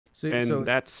And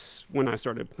that's when I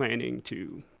started planning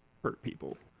to hurt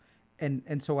people.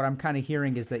 And so what I'm kind of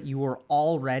hearing is that you were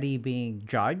already being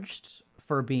judged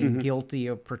for being guilty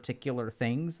of particular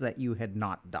things that you had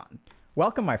not done.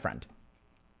 Welcome, my friend.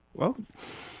 Well,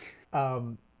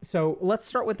 So let's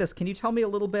start with this. Can you tell me a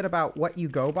little bit about what you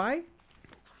go by?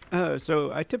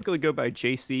 so I typically go by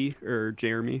JC or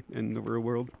Jeremy in the real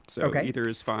world. So Okay. either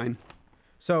is fine.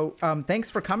 So thanks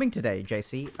for coming today,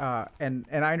 JC. And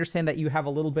I understand that you have a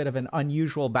little bit of an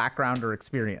unusual background or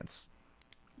experience.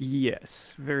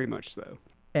 Yes, very much so.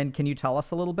 And can you tell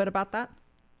us a little bit about that?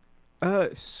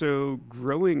 So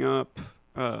growing up,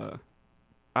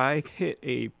 I hit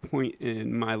a point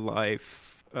in my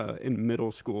life in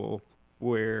middle school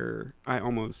where I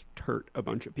almost hurt a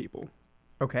bunch of people.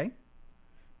 Okay.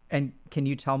 And can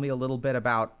you tell me a little bit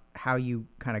about how you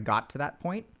kind of got to that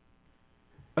point?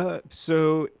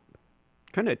 So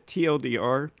kind of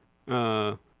TLDR,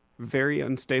 very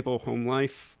unstable home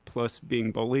life plus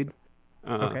being bullied.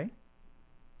 Okay.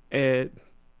 And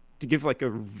to give like a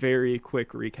very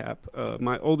quick recap,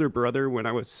 my older brother, when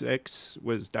I was 6,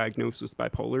 was diagnosed with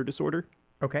bipolar disorder.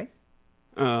 Okay.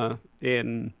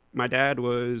 And my dad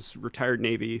was retired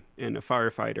Navy and a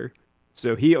firefighter.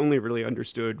 So he only really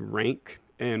understood rank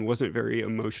and wasn't very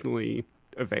emotionally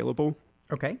available.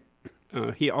 Okay.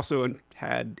 He also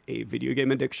had a video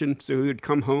game addiction. So he would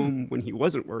come home when he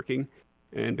wasn't working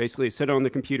and basically sit on the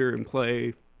computer and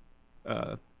play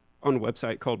on a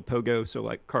website called Pogo. So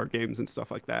like card games and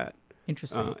stuff like that.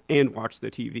 Interesting. And watch the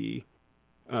TV.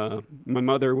 My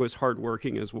mother was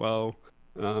hardworking as well.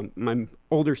 My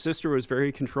older sister was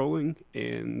very controlling,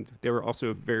 and they were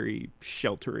also very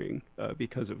sheltering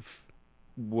because of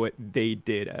what they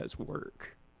did as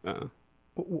work.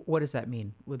 What does that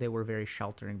mean? Well, they were very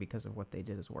sheltering because of what they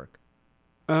did as work.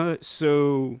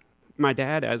 So my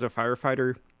dad, as a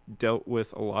firefighter, dealt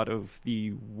with a lot of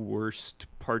the worst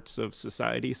parts of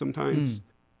society sometimes.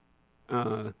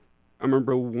 I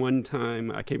remember one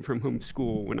time I came from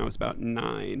homeschool when I was about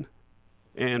 9,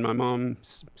 and my mom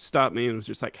stopped me and was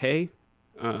just like, "Hey,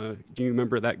 do you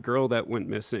remember that girl that went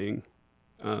missing?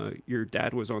 Your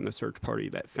dad was on the search party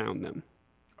that found them.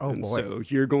 Oh, and boy. so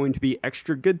you're going to be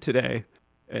extra good today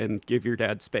and give your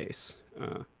dad space."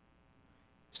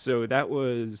 So that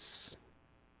was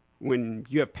when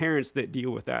you have parents that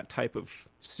deal with that type of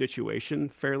situation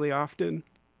fairly often.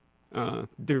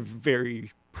 They're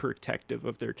very protective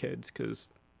of their kids because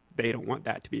they don't want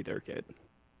that to be their kid.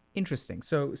 Interesting.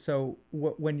 So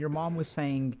when your mom was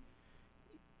saying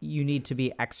you need to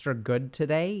be extra good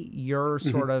today, you're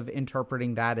sort of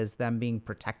interpreting that as them being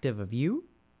protective of you?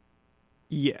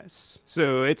 Yes.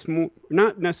 So it's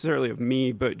not necessarily of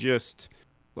me, but just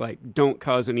like don't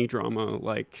cause any drama.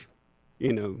 Like,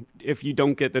 if you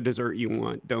don't get the dessert you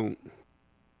want, don't,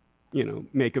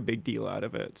 make a big deal out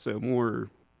of it. So more,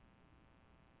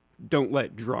 don't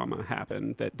let drama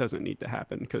happen that doesn't need to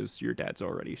happen because your dad's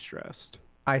already stressed.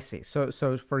 I see. So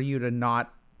for you to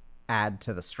not add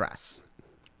to the stress.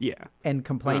 Yeah. And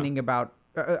complaining about,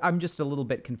 I'm just a little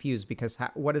bit confused because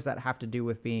what does that have to do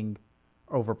with being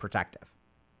overprotective?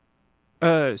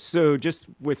 So just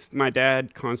with my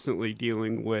dad constantly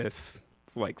dealing with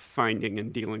like finding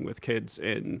and dealing with kids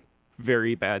in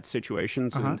very bad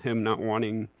situations and him not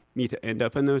wanting me to end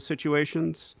up in those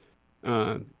situations,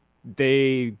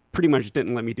 they pretty much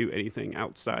didn't let me do anything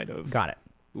outside of Got it.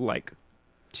 like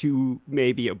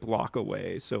maybe a block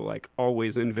away. So like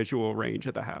always in visual range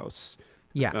of the house.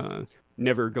 Yeah.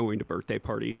 Never going to birthday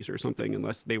parties or something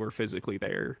unless they were physically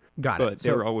there. Got it. But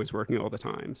they were always working all the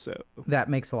time. So that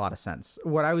makes a lot of sense.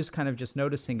 What I was kind of just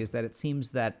noticing is that it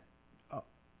seems that,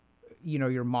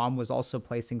 your mom was also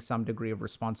placing some degree of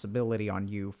responsibility on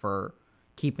you for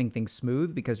keeping things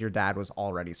smooth because your dad was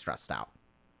already stressed out.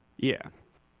 yeah.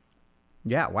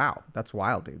 Yeah. Wow. That's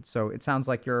wild, dude. So it sounds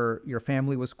like your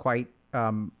family was quite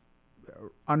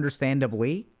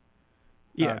understandably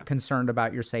concerned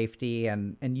about your safety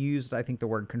and used, I think, the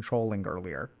word controlling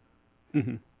earlier.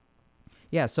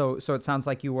 Yeah. So it sounds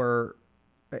like you were,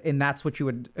 and that's what you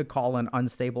would call an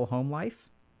unstable home life.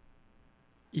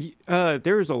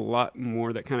 There's a lot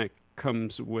more that kind of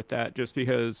comes with that just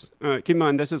because, keep in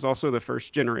mind, this is also the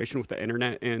first generation with the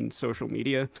internet and social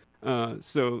media.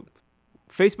 So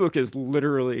Facebook is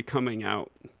literally coming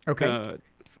out. Okay.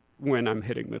 When I'm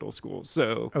hitting middle school.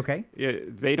 So Okay.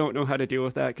 they don't know how to deal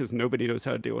with that because nobody knows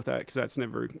how to deal with that because that's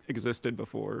never existed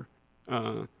before.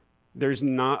 There's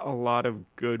not a lot of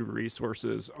good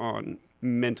resources on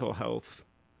mental health.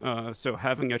 So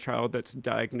having a child that's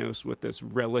diagnosed with this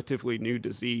relatively new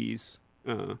disease,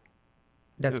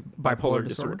 That's bipolar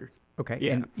disorder. Okay.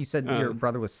 Yeah. And you said your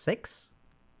brother was 6?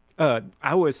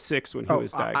 I was 6 when he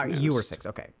was You were diagnosed. 6.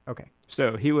 Okay. Okay.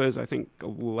 So he was, I think,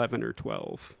 11 or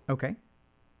 12. Okay.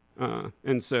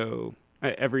 And so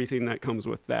everything that comes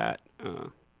with that,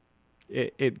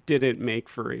 it didn't make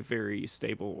for a very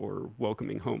stable or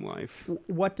welcoming home life.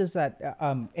 What does that,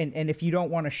 and if you don't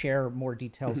want to share more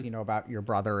details, about your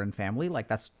brother and family, like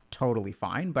that's totally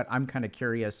fine. But I'm kind of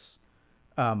curious,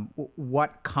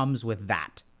 what comes with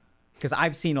that? Because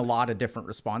I've seen a lot of different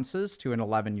responses to an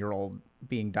 11-year-old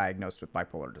being diagnosed with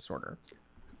bipolar disorder.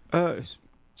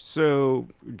 So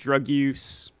drug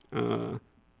use,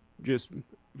 just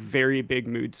very big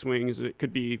mood swings. It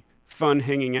could be fun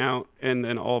hanging out, and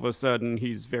then all of a sudden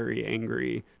he's very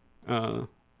angry,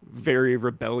 very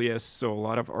rebellious. So a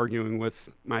lot of arguing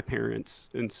with my parents,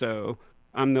 and so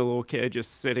I'm the little kid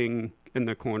just sitting in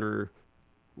the corner,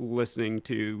 listening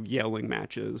to yelling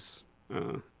matches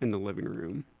in the living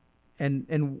room.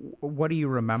 And what do you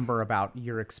remember about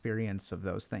your experience of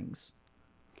those things?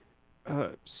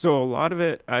 So a lot of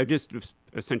it, I just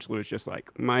essentially was just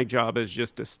like, my job is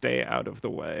just to stay out of the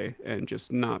way and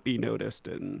just not be noticed.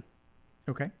 And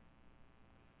okay,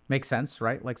 makes sense,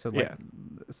 right? Like, so like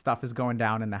stuff is going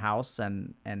down in the house,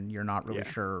 and you're not really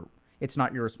sure. It's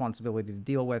not your responsibility to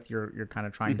deal with. You're kind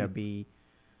of trying to be.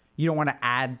 You don't want to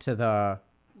add to the.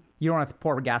 You don't want to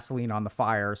pour gasoline on the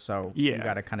fire, so you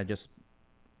got to kind of just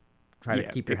try to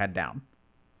keep your head down.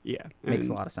 Yeah, makes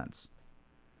a lot of sense.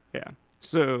 Yeah.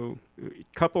 So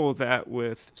couple that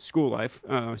with school life.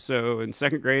 So in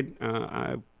 2nd grade,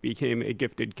 I became a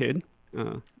gifted kid.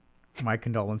 My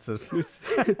condolences.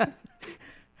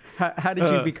 How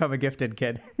did you become a gifted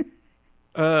kid?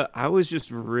 I was just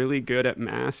really good at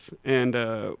math, and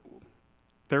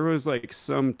there was like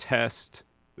some test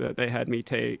that they had me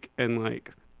take, and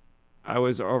like I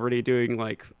was already doing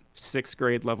like 6th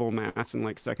grade level math in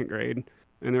like 2nd grade,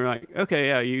 and they're like, okay,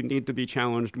 yeah, you need to be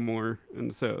challenged more,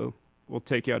 and so we'll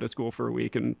take you out of school for a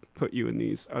week and put you in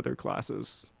these other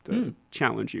classes to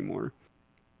challenge you more.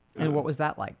 And what was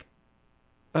that like?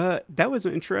 That was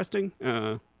interesting.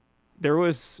 There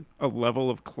was a level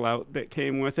of clout that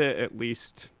came with it, at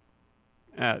least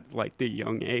at like the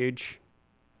young age.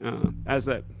 As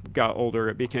that got older,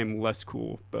 it became less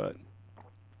cool, but...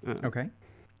 okay.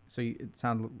 So it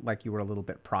sounded like you were a little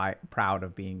bit proud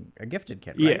of being a gifted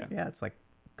kid, right? Yeah, it's like,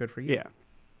 good for you.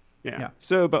 Yeah.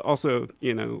 So, but also,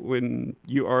 when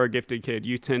you are a gifted kid,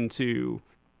 you tend to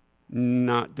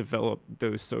not develop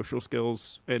those social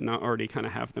skills and not already kind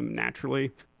of have them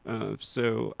naturally.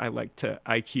 So I like to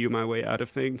IQ my way out of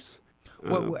things.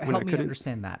 Help me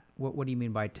understand that. What do you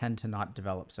mean by tend to not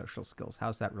develop social skills?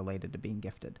 How's that related to being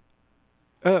gifted?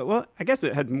 Well, I guess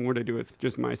it had more to do with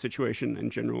just my situation in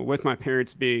general, with my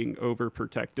parents being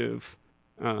overprotective.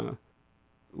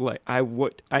 Like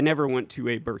I never went to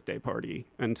a birthday party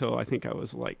until I think I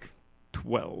was like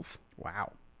 12.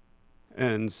 Wow.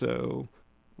 And so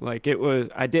like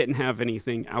I didn't have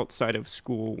anything outside of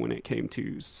school when it came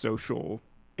to social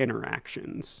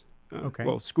interactions. Okay.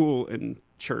 Well, school and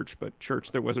church, but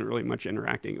church, there wasn't really much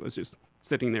interacting. It was just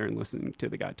sitting there and listening to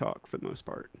the guy talk for the most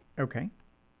part. Okay.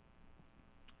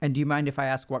 And do you mind if I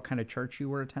ask what kind of church you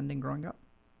were attending growing up?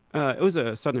 It was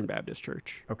a Southern Baptist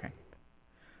church. Okay.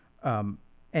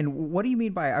 And what do you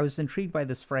mean by, I was intrigued by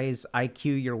this phrase,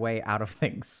 IQ your way out of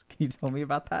things. Can you tell me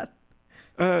about that?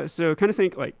 So kind of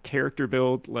think like character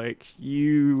build, like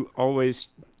you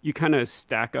kind of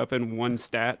stack up in one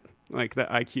stat, like the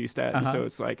IQ stat. And so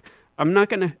it's like,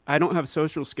 I don't have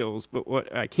social skills, but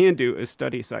what I can do is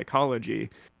study psychology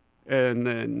and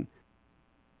then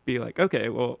be like, okay,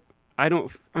 well, I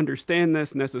don't understand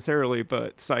this necessarily,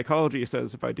 but psychology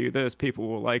says if I do this, people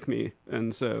will like me.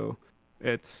 And so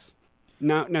it's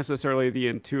not necessarily the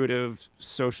intuitive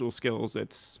social skills.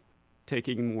 It's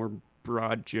taking more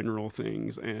broad general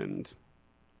things and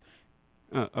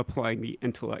applying the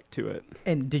intellect to it.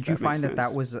 And did you find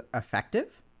that was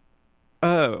effective?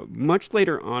 Much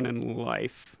later on in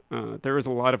life, there was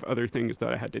a lot of other things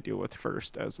that I had to deal with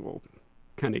first, as we'll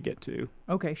kind of get to.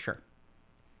 Okay, sure.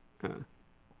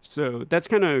 So that's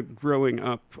kind of growing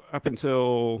up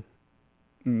until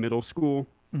middle school.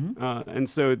 And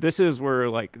so this is where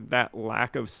like that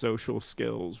lack of social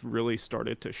skills really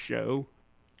started to show.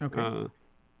 Okay.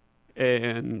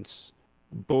 And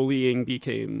bullying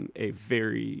became a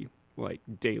very like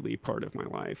daily part of my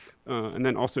life. And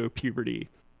then also puberty.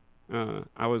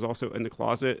 I was also in the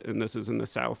closet, and this is in the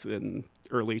South in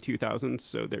early 2000s.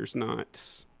 So there's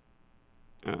not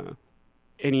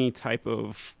any type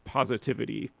of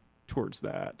positivity towards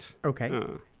that. Okay.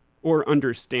 Or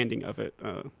understanding of it,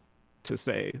 to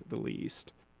say the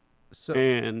least. So,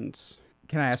 and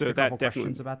can I ask you a couple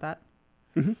questions about that?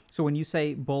 Mm-hmm. So when you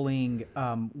say bullying,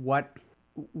 what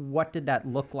what did that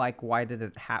look like? Why did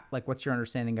it happen? Like, what's your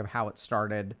understanding of how it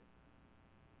started?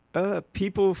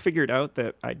 People figured out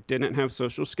that I didn't have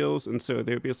social skills, and so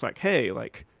they would be just like, "Hey,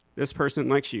 like this person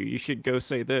likes you. You should go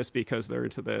say this because they're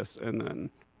into this." And then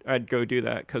I'd go do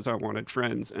that because I wanted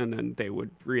friends, and then they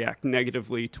would react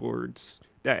negatively towards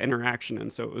that interaction,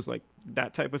 and so it was like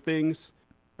that type of things.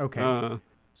 Okay.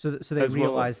 So they As well,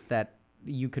 realized that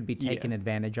you could be taken yeah,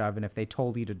 advantage of, and if they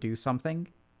told you to do something.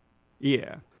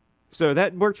 yeah. So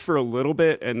that worked for a little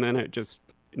bit, and then it just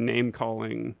name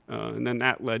calling, and then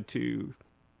that led to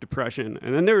depression,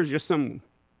 and then there was just some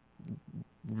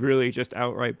really just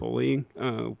outright bullying.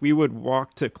 We would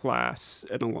walk to class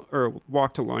or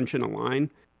walk to lunch in a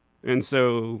line, and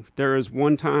so there was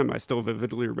one time I still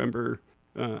vividly remember.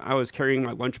 I was carrying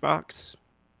my lunchbox,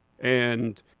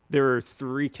 and there were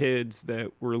three kids that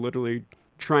were literally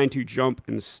trying to jump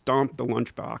and stomp the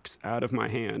lunchbox out of my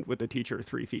hand with the teacher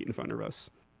 3 feet in front of us.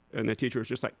 And the teacher was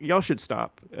just like, "Y'all should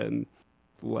stop." And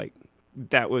like,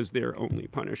 that was their only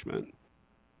punishment,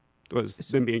 was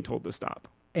them being told to stop.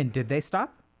 And did they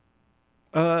stop?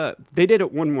 They did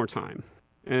it one more time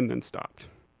and then stopped.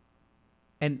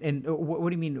 And what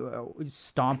do you mean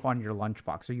stomp on your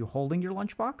lunchbox? Are you holding your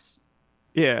lunchbox?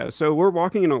 Yeah, so we're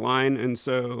walking in a line, and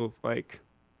so like,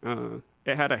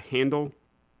 it had a handle,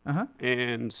 Uh huh.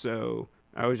 and so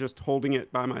I was just holding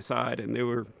it by my side, and they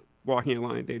were walking in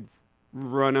line. They'd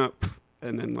run up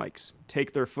and then like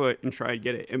take their foot and try to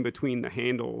get it in between the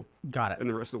handle Got it. and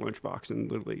the rest of the lunchbox, and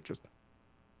literally just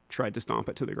tried to stomp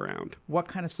it to the ground. What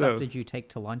kind of stuff So, did you take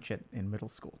to lunch in middle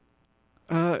school?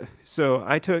 so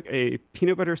I took a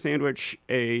peanut butter sandwich,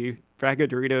 a bag of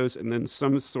Doritos, and then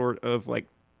some sort of like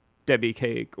Debbie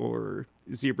cake or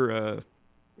zebra,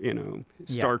 Yeah.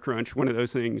 Star Crunch, one of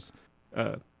those things.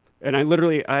 Uh, and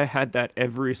I had that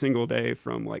every single day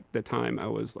from like the time I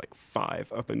was like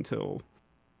 5 up until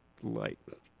like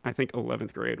I think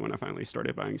 11th grade when I finally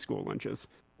started buying school lunches.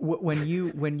 When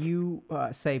you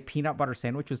say peanut butter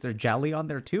sandwich, was there jelly on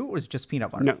there too, or was it just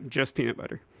peanut butter? No, just peanut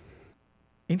butter.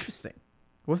 Interesting.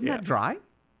 Wasn't Yeah. that dry?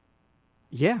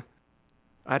 Yeah.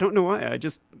 I don't know why.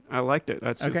 I liked it.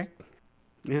 That's Okay. just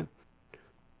yeah.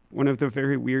 One of the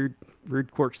very weird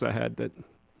quirks I had that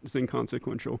is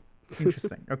inconsequential.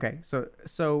 Interesting. Okay.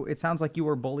 So it sounds like you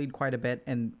were bullied quite a bit,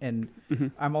 and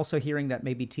I'm also hearing that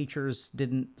maybe teachers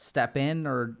didn't step in,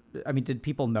 or I mean, did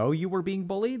people know you were being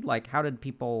bullied? Like, how did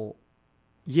people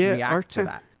Yeah, react to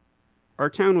that? our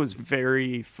town was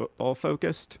very football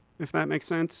focused, if that makes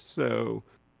sense. So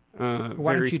Why very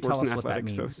don't you sports tell and us what that athletic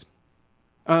means?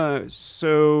 focused.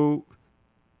 So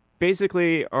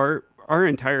basically our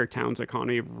entire town's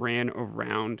economy ran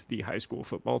around the high school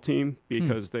football team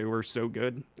because they were so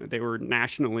good. They were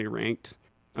nationally ranked.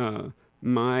 Uh,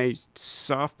 my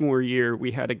sophomore year,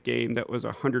 we had a game that was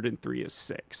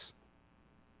 103-6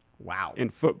 Wow. in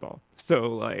football. So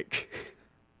like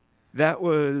that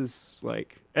was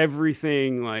like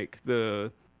everything, like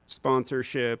the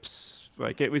sponsorships,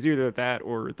 like it was either that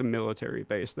or the military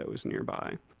base that was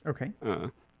nearby. Okay.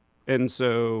 And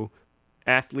so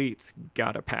athletes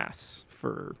got a pass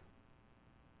for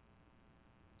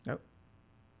Oh.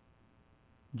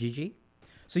 GG.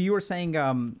 So you were saying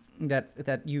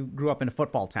that you grew up in a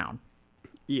football town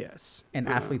yes. and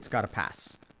athletes got a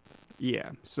pass.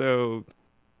 Yeah. So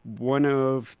one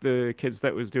of the kids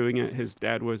that was doing it, his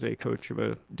dad was a coach of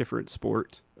a different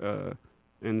sport.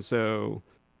 And so,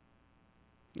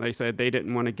 like I said, they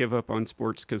didn't want to give up on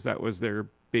sports because that was their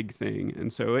big thing.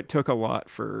 And so it took a lot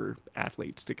for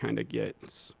athletes to kind of get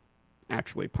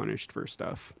actually punished for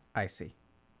stuff. I see.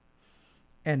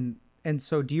 And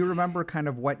so do you remember kind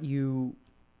of what you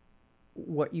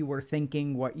were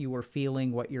thinking, what you were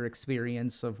feeling, what your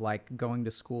experience of like going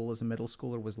to school as a middle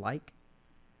schooler was like?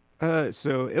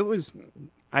 So it was,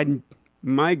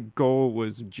 my goal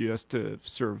was just to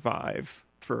survive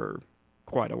for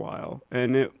quite a while.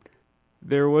 And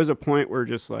there was a point where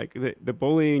just like the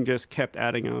bullying just kept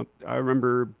adding up. I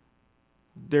remember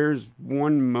there's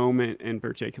one moment in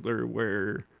particular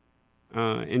where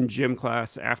in gym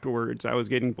class afterwards, I was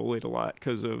getting bullied a lot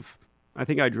because of, I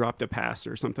think I dropped a pass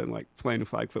or something, like playing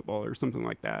flag football or something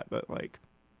like that. But like,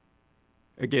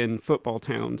 again, football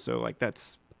town. So like,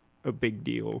 that's a big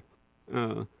deal.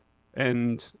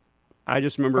 And I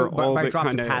just remember all by of it dropped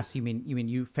kind a of, pass, you mean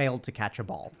you failed to catch a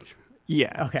ball.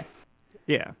 yeah, Okay.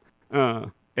 yeah.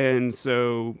 And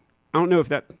so I don't know if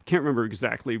can't remember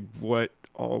exactly what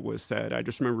all was said. I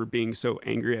just remember being so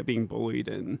angry at being bullied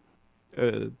and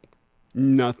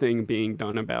nothing being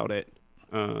done about it.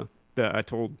 That I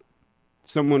told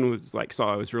someone was like,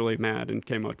 saw I was really mad and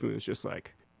came up to me and was just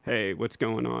like, "Hey, what's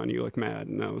going on? You look mad."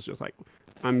 And I was just like,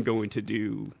 "I'm going to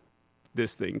do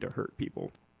this thing to hurt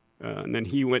people. And then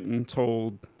he went and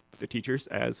told the teachers,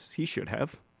 as he should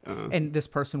have. And this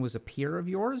person was a peer of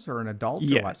yours or an adult?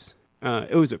 Yes. Or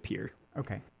what? It was a peer.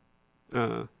 Okay.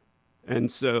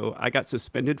 And so I got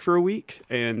suspended for a week,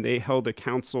 and they held a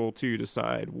council to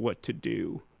decide what to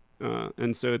do.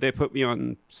 And so they put me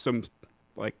on some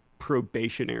like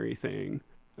probationary thing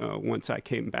once I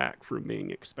came back from being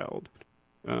expelled.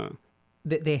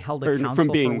 They held a council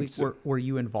for a week. Were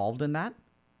you involved in that?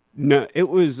 No, it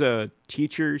was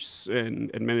teachers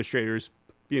and administrators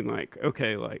being like,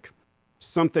 okay, like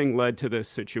something led to this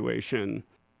situation.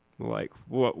 Like,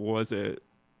 what was it?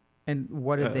 And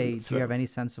what did they, do you have any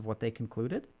sense of what they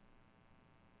concluded?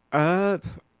 I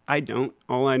don't.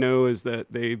 All I know is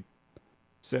that they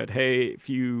said, hey, if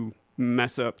you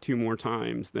mess up 2 more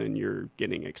times, then you're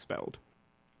getting expelled.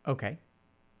 Okay.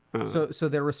 So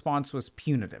their response was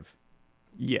punitive.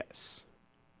 Yes.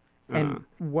 And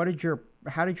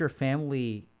how did your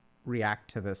family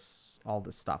react to this, all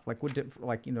this stuff? Like,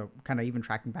 kind of even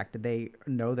tracking back, did they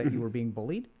know that you were being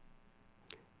bullied?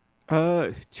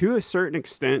 To a certain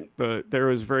extent, but there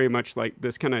was very much like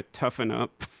this kind of toughen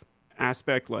up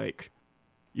aspect. Like,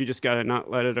 you just got to not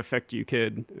let it affect you,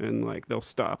 kid. And like, they'll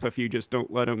stop if you just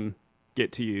don't let them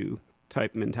get to you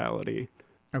type mentality.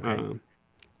 Okay.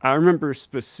 I remember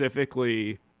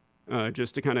specifically,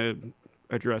 just to kind of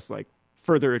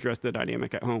further address the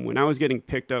dynamic at home. When I was getting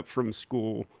picked up from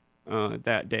school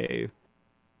that day,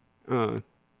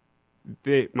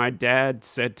 my dad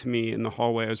said to me in the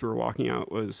hallway as we were walking out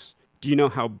was, do you know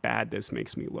how bad this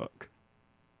makes me look?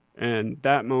 And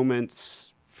that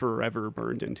moment's forever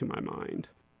burned into my mind.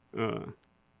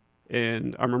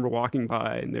 And I remember walking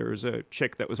by, and there was a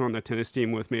chick that was on the tennis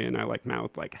team with me, and I like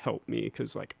mouthed like, help me,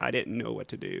 because like I didn't know what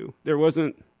to do. There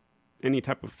wasn't any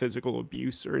type of physical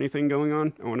abuse or anything going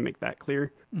on. I want to make that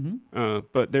clear. Mm-hmm.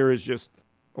 But there was just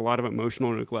a lot of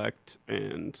emotional neglect,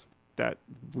 and that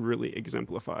really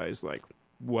exemplifies like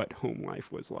what home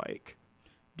life was like.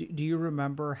 Do you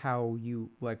remember how you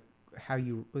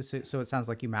so it sounds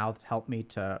like you mouthed help me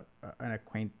to an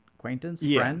acquaintance,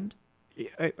 friend?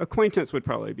 Acquaintance would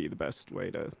probably be the best way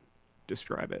to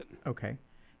describe it. Okay.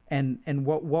 And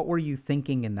what were you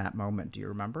thinking in that moment? Do you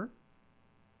remember?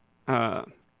 That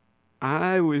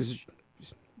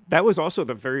was also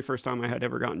the very first time I had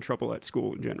ever gotten in trouble at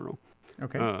school in general.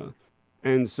 Okay.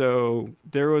 And so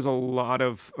there was a lot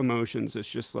of emotions. It's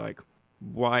just like,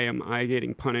 why am I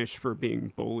getting punished for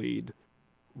being bullied?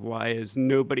 Why is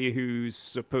nobody who's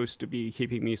supposed to be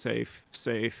keeping me safe?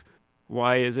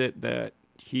 Why is it that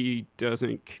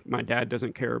my dad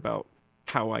doesn't care about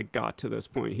how I got to this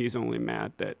point? He's only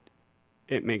mad that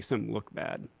it makes him look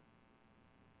bad.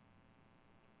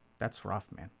 That's rough,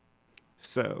 man.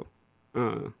 So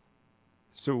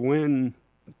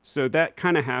that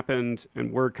kind of happened,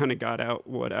 and word kind of got out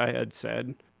what I had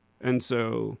said. And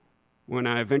so when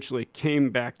I eventually came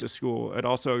back to school, it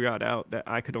also got out that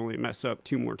I could only mess up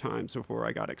 2 more times before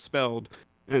I got expelled.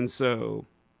 And so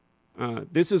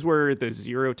this is where the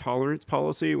 0 tolerance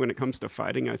policy, when it comes to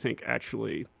fighting, I think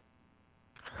actually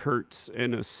hurts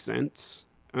in a sense.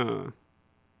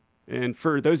 And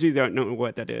for those of you that don't know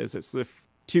what that is, it's if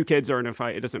 2 kids are in a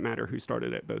fight, it doesn't matter who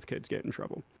started it, both kids get in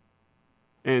trouble.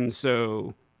 And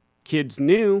so kids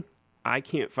knew, I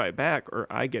can't fight back or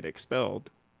I get expelled.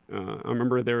 I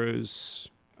remember there was,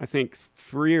 I think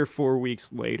 3 or 4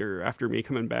 weeks later after me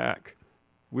coming back,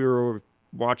 we were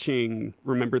watching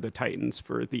Remember the Titans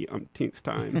for the umpteenth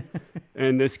time.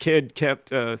 And this kid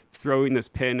kept throwing this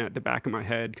pin at the back of my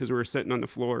head because we were sitting on the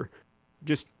floor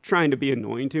just trying to be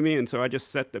annoying to me. And so I just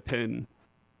set the pin,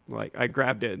 like I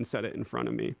grabbed it and set it in front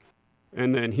of me.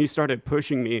 And then he started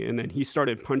pushing me, and then he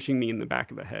started punching me in the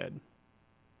back of the head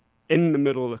in the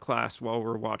middle of the class while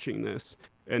we're watching this.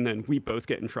 And then we both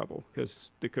get in trouble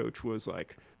because the coach was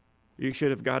like, you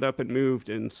should have got up and moved.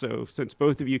 And so since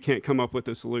both of you can't come up with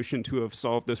a solution to have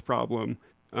solved this problem,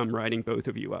 I'm writing both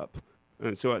of you up.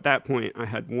 And so at that point, I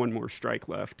had 1 more strike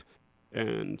left.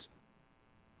 And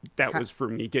that was for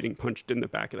me getting punched in the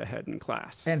back of the head in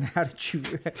class. And how did you,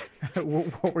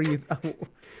 what were you,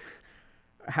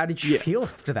 how did you feel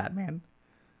after that, man?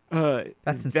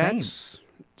 That's insane.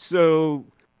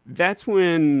 That's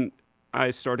when I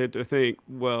started to think,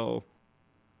 well,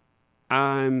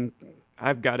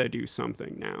 I've got to do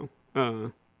something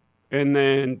now. And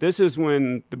then this is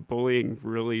when the bullying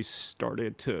really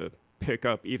started to pick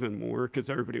up even more because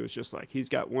everybody was just like, he's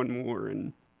got 1 more.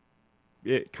 And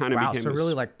it kind of became... Wow, so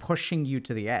really like pushing you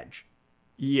to the edge.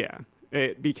 Yeah.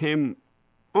 It became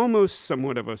almost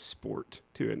somewhat of a sport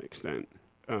to an extent.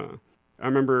 I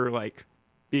remember like,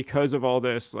 because of all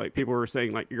this, like people were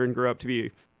saying like, you're going to grow up to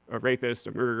be a rapist,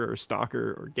 a murderer, a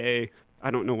stalker, or gay. I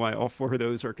don't know why all 4 of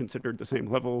those are considered the same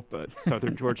level, but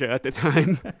Southern Georgia at the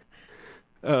time.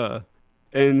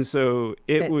 And so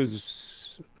it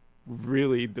was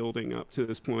really building up to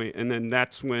this point, and then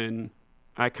that's when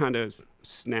I kind of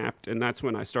snapped, and that's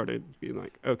when I started being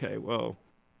like, okay, well,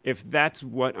 if that's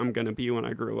what I'm going to be when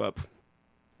I grow up,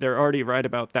 they're already right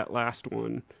about that last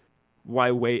one.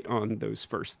 Why wait on those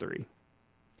first 3?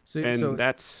 So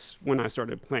that's when I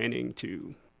started planning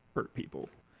to hurt people.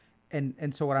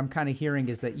 And so what I'm kind of hearing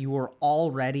is that you were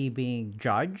already being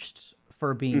judged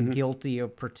for being guilty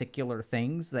of particular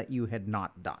things that you had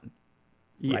not done,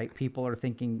 right? People are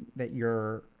thinking that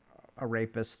you're a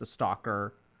rapist, a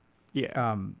stalker.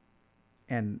 Yeah.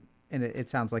 And it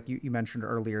sounds like you mentioned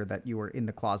earlier that you were in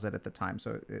the closet at the time.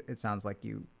 So it sounds like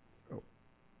you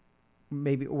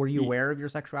maybe, were you aware of your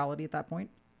sexuality at that point?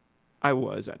 I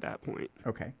was at that point.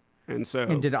 Okay. And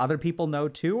did other people know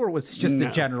too, or was it just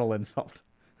a general insult?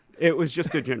 It was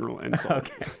just a general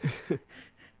insult.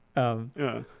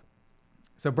 Okay.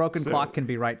 So broken clock can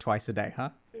be right twice a day, huh?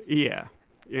 Yeah.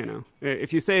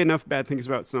 If you say enough bad things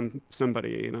about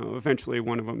somebody, eventually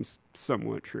one of them's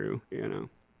somewhat true,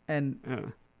 And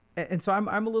so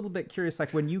I'm a little bit curious,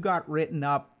 like when you got written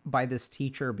up by this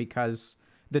teacher because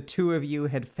the 2 of you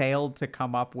had failed to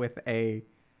come up with a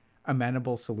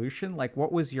amenable solution, like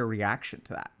what was your reaction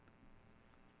to that?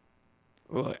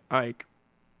 Well,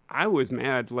 I was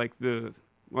mad,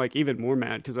 even more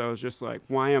mad, because I was just like,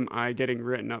 why am I getting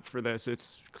written up for this?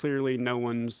 It's clearly no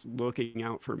one's looking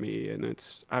out for me, and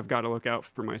I've got to look out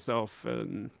for myself.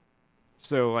 And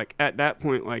so at that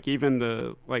point, even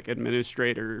the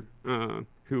administrator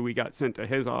who we got sent to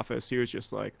his office, he was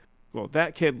just like, well,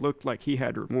 that kid looked like he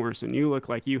had remorse, and you look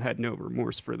like you had no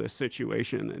remorse for this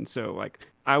situation. And so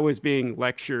I was being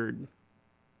lectured.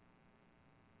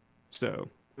 So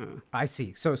I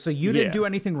see. So you didn't do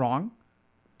anything wrong.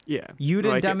 Yeah. You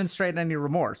didn't demonstrate any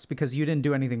remorse because you didn't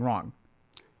do anything wrong.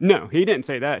 No, he didn't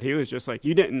say that. He was just like,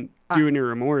 you didn't do any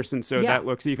remorse, and so that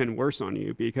looks even worse on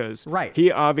you, because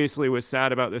he obviously was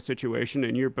sad about the situation,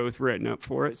 and you're both written up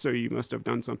for it, so you must have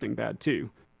done something bad too.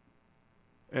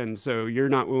 And so you're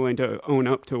not willing to own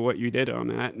up to what you did on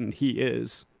that, and he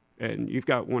is. And you've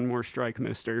got one more strike,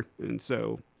 mister. And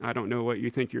so I don't know what you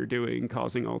think you're doing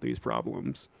causing all these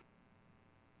problems.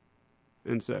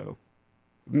 And so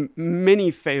many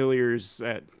failures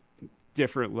at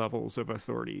different levels of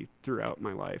authority throughout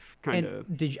my life.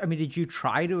 Did you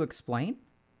try to explain?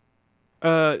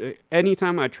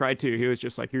 Anytime I tried to, he was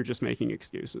just like, you're just making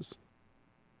excuses.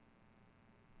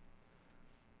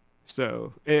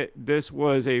 So this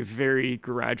was a very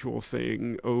gradual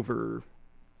thing over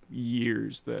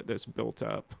years that this built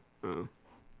up.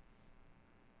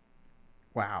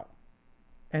 Wow.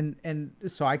 And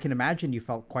so I can imagine you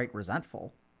felt quite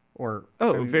resentful, or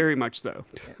very much so.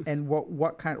 And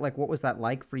what kind of, what was that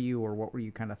like for you, or what were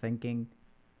you kind of thinking?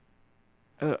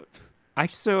 I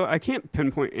can't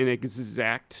pinpoint an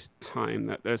exact time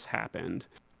that this happened,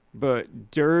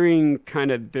 but during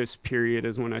kind of this period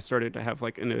is when I started to have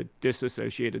in a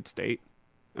disassociated state.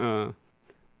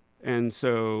 And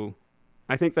so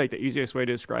I think the easiest way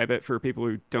to describe it for people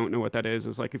who don't know what that is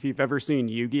if you've ever seen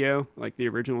Yu-Gi-Oh, the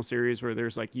original series where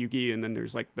there's Yugi and then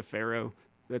there's the Pharaoh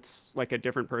that's a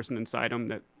different person inside him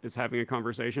that is having a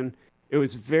conversation. It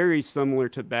was very similar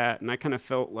to that, and I kind of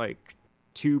felt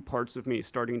 2 parts of me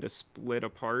starting to split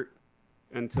apart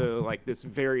into this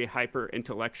very hyper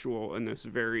intellectual and this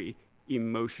very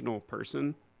emotional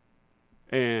person,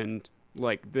 and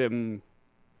them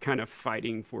kind of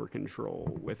fighting for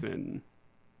control within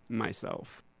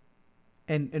myself.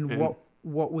 And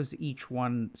what was each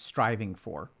one striving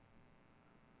for?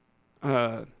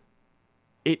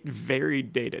 It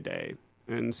varied day to day.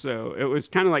 And so it was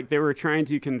kind of they were trying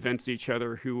to convince each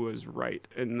other who was right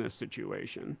in this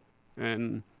situation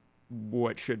and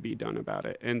what should be done about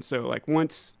it. And so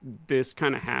once this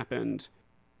kind of happened,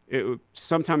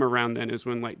 sometime around then is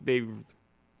when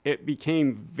it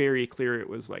became very clear it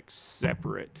was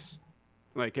separate.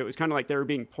 It was kind of they were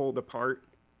being pulled apart,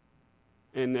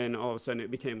 and then all of a sudden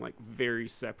it became very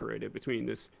separated between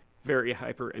this very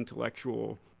hyper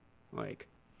intellectual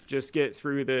just get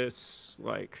through this,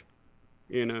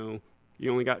 you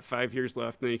only got 5 years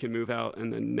left, then you can move out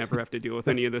and then never have to deal with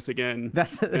any of this again.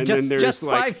 That's and just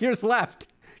 5 years left.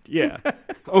 Yeah.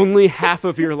 Only half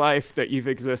of your life that you've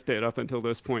existed up until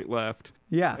this point left.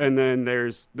 Yeah. And then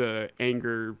there's the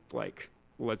anger,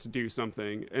 let's do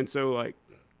something. And so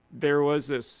there was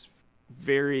this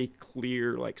very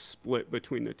clear split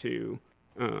between the two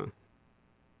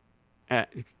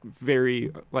at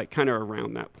very kind of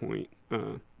around that point.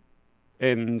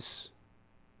 And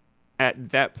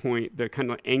at that point, the kind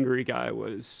of angry guy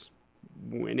was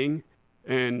winning.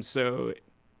 And so,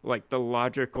 like, the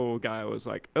logical guy was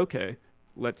like, okay,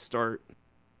 let's start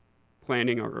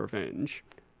planning our revenge.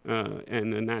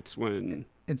 And then that's when.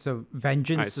 And so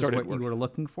vengeance is what you were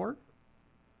looking for?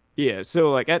 Yeah.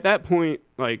 So, like, at that point,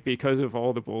 like, because of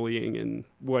all the bullying and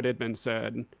what had been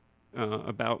said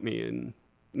about me, and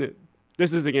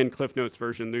this is, again, Cliff Notes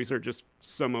version. These are just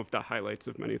some of the highlights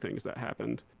of many things that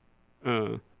happened.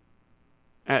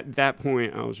 At that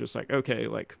point, I was just like, okay,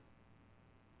 like,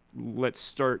 let's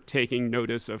start taking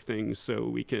notice of things so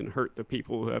we can hurt the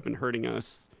people who have been hurting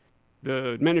us.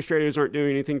 The administrators aren't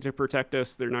doing anything to protect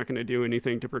us. They're not going to do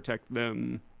anything to protect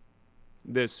them.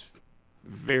 This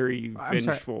very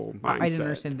vengeful mindset. I didn't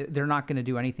understand. They're not going to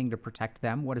do anything to protect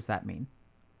them. What does that mean?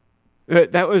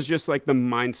 That was just like the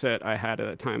mindset I had at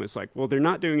the time. It's like, well, they're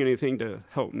not doing anything to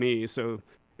help me. So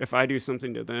if I do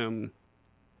something to them,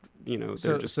 you know,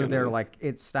 they're just so they're like,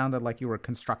 it sounded like you were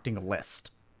constructing a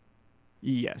list.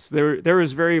 Yes, there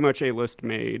was very much a list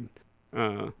made,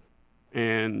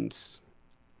 and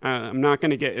I'm not going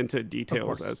to get into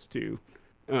details as to,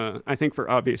 I think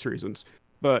for obvious reasons,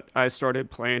 but I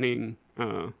started planning,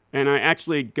 and I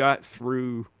actually got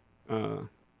through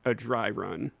a dry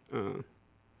run,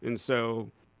 and so,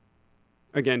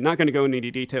 again, not going to go into any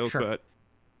details, sure.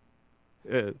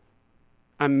 But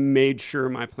I made sure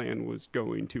my plan was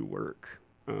going to work.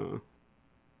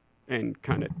 And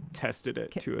kind of tested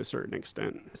it to a certain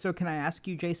extent. So can I ask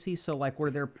you, JC, so like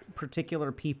were there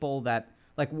particular people that,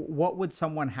 like what would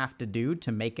someone have to do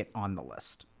to make it on the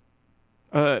list?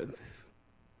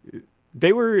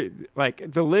 They were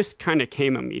like, the list kind of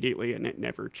came immediately and it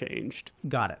never changed.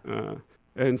 Got it.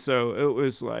 And so it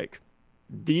was like,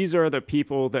 these are the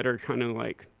people that are kind of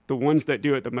like the ones that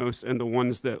do it the most and the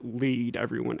ones that lead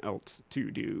everyone else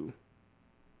to do.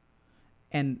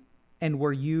 And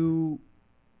were you...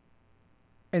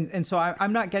 And so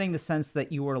I'm not getting the sense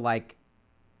that you were like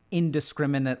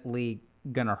indiscriminately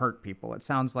gonna hurt people. It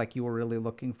sounds like you were really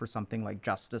looking for something like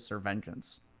justice or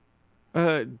vengeance.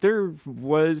 There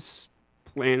was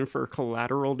plan for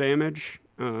collateral damage,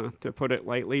 to put it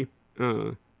lightly.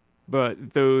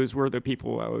 But those were the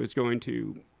people I was going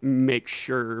to make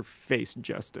sure faced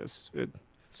justice.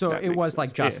 So it was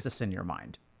like justice in your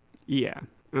mind. Yeah.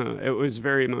 It was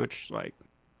very much like,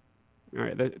 all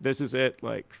right, this is it.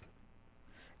 Like,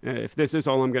 if this is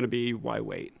all I'm going to be, why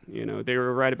wait? You know, they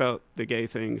were right about the gay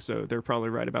thing, so they're probably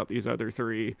right about these other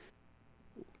three.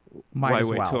 Why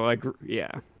wait till I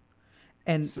yeah.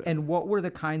 And what were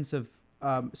the kinds of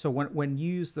so when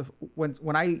you use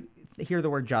when I hear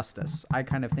the word justice, I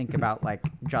kind of think about like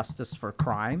justice for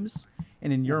crimes.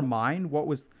 And in your mind, what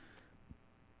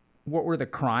were the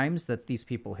crimes that these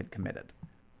people had committed?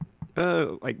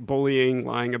 Like bullying,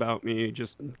 lying about me,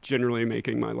 just generally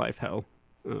making my life hell.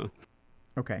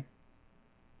 Okay.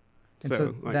 And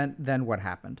so like, then what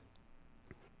happened?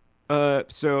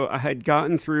 So I had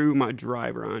gotten through my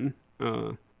dry run,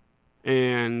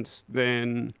 and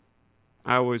then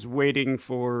I was waiting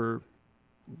for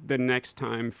the next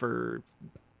time for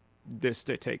this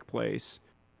to take place,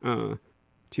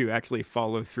 to actually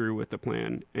follow through with the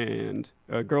plan. And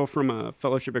a girl from a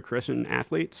Fellowship of Christian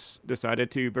Athletes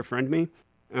decided to befriend me.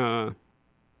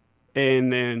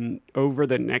 And then over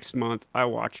the next month, I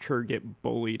watched her get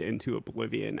bullied into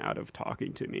oblivion out of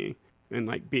talking to me and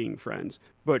like being friends.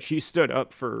 But she stood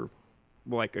up for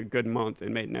like a good month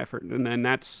and made an effort. And then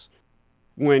that's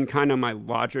when kind of my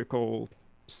logical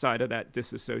side of that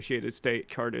disassociated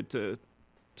state started to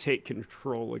take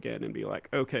control again and be like,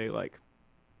 okay, like,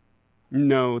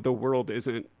 no, the world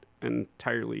isn't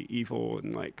entirely evil.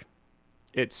 And like,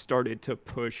 it started to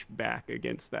push back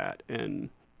against that. And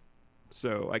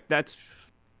so, like, that's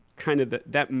kind of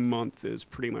that month is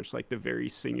pretty much like the very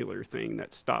singular thing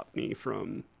that stopped me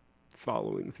from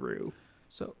following through.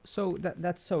 So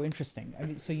that's so interesting. I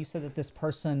mean, so you said that this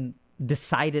person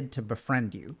decided to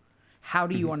befriend you. How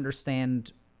do you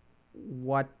understand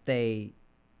what they?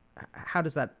 How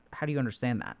do you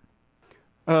understand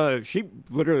that? She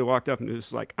literally walked up and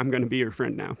was like, "I'm going to be your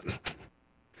friend now."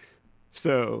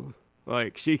 So,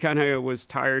 like, she kind of was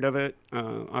tired of it.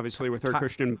 Obviously, with her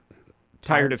Christian.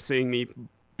 Tired of seeing me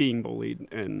being bullied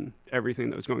and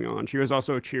everything that was going on. She was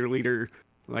also a cheerleader,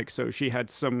 like, so she had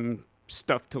some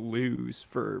stuff to lose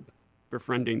for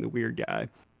befriending the weird guy.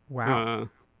 Wow.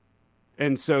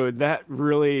 And so that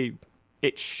really,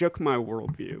 it shook my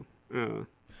worldview.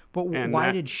 But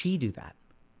why did she do that?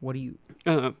 What do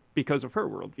you... because of her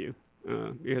worldview.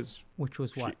 Because which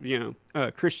was what?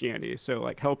 Christianity. So,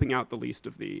 like, helping out the least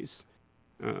of these.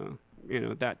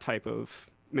 That type of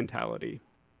mentality.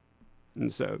 And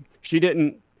so she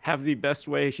didn't have the best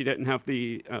way. She didn't have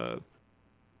the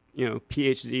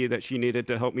PhD that she needed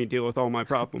to help me deal with all my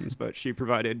problems, but she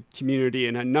provided community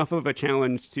and enough of a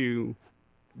challenge to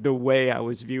the way I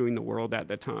was viewing the world at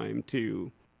the time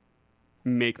to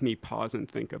make me pause and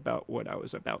think about what I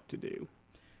was about to do.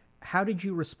 How did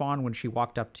you respond when she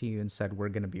walked up to you and said, "We're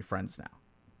going to be friends now"?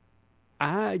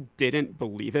 I didn't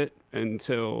believe it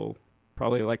until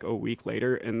probably like a week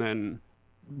later, and then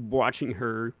watching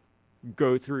her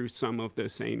go through some of the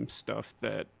same stuff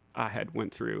that I had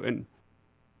went through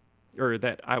or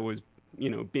that I was,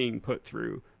 being put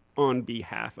through on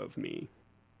behalf of me.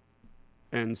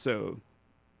 And so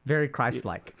very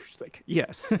Christ-like. Like,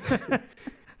 yes.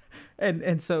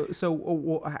 and so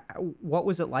what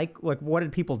was it like? Like, what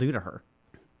did people do to her?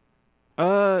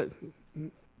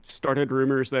 Started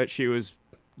rumors that she was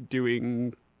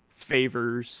doing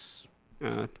favors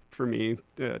for me,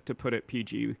 to put it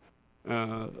PG.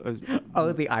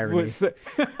 The irony. Just,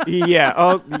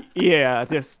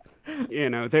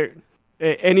 there,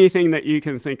 anything that you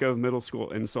can think of middle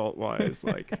school insult wise,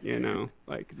 like,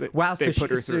 wow. They put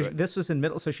her through it. This was in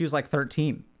middle, so she was like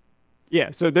 13.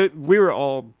 Yeah, so we were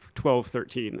all 12,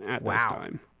 13 at this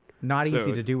time. Not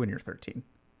easy to do when you're 13.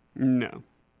 No.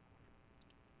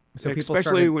 So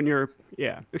especially when you're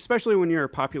a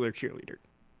popular cheerleader.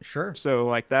 Sure. So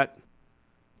like that,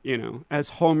 as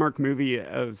Hallmark movie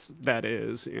as that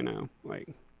is, like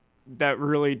that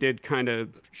really did kind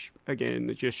of, again,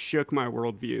 it just shook my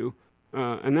worldview.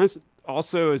 And that's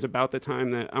also is about the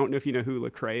time that, I don't know if you know who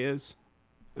Lecrae is.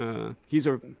 He's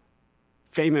a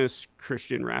famous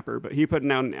Christian rapper, but he put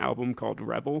out an album called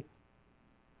Rebel.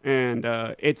 And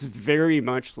it's very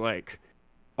much like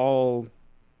all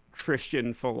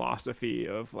Christian philosophy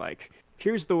of like,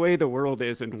 here's the way the world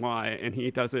is and why. And he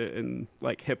does it in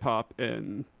like hip hop,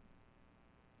 and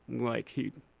like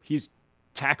he's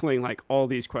tackling like all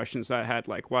these questions that I had,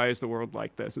 like, why is the world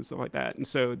like this and stuff like that. And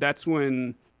so that's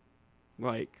when,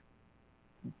 like,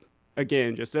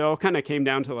 again, just it all kind of came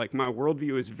down to like my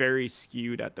worldview is very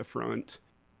skewed at the front.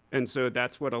 And so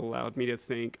that's what allowed me to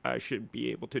think I should be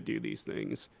able to do these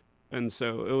things. And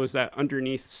so it was that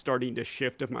underneath starting to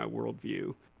shift of my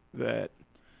worldview that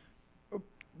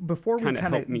before we kind of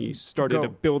helped me started to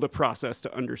build a process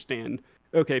to understand,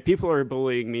 okay, people are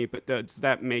bullying me, but does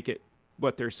that make it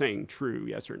what they're saying true,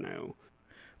 yes or no?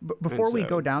 Before we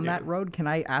go down that road, can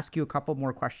I ask you a couple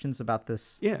more questions about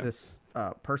this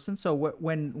person? So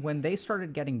when they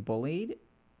started getting bullied,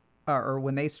 or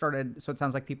when they started, so it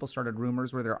sounds like people started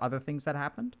rumors. Were there other things that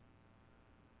happened?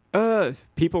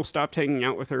 People stopped hanging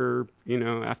out with her,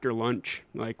 after lunch.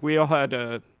 Like, we all had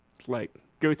to like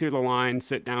go through the line,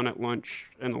 sit down at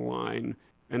lunch in a line,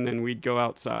 and then we'd go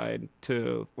outside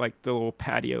to like the little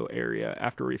patio area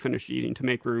after we finished eating to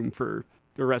make room for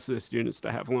the rest of the students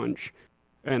to have lunch.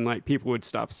 And like people would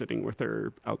stop sitting with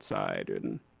her outside,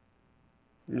 and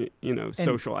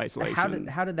social isolation.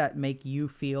 How did that make you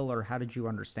feel, or how did you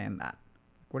understand that?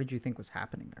 What did you think was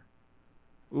happening there?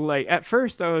 Like, at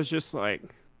first I was just like,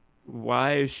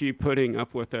 why is she putting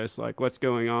up with this? Like, what's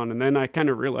going on? And then I kind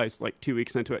of realized like 2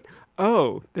 weeks into it,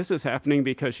 oh, this is happening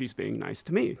because she's being nice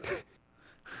to me.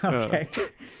 Okay.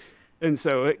 And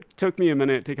so it took me a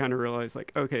minute to kind of realize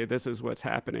like, okay, this is what's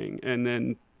happening. And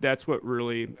then that's what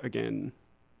really, again,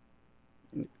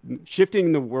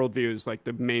 shifting the worldview is like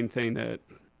the main thing that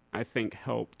I think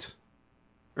helped,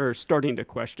 or starting to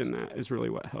question that is really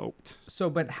what helped. So,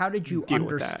 but how did you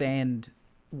understand,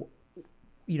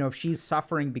 if she's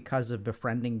suffering because of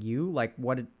befriending you, like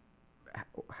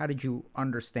how did you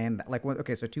understand that? Like,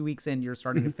 okay, so 2 weeks in, you're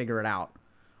starting to figure it out.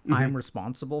 Mm-hmm. I'm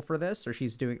responsible for this, or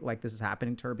she's doing, like, this is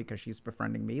happening to her because she's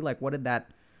befriending me. Like, what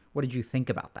did you think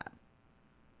about that?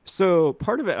 So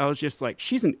part of it, I was just like,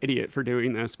 she's an idiot for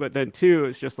doing this. But then two,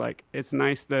 it's just like, it's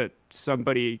nice that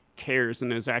somebody cares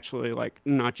and is actually like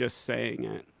not just saying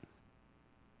it.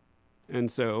 And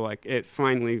so like it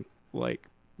finally like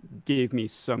gave me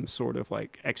some sort of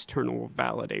like external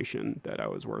validation that I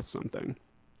was worth something.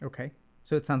 Okay.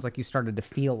 So it sounds like you started to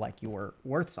feel like you were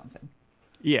worth something.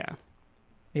 Yeah.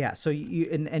 Yeah. So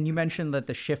you mentioned that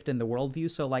the shift in the worldview.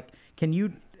 So like, can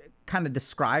you kind of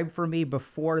describe for me,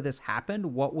 before this happened,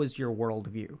 what was your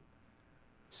worldview?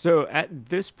 So at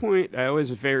this point, I was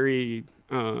very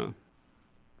trying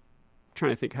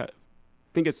to think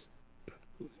it's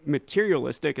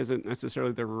materialistic isn't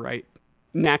necessarily the right,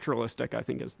 naturalistic, I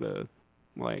think, is the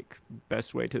like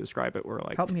best way to describe it. Where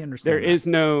like, help me understand.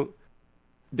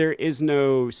 There is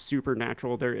no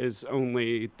supernatural. There is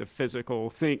only the physical.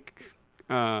 Think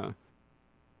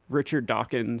Richard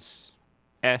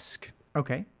Dawkins-esque.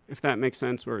 Okay. If that makes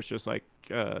sense, where it's just like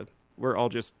we're all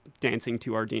just dancing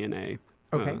to our DNA.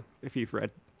 Okay. If you've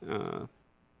read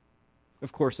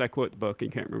of course, I quote the book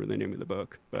and can't remember the name of the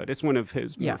book, but it's one of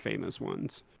his Yeah. more famous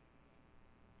ones.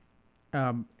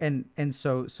 And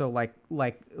so like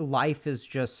life is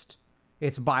just,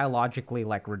 it's biologically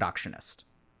like reductionist.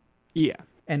 Yeah.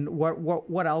 And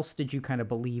what else did you kind of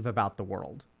believe about the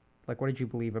world? Like, what did you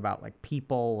believe about like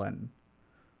people and?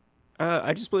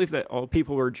 I just believe that all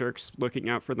people were jerks looking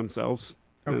out for themselves.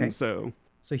 Okay. And so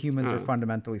Humans are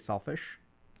fundamentally selfish.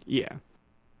 yeah.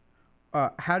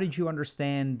 How did you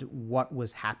understand what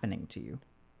was happening to you?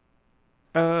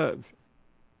 Uh,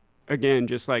 Again,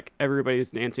 just like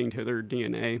everybody's dancing to their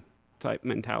DNA type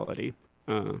mentality.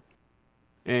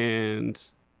 And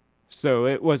so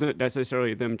it wasn't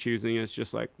necessarily them choosing. It's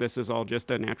just like, this is all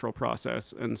just a natural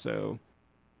process. And so,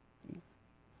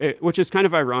 which is kind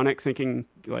of ironic, thinking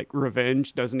like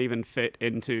revenge doesn't even fit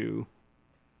into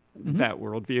that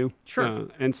worldview. Sure.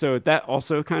 And so that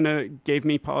also kind of gave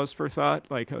me pause for thought.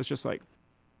 Like, I was just like,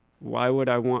 why would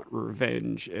I want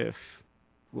revenge if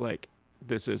like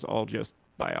this is all just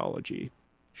biology?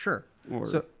 Sure. Or,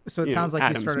 so it sounds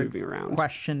like you started moving around.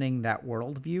 questioning that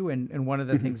worldview, and one of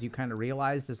the things you kind of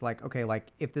realized is like, okay, like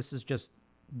if this is just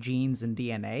genes and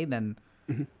DNA, then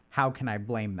how can I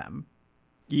blame them?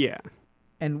 Yeah.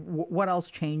 And what else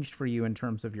changed for you in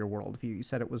terms of your worldview? You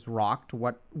said it was rocked.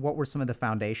 What were some of the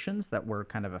foundations that were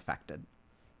kind of affected?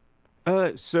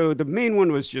 So the main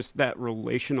one was just that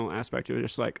relational aspect. It was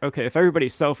just like, okay, if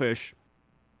everybody's selfish,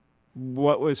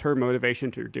 what was her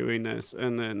motivation for doing this?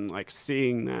 And then like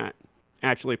seeing that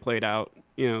actually played out,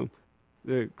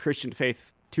 the Christian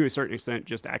faith to a certain extent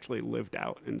just actually lived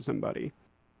out in somebody.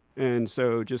 And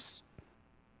so just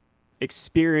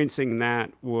experiencing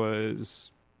that was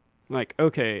like,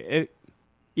 okay,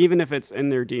 even if it's in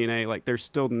their DNA, like there's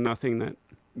still nothing that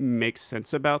makes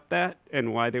sense about that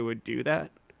and why they would do that.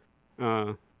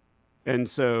 And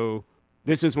so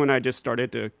this is when I just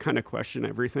started to kind of question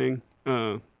everything.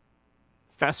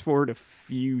 Fast forward a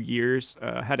few years,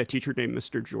 I had a teacher named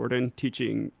Mr. Jordan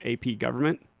teaching AP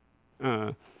government.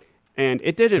 And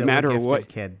it didn't Still matter a gifted what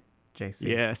kid, JC.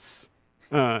 Yes.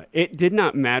 It did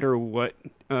not matter what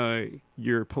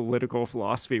your political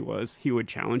philosophy was. He would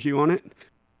challenge you on it.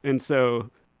 And so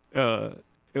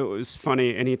it was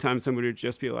funny. Anytime somebody would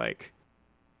just be like,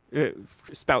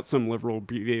 spout some liberal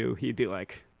view,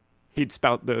 he'd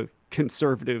spout the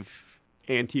conservative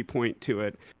anti-point to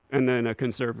it. And then a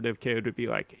conservative kid would be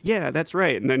like, yeah, that's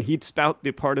right. And then he'd spout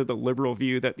the part of the liberal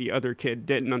view that the other kid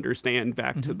didn't understand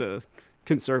back to the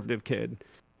conservative kid.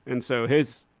 And so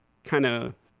his kind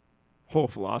of whole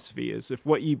philosophy is if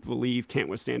what you believe can't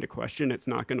withstand a question, it's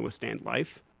not going to withstand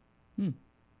life.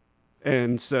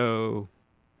 And so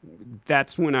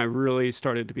that's when I really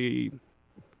started to be,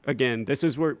 again, this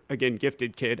is where, again,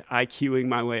 gifted kid, IQing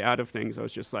my way out of things. I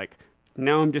was just like,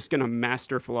 now I'm just going to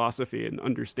master philosophy and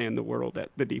understand the world at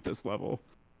the deepest level.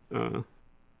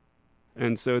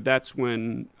 And so that's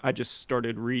when I just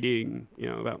started reading,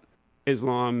 about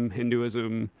Islam,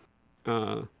 Hinduism,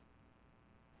 all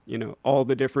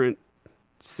the different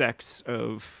sects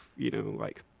of,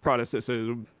 like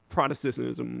Protestantism,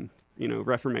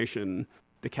 Reformation,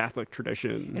 the Catholic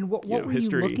tradition. And what were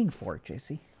history. you looking for,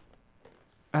 JC?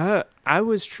 I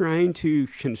was trying to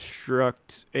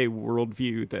construct a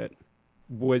worldview that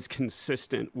was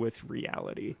consistent with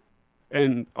reality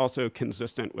and also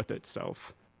consistent with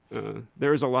itself.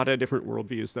 There was a lot of different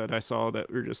worldviews that I saw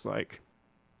that were just like,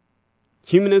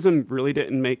 humanism really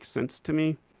didn't make sense to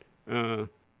me,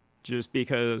 just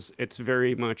because it's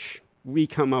very much, we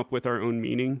come up with our own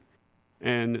meaning.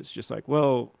 And it's just like,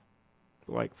 well,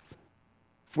 like,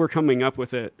 if we're coming up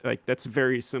with it, like, that's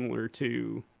very similar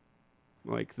to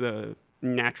like the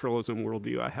naturalism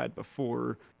worldview I had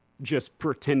before, just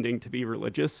pretending to be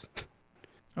religious.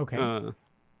 Okay.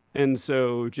 And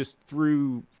so just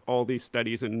through all these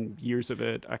studies and years of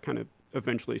it, I kind of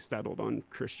eventually settled on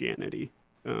Christianity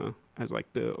as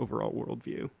like the overall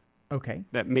worldview. Okay.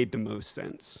 That made the most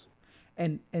sense.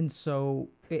 And so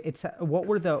it's what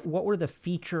were the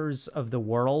features of the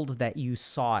world that you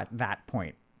saw at that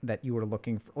point that you were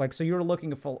looking for? Like, so you were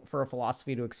looking for a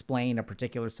philosophy to explain a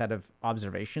particular set of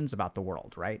observations about the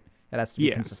world, right? It has to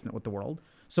be consistent with the world.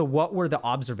 So what were the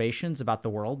observations about the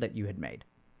world that you had made?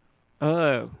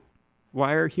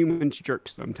 Why are humans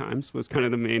jerks sometimes was kind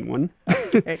of the main one.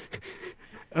 Okay.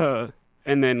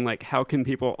 And then like, how can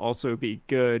people also be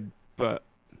good,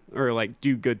 or like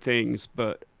do good things,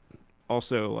 but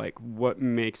also like what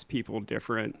makes people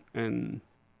different? And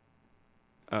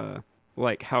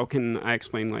like, how can I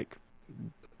explain like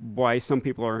why some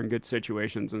people are in good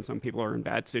situations and some people are in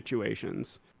bad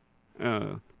situations?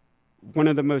 One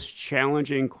of the most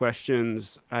challenging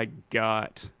questions I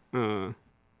got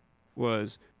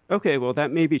was, okay, well,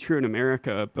 that may be true in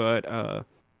America, but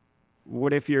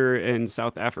what if you're in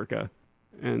South Africa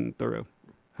and the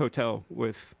hotel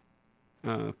with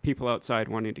people outside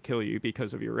wanting to kill you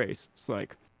because of your race? It's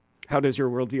like, how does your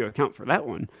worldview account for that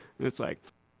one? And it's like,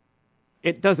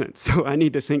 it doesn't. So I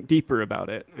need to think deeper about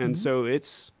it. And so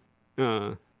it's,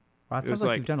 Wow, it it sounds was like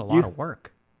like, you've done a lot of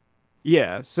work.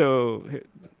 yeah. So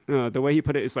the way he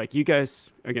put it is like, you guys,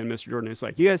 again, Mr. Jordan, is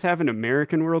like, you guys have an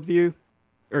American worldview,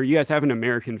 or you guys have an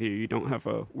American view. You don't have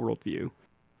a worldview.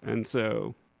 And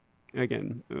so,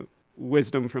 again,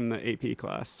 wisdom from the AP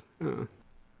class.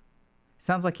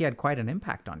 Sounds like he had quite an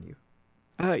impact on you.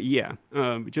 Yeah.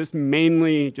 Just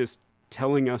mainly just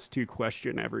telling us to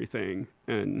question everything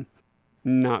and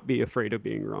not be afraid of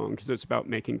being wrong, because it's about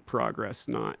making progress,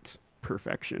 not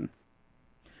perfection.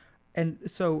 And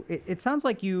so it sounds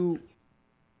like you,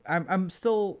 I'm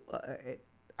still,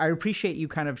 I appreciate you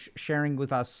kind of sharing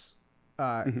with us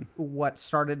what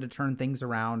started to turn things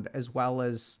around, as well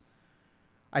as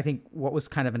I think what was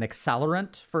kind of an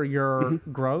accelerant for your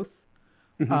growth.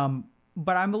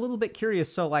 But I'm a little bit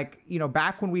curious. So like, you know,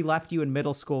 back when we left you in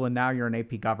middle school and now you're in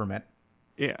AP government.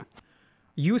 Yeah.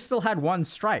 You still had one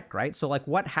strike, right? So like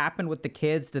what happened with the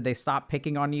kids? Did they stop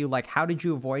picking on you? Like how did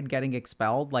you avoid getting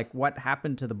expelled? Like what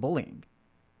happened to the bullying?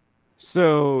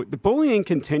 So the bullying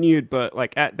continued, but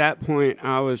like at that point,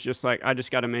 I was just like, I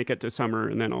just got to make it to summer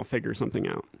and then I'll figure something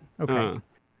out. Okay.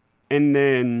 And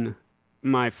then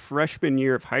my freshman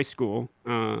year of high school,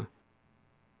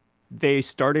 they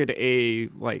started a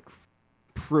like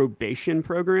probation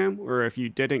program where if you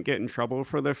didn't get in trouble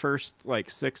for the first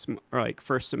like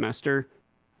first semester,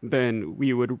 then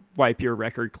we would wipe your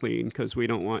record clean because we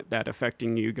don't want that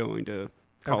affecting you going to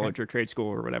college or trade school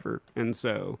or whatever. And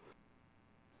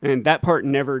that part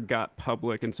never got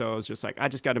public. And so I was just like, I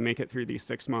just got to make it through these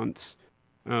 6 months.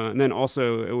 And then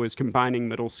also it was combining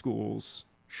middle schools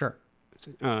Sure.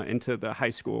 into the high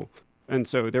school. And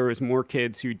so there was more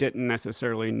kids who didn't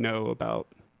necessarily know about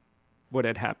what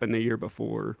had happened the year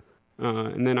before.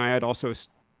 And then I had also,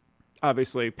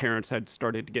 obviously, parents had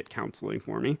started to get counseling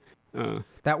for me.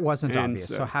 That wasn't obvious.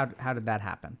 So how did that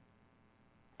happen?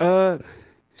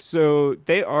 So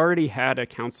they already had a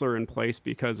counselor in place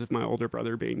because of my older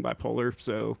brother being bipolar.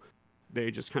 So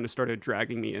they just kind of started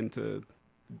dragging me into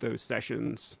those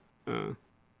sessions.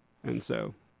 And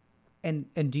so. And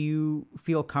do you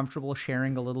feel comfortable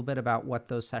sharing a little bit about what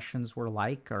those sessions were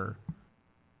like, or?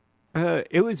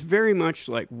 It was very much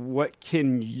like, what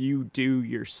can you do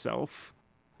yourself?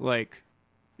 Like,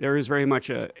 there was very much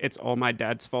it's all my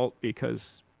dad's fault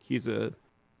because he's a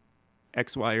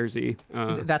X, Y, or Z.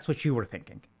 That's what you were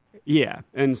thinking. Yeah.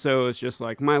 And so it's just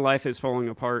like, my life is falling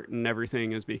apart and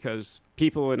everything is because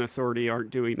people in authority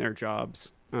aren't doing their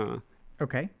jobs.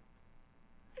 Okay.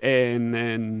 And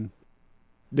then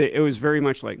it was very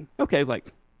much like, okay,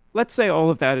 like, let's say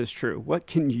all of that is true. What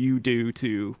can you do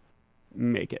to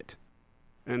make it?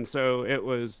 And so it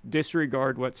was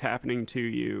disregard what's happening to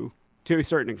you to a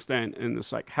certain extent. And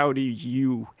it's like, how do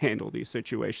you handle these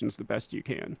situations the best you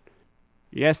can?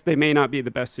 Yes, they may not be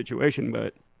the best situation,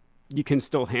 but you can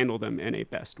still handle them in a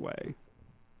best way.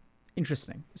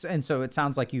 Interesting. And so it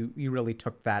sounds like you really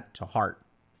took that to heart.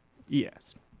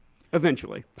 Yes,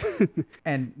 eventually.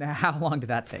 And how long did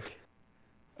that take?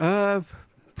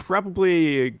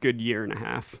 Probably a good year and a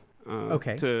half.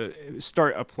 Okay. To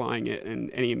start applying it in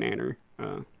any manner.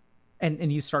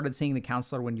 And you started seeing the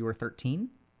counselor when you were 13,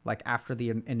 like after the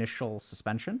initial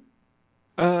suspension?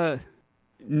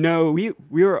 No, we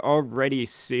were already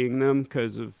seeing them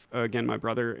because of, again, my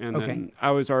brother, and then I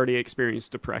was already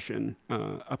experienced depression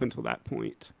up until that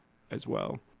point as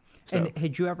well. So. And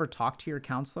had you ever talked to your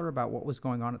counselor about what was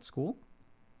going on at school?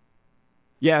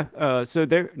 Yeah, so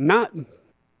they're not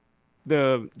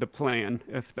the plan,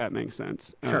 if that makes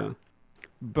sense. Sure.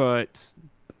 But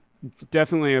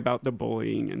definitely about the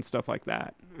bullying and stuff like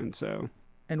that. And so.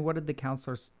 And what did the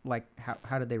counselors like?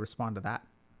 How did they respond to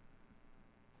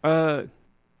that?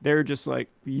 They're just like,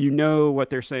 you know, what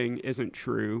they're saying isn't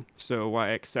true, so why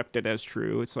accept it as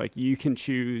true? It's like, you can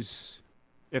choose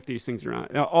if these things are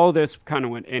not. Now, all this kind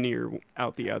of went in or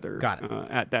out the other. Got it.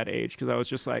 At that age, because I was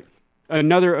just like,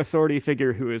 another authority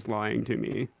figure who is lying to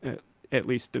me, at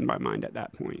least in my mind at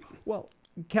that point. Well,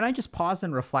 can I just pause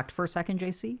and reflect for a second,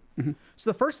 JC? Mm-hmm.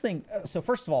 So first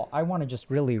of all, I want to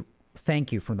just really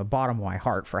thank you from the bottom of my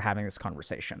heart for having this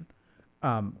conversation.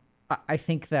 I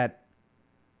think that,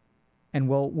 and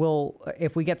we'll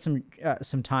if we get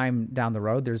some time down the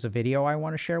road, there's a video I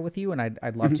want to share with you, and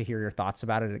I'd love to hear your thoughts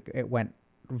about it. It went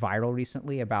viral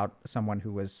recently about someone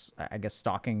who was, I guess,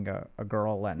 stalking a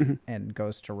girl and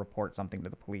goes to report something to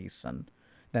the police and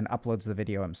then uploads the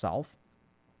video himself.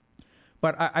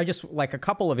 But I just like a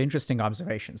couple of interesting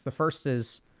observations. The first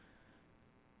is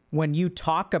when you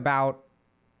talk about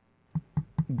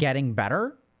getting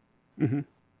better,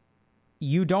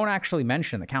 you don't actually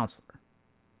mention the counselor,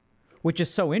 which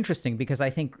is so interesting because I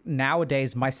think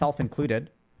nowadays, myself included,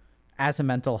 as a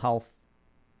mental health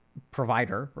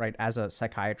provider, right, as a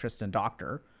psychiatrist and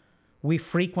doctor, we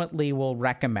frequently will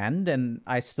recommend, and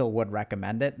I still would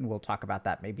recommend it, and we'll talk about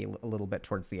that maybe a little bit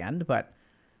towards the end, but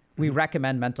we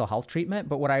recommend mental health treatment.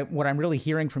 But what I'm really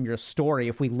hearing from your story,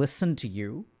 if we listen to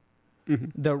you,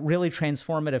 the really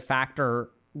transformative factor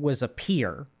was a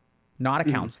peer, not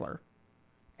a counselor,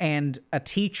 and a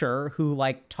teacher who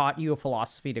like taught you a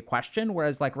philosophy to question.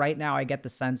 Whereas like right now I get the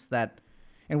sense that,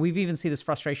 and we've even seen this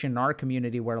frustration in our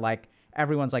community where like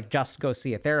everyone's like, just go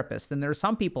see a therapist. And there are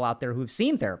some people out there who've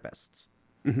seen therapists.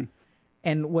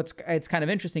 And it's kind of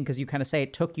interesting because you kind of say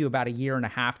it took you about a year and a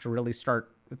half to really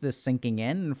start this sinking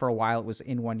in. And for a while it was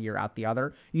in one year, out the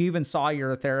other. You even saw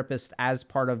your therapist as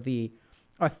part of the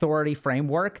authority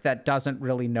framework that doesn't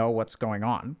really know what's going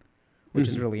on, which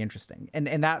is really interesting.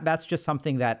 And that's just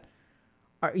something that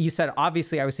you said,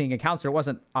 obviously I was seeing a counselor. It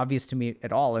wasn't obvious to me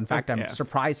at all. In fact, I'm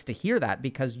surprised to hear that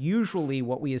because usually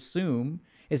what we assume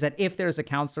is that if there's a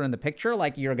counselor in the picture,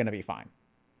 like you're going to be fine.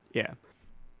 Yeah.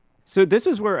 So this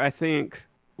is where I think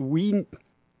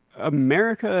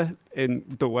America and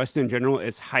the West in general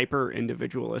is hyper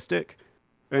individualistic.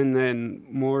 And then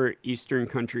more Eastern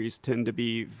countries tend to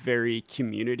be very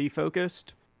community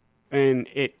focused. And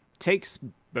it takes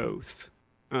both.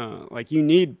 Like you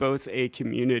need both a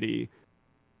community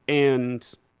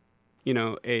and, you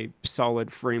know, a solid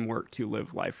framework to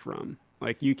live life from.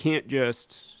 Like you can't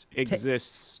just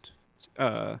exist.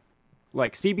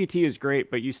 Like CBT is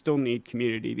great, but you still need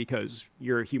community because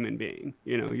you're a human being.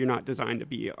 You know, you're not designed to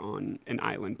be on an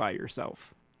island by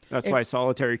yourself. That's why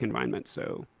solitary confinement's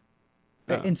so.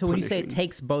 And so when you say it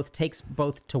takes both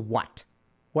to what?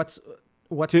 What's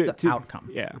the outcome?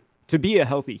 Yeah, to be a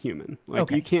healthy human.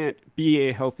 Like you can't be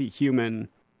a healthy human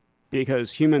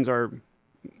because humans are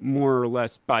more or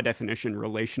less by definition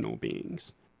relational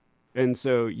beings. And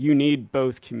so you need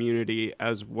both community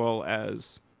as well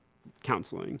as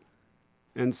counseling.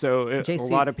 And so a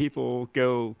lot of people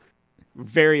go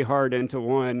very hard into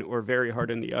one or very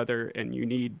hard in the other, and you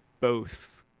need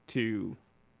both to,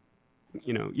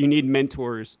 you know, you need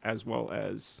mentors as well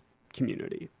as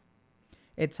community.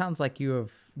 It sounds like you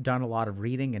have done a lot of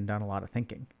reading and done a lot of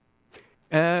thinking.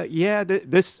 Yeah,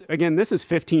 this is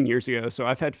 15 years ago, so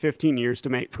I've had 15 years to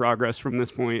make progress from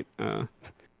this point.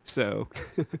 So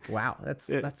wow,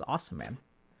 that's awesome,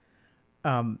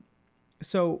 man.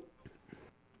 So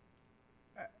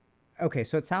okay,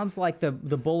 so it sounds like the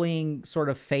bullying sort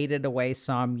of faded away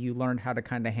some. You learned how to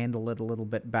kind of handle it a little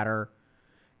bit better,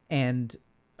 and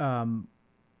then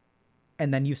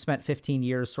you spent 15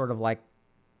 years sort of like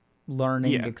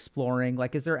learning, exploring.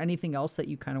 Like, is there anything else that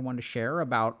you kind of want to share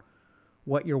about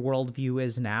what your worldview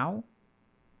is now,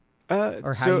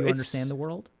 or how you understand the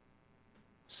world?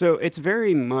 So it's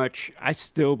very much, I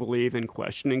still believe in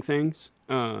questioning things.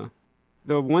 The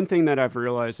one thing that I've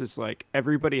realized is like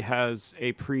everybody has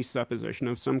a presupposition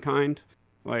of some kind.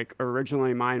 Like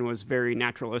originally mine was very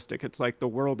naturalistic. It's like the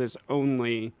world is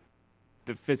only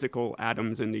the physical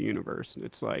atoms in the universe.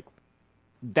 It's like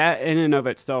that in and of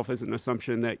itself is an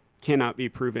assumption that cannot be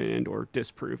proven and or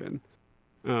disproven.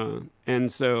 And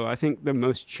so I think the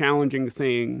most challenging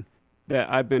thing that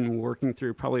I've been working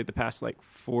through probably the past like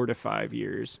 4 to 5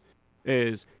 years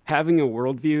is having a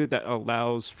worldview that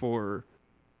allows for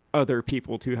other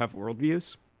people to have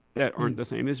worldviews that aren't the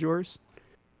same as yours.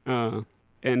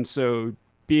 And so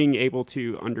being able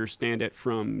to understand it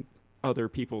from other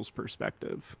people's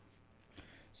perspective.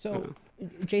 So,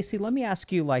 JC, let me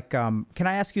ask you, like, can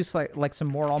I ask you like some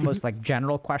more almost like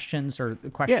general questions or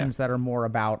questions that are more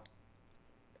about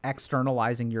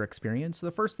externalizing your experience? So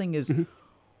the first thing is,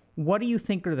 what do you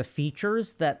think are the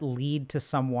features that lead to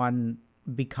someone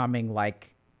becoming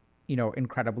like, you know,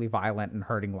 incredibly violent and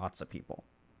hurting lots of people?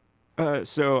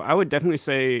 So I would definitely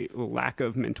say lack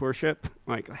of mentorship,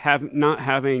 like not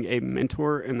having a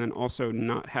mentor and then also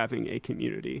not having a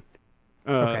community.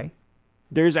 Okay.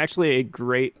 There's actually a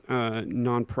great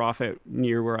nonprofit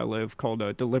near where I live called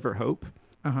Deliver Hope.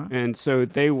 And so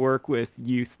they work with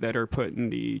youth that are put in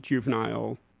the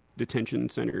juvenile detention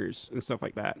centers and stuff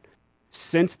like that.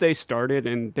 Since they started,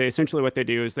 and they essentially what they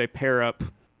do is they pair up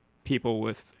people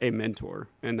with a mentor,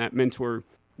 and that mentor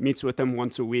meets with them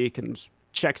once a week and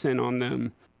checks in on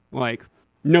them, like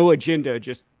no agenda,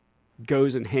 just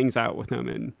goes and hangs out with them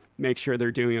and makes sure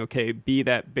they're doing okay, be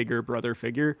that bigger brother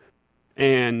figure.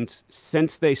 And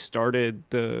since they started,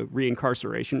 the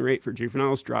reincarceration rate for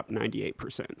juveniles dropped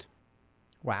 98%.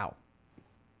 Wow.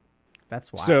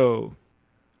 That's wild.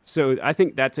 So I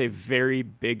think that's a very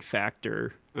big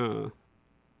factor.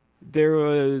 There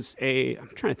was I'm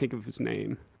trying to think of his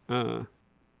name. I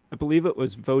believe it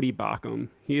was Vodi Bakum.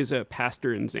 He is a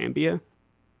pastor in Zambia.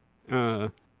 Uh,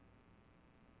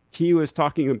 he was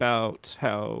talking about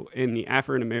how in the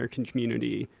African American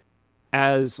community,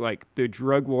 as like the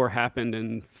drug war happened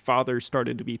and fathers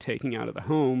started to be taken out of the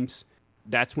homes,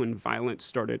 that's when violence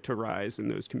started to rise in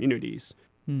those communities.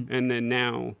 And then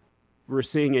now we're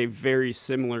seeing a very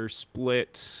similar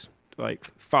split,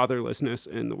 like fatherlessness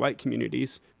in the white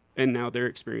communities, and now they're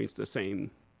experiencing the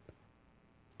same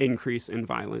increase in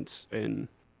violence in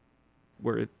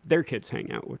where their kids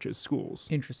hang out, which is schools.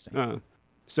 Interesting.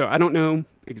 So I don't know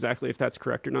exactly if that's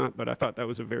correct or not, but I thought that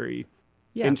was a very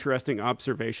interesting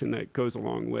observation that goes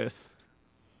along with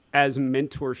as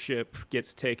mentorship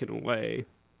gets taken away,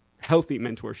 healthy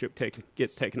mentorship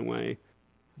gets taken away,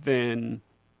 then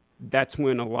that's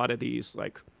when a lot of these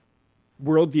like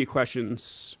worldview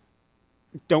questions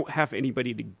don't have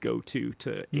anybody to go to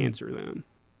answer them.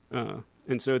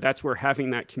 And so that's where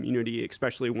having that community,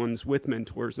 especially ones with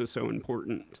mentors, is so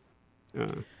important.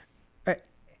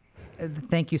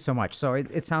 Thank you so much. So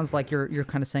it sounds like you're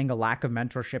kind of saying a lack of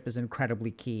mentorship is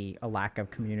incredibly key. A lack of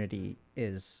community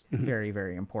is very,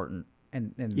 very important.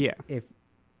 And if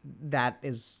that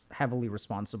is heavily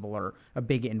responsible or a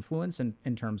big influence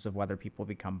in terms of whether people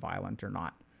become violent or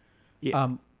not. Yeah.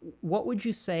 What would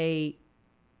you say?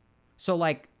 So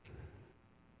like,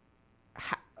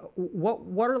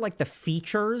 what are like the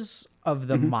features of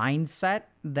the mindset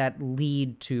that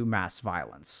lead to mass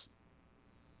violence?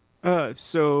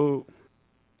 So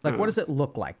like, what does it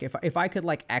look like? If I could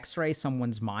like X-ray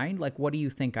someone's mind, like, what do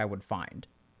you think I would find?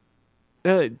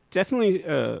 Definitely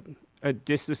a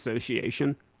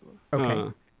disassociation.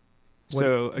 Okay.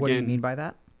 So what do you mean by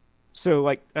that? So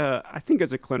like, I think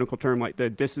as a clinical term, like the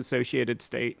disassociated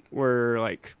state, where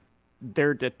like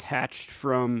they're detached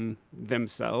from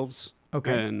themselves.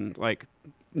 Okay. And like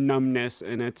numbness,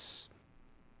 and it's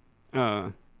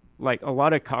like a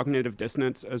lot of cognitive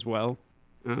dissonance as well.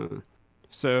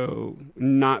 So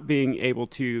not being able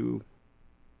to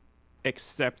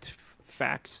accept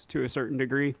facts to a certain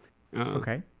degree.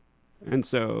 Okay. And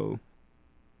so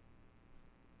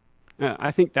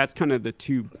I think that's kind of the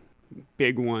two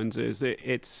big ones. Is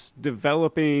it's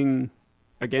developing.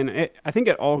 Again, I think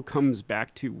it all comes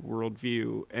back to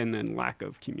worldview and then lack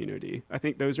of community. I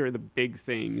think those are the big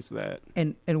things that.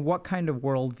 And what kind of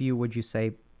worldview would you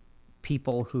say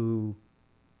people who,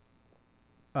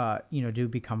 do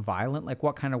become violent? Like,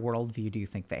 what kind of worldview do you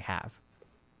think they have?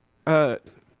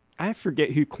 I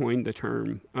forget who coined the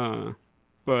term,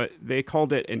 but they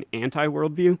called it an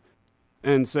anti-worldview.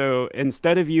 And so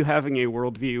instead of you having a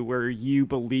worldview where you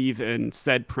believe in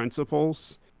said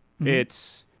principles,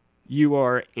 it's you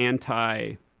are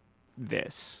anti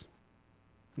this.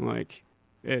 Like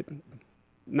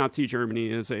Nazi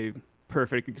Germany is a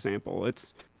perfect example.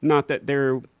 It's not that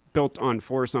they're built on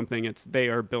for something, it's they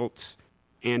are built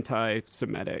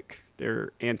anti-Semitic.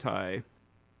 They're anti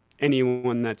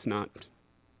anyone that's not.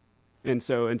 And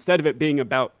so instead of it being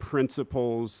about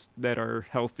principles that are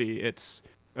healthy, it's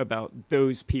about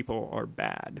those people are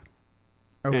bad.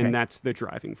 Okay. And that's the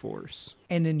driving force.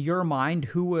 And in your mind,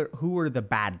 who were the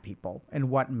bad people and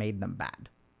what made them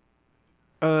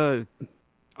bad?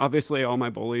 Obviously all my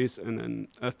bullies, and then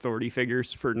authority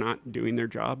figures for not doing their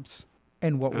jobs.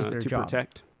 And what was their job?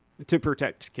 To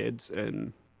protect kids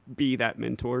and be that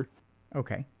mentor.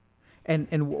 Okay. And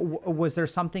was there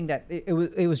something that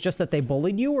it was just that they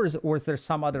bullied you, or was there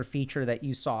some other feature that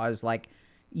you saw as like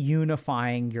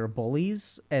unifying your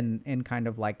bullies and kind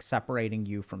of like separating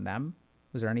you from them?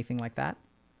 Was there anything like that?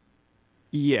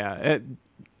 Yeah,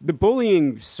 the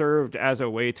bullying served as a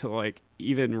way to like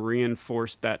even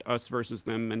reinforce that us versus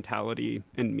them mentality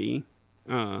in me.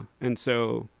 And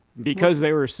so because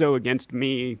they were so against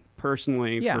me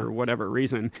personally for whatever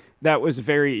reason, that was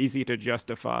very easy to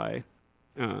justify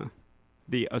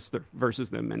the us versus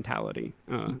them mentality,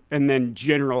 and then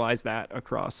generalize that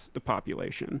across the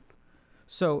population.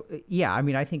 So, yeah, I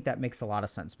mean, I think that makes a lot of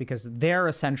sense because they're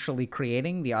essentially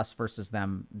creating the us versus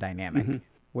them dynamic,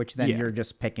 which then you're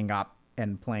just picking up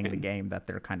and playing the game that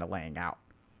they're kind of laying out.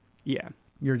 Yeah.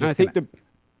 You're just I think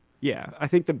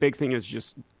the big thing is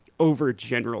just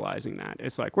overgeneralizing that.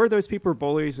 It's like, were those people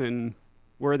bullies and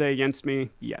were they against me?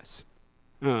 Yes.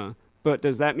 But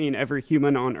does that mean every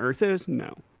human on Earth is?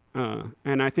 No.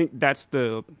 And I think that's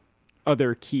the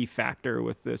other key factor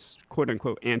with this quote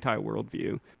unquote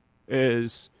anti-worldview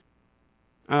is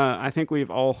I think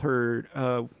we've all heard,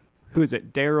 who is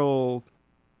it? Daryl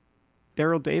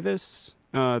Davis,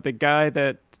 the guy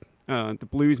that the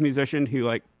blues musician who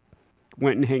like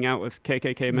went and hang out with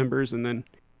KKK members, and then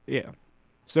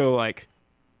so like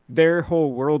their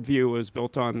whole worldview was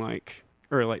built on like,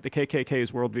 or like the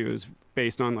KKK's worldview is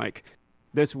based on like,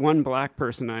 this one black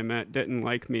person I met didn't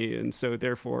like me, and so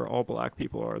therefore all black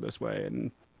people are this way.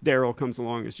 And Daryl comes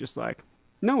along, is just like,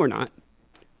 no, we're not.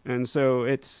 And so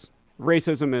it's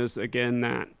racism is again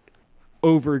that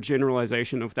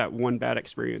overgeneralization of that one bad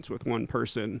experience with one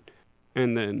person,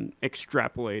 and then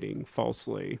extrapolating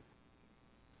falsely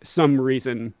some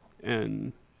reason,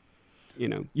 and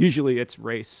usually it's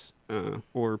race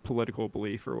or political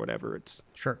belief or whatever. It's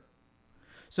sure.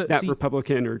 So that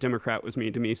Republican or Democrat was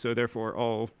mean to me, so therefore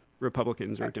all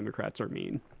Republicans or Democrats are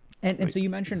mean. And so you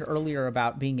mentioned earlier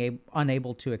about being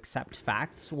unable to accept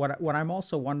facts. What I'm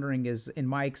also wondering is, in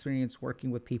my experience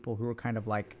working with people who are kind of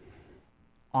like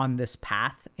on this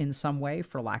path in some way,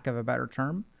 for lack of a better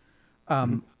term,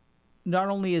 not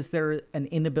only is there an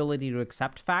inability to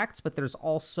accept facts, but there's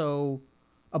also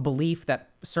a belief that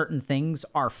certain things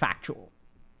are factual.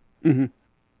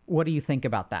 What do you think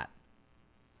about that?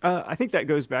 I think that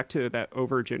goes back to that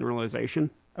overgeneralization.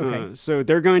 Okay. So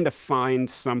they're going to find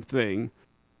something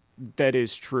that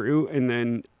is true and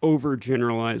then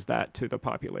overgeneralize that to the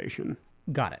population.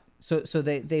 Got it. So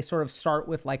they sort of start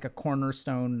with like a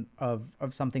cornerstone of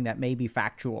something that may be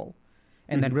factual,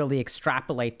 and then really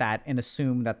extrapolate that and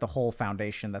assume that the whole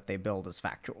foundation that they build is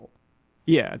factual.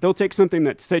 Yeah, they'll take something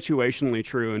that's situationally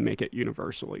true and make it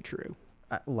universally true.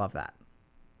 I love that.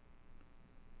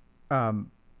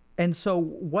 And so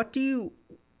what do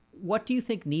you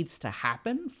think needs to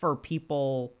happen for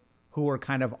people who are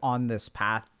kind of on this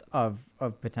path of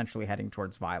potentially heading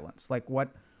towards violence? Like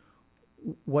what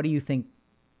do you think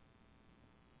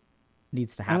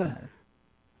needs to happen there?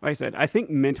 Like I said, I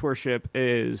think mentorship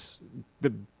is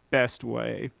the best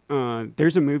way.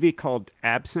 There's a movie called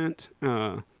Absent.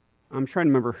 I'm trying to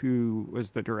remember who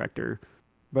was the director,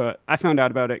 but I found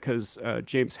out about it because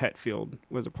James Hetfield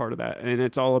was a part of that. And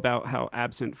it's all about how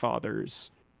absent fathers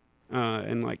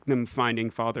and like them finding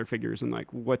father figures and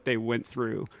like what they went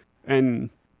through.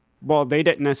 And while they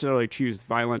didn't necessarily choose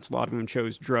violence, a lot of them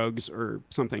chose drugs or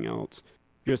something else.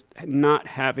 Just not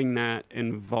having that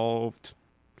involved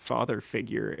father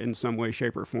figure in some way,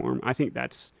 shape, or form. I think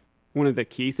that's one of the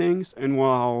key things. And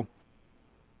while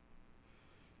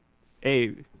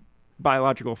a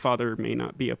biological father may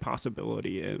not be a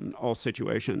possibility in all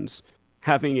situations,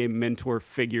 having a mentor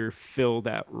figure fill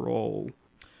that role,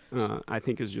 I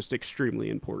think is just extremely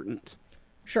important.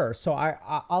 Sure. So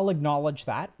I'll acknowledge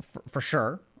that for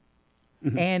sure.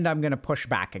 And I'm going to push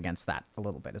back against that a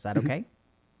little bit. Is that okay?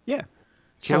 Yeah.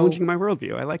 Challenging my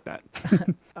worldview. I like that.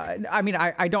 I mean,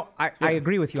 I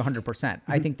agree with you 100%.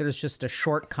 I think there's just a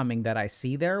shortcoming that I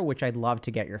see there, which I'd love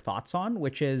to get your thoughts on,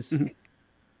 which is,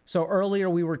 so earlier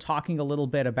we were talking a little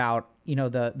bit about,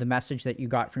 the message that you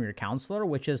got from your counselor,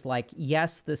 which is like,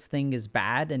 yes, this thing is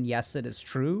bad, and yes, it is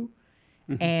true.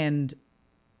 And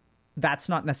that's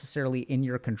not necessarily in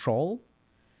your control.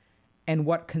 And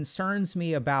what concerns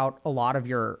me about a lot of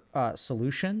your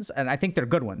solutions, and I think they're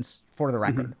good ones for the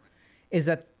record, is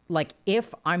that like,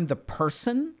 if I'm the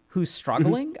person who's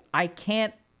struggling, I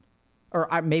can't,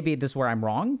 maybe this is where I'm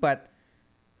wrong, but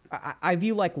I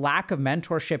view like lack of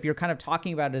mentorship, you're kind of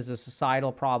talking about it as a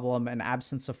societal problem and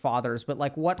absence of fathers. But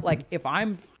like if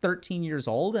I'm 13 years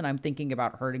old and I'm thinking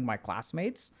about hurting my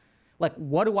classmates, like,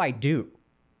 what do I do?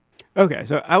 Okay,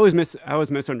 so I was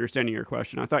misunderstanding your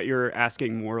question. I thought you were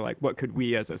asking more like, what could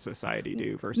we as a society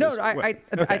do versus... No,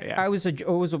 it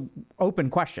was an open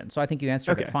question, so I think you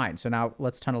answered it fine. So now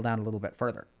let's tunnel down a little bit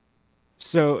further.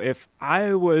 So if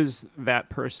I was that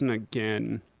person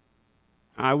again,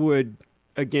 I would,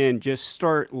 again, just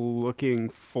start looking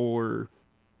for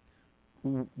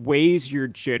ways you're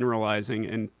generalizing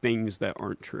and things that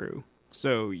aren't true.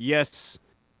 So yes,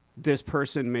 this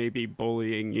person may be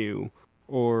bullying you,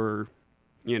 or,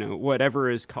 whatever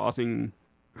is causing,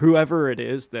 whoever it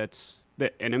is that's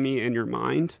the enemy in your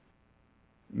mind.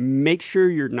 Make sure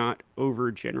you're not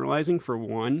overgeneralizing, for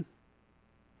one.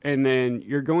 And then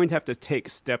you're going to have to take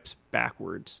steps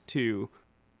backwards to,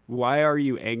 why are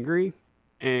you angry?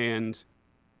 And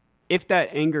if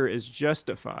that anger is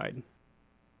justified,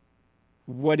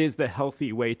 what is the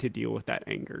healthy way to deal with that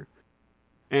anger?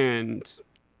 And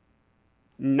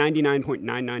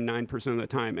 99.999% of the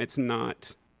time, it's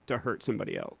not to hurt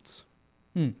somebody else.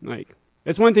 Like,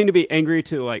 it's one thing to be angry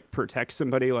to like protect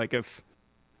somebody. Like, if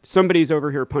somebody's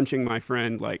over here punching my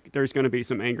friend, like, there's going to be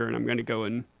some anger and I'm going to go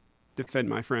and defend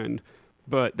my friend.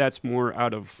 But that's more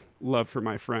out of love for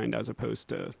my friend as opposed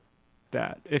to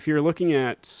that. If you're looking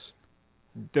at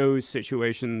those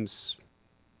situations,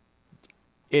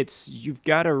 you've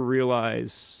got to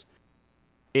realize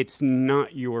it's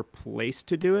not your place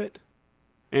to do it,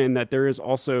 and that there is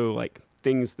also like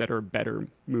things that are better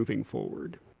moving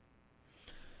forward.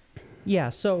 Yeah,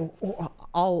 so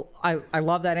I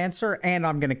love that answer, and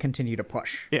I'm going to continue to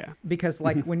push. Yeah. Because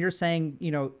like when you're saying,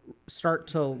 start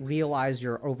to realize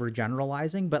you're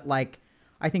overgeneralizing, but like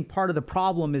I think part of the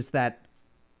problem is that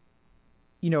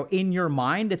in your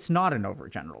mind it's not an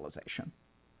overgeneralization.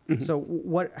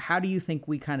 So how do you think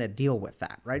we kind of deal with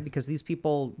that, right? Because these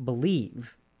people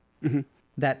believe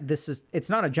that it's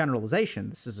not a generalization,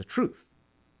 this is a truth.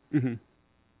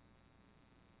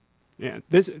 Yeah,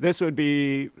 this would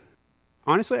be,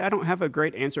 honestly, I don't have a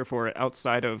great answer for it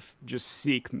outside of just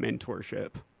seek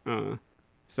mentorship.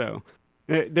 So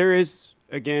there is,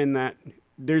 again, that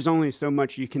there's only so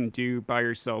much you can do by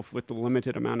yourself with the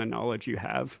limited amount of knowledge you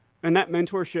have. And that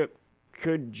mentorship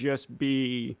could just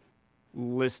be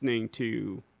listening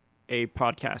to a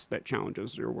podcast that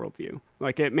challenges your worldview.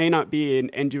 Like, it may not be an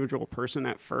individual person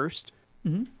at first,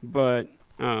 but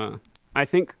I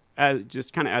think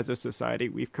just kind of as a society,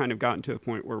 we've kind of gotten to a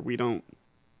point where we don't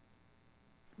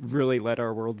really let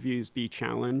our worldviews be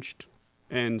challenged.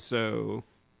 And so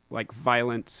like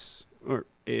violence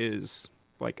is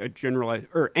like a generalized,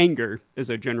 or anger is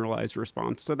a generalized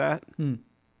response to that.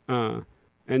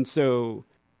 And so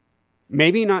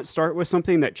maybe not start with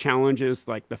something that challenges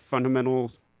like the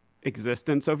fundamental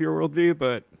existence of your worldview,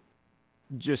 but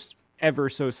just ever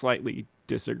so slightly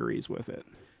disagrees with it.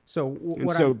 So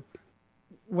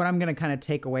what I'm going to kind of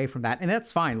take away from that, and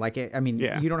that's fine. Like,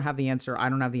 you don't have the answer. I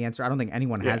don't have the answer. I don't think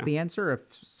anyone has the answer. If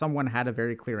someone had a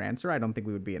very clear answer, I don't think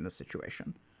we would be in this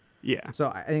situation. Yeah. So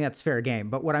I think that's fair game.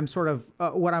 But what I'm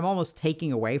what I'm almost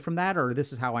taking away from that, or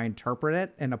this is how I interpret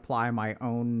it and apply my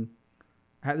own,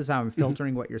 this is how I'm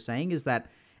filtering what you're saying, is that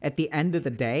at the end of the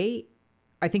day,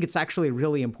 I think it's actually a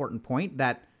really important point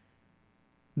that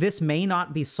this may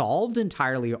not be solved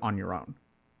entirely on your own.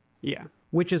 Yeah.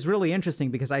 Which is really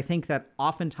interesting, because I think that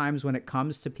oftentimes when it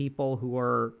comes to people who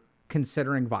are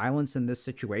considering violence in this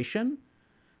situation,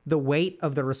 the weight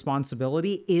of the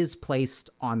responsibility is placed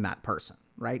on that person,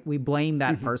 right? We blame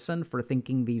that person for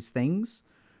thinking these things.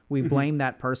 We blame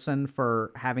that person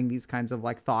for having these kinds of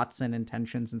like thoughts and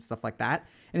intentions and stuff like that.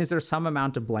 And is there some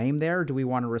amount of blame there? Do we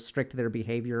want to restrict their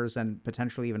behaviors and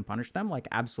potentially even punish them? Like,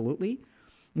 absolutely.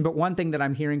 But one thing that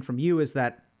I'm hearing from you is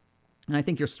that, and I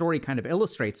think your story kind of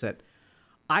illustrates it,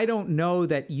 I don't know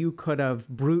that you could have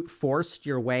brute forced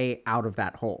your way out of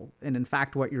that hole. And in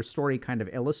fact, what your story kind of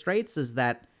illustrates is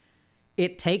that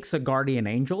it takes a guardian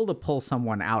angel to pull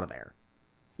someone out of there.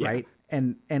 Right.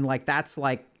 And like,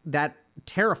 that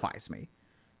terrifies me,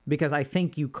 because I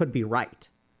think you could be right.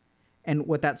 And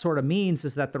what that sort of means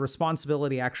is that the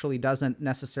responsibility actually doesn't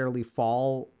necessarily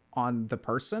fall on the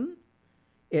person.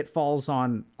 It falls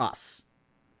on us.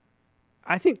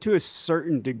 I think to a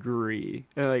certain degree,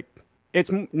 like, it's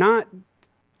not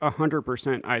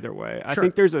 100% either way. I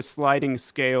think there's a sliding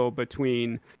scale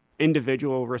between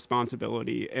individual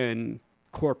responsibility and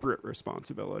corporate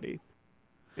responsibility.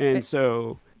 And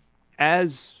so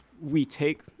as we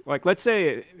take, like, let's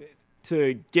say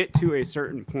to get to a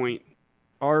certain point,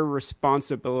 our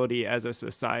responsibility as a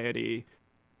society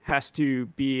has to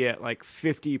be at like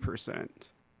 50%.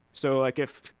 So like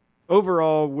if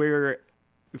overall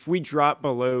if we drop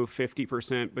below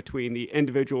 50% between the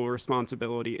individual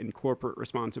responsibility and corporate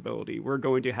responsibility, we're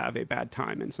going to have a bad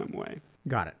time in some way.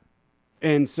 Got it.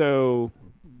 And so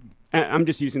I'm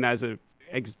just using that as a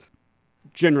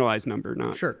generalized number,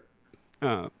 not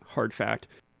hard fact.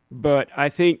 But I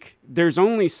think there's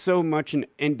only so much an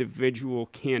individual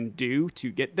can do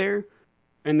to get there.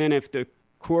 And then if the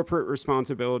corporate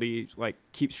responsibility like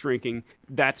keeps shrinking,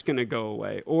 that's going to go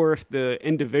away. Or if the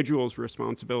individual's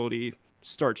responsibility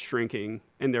starts shrinking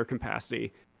in their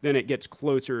capacity, then it gets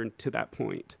closer to that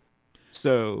point.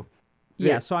 So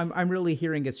so I'm really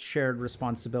hearing it's shared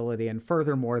responsibility, and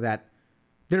furthermore that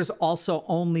there's also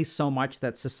only so much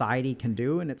that society can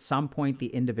do, and at some point the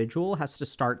individual has to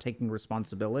start taking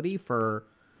responsibility for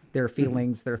their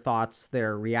feelings, their thoughts,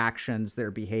 their reactions, their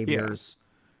behaviors,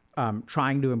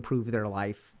 trying to improve their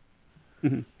life.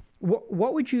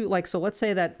 What would you like? So let's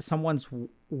say that someone's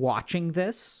watching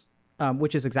this,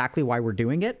 which is exactly why we're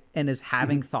doing it, and is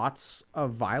having thoughts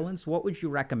of violence. What would you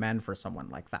recommend for someone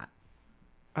like that?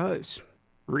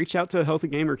 Reach out to a Healthy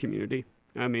Gamer community.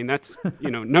 I mean, that's,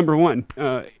 number one.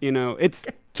 It's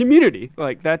community.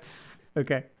 Like, that's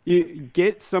okay. You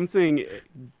get something,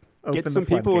 get some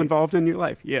people involved in your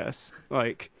life. Yes.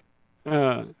 Like,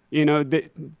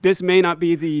 this may not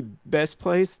be the best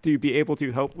place to be able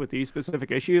to help with these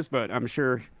specific issues, but I'm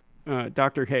sure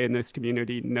Dr. K in this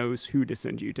community knows who to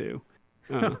send you to.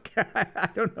 Okay, I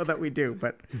don't know that we do,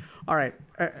 but all right.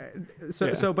 But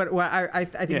I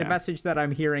think the message that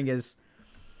I'm hearing is,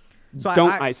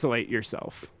 don't isolate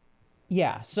yourself.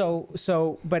 Yeah.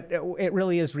 But it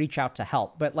really is reach out to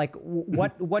help. But like,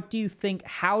 what do you think?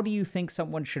 How do you think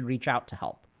someone should reach out to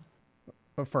help,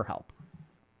 or for help?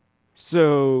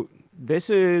 So this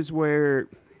is where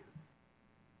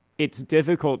it's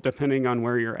difficult depending on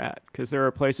where you're at, because there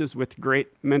are places with great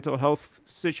mental health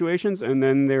situations, and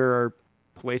then there are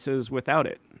places without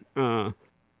it.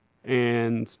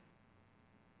 And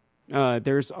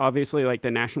there's obviously like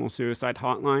the National Suicide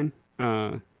Hotline.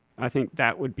 I think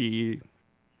that would be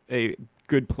a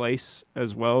good place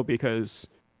as well, because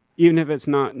even if it's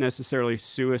not necessarily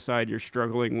suicide you're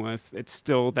struggling with, it's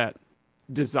still that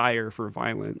desire for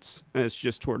violence, and it's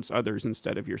just towards others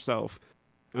instead of yourself.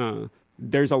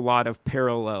 There's a lot of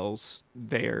parallels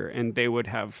there, and they would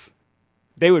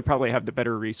probably have the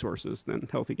better resources than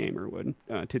Healthy Gamer would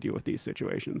to deal with these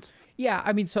situations. Yeah,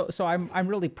 I mean, so I'm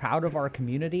really proud of our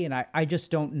community, and I just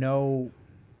don't know.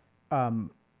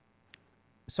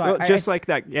 Just like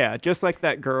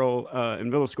that girl in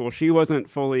middle school, she wasn't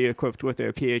fully equipped with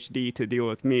a PhD to deal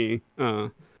with me.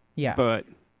 But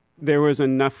there was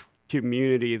enough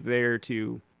community there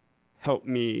to help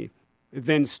me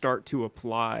then start to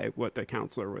apply what the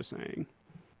counselor was saying.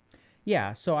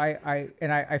 Yeah, so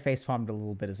I face palmed a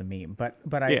little bit as a meme, but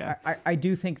I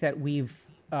do think that we've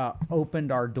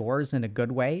opened our doors in a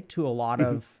good way to a lot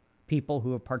of people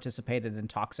who have participated in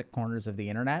toxic corners of the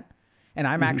internet. And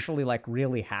I'm actually like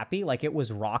really happy. Like, it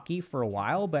was rocky for a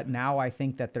while, but now I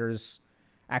think that there's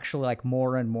actually like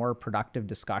more and more productive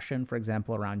discussion, for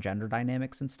example, around gender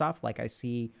dynamics and stuff. Like, I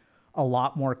see a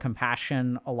lot more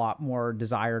compassion, a lot more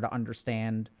desire to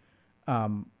understand,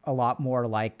 a lot more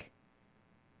like,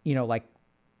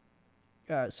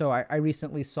 so I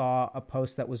recently saw a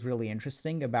post that was really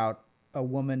interesting about a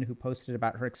woman who posted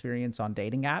about her experience on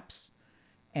dating apps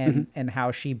and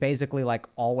how she basically like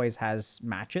always has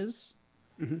matches.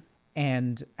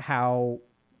 And how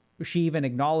she even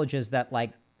acknowledges that,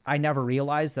 like, I never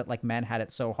realized that like men had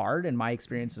it so hard, and my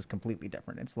experience is completely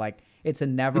different. It's like, it's a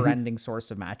never ending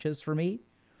source of matches for me.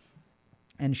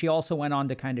 And she also went on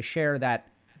to kind of share that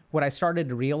what I started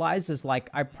to realize is, like,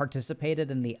 I participated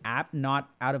in the app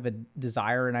not out of a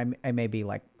desire, and I may be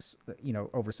like,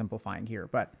 oversimplifying here,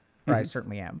 but or I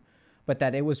certainly am, but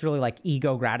that it was really like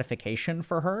ego gratification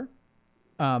for her.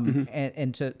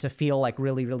 And to feel like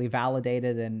really, really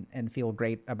validated and feel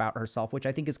great about herself, which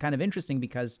I think is kind of interesting,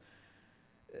 because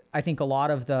I think a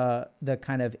lot of the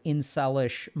kind of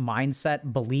incelish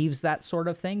mindset believes that sort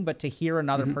of thing, but to hear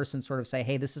another person sort of say,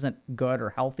 hey, this isn't good or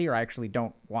healthy, or I actually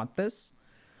don't want this,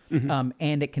 and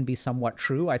it can be somewhat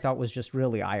true, I thought was just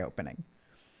really eye-opening.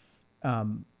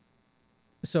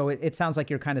 So it sounds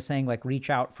like you're kind of saying, like, reach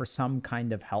out for some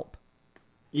kind of help.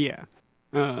 Yeah.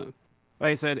 Like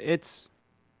I said,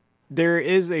 there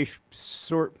is a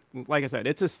like I said,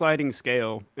 it's a sliding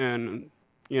scale. And,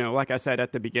 like I said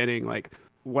at the beginning, like,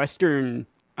 Western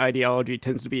ideology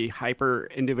tends to be hyper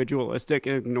individualistic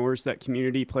and ignores that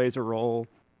community plays a role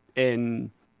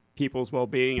in people's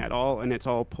well-being at all. And it's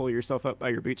all pull yourself up by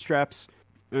your bootstraps.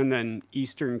 And then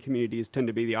Eastern communities tend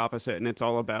to be the opposite. And it's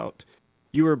all about,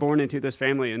 you were born into this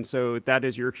family, and so that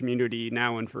is your community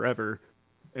now and forever.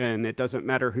 And it doesn't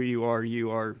matter who you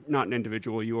are not an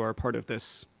individual, you are part of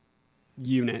this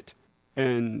unit.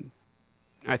 And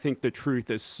I think the truth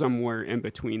is somewhere in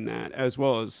between that, as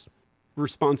well as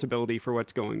responsibility for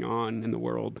what's going on in the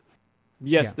world.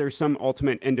 Yes, there's some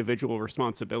ultimate individual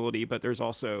responsibility, but there's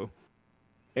also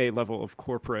a level of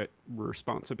corporate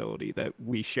responsibility that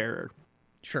we share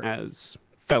as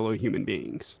fellow human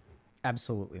beings.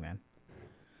 Absolutely, man.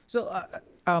 So,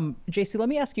 JC, let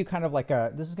me ask you kind of like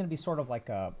this is going to be sort of like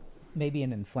maybe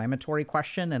an inflammatory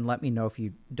question, and let me know if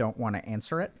you don't want to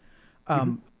answer it.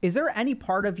 Is there any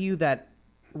part of you that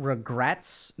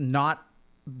regrets not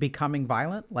becoming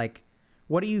violent? Like,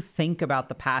 what do you think about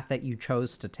the path that you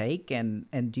chose to take? And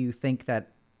do you think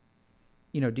that,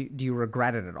 do you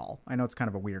regret it at all? I know it's kind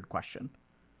of a weird question.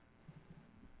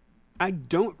 I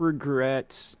don't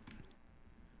regret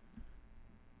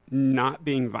not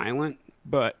being violent,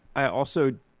 but I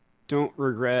also don't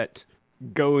regret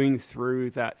going through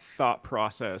that thought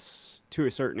process to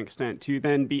a certain extent to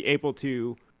then be able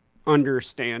to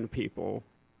understand people.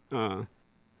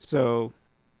 So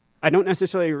I don't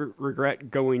necessarily regret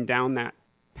going down that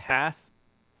path,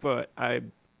 but I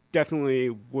definitely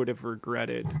would have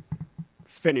regretted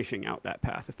finishing out that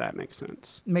path, if that makes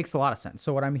sense. Makes a lot of sense.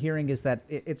 So what I'm hearing is that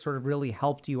it sort of really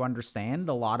helped you understand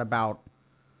a lot about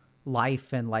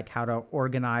life and like how to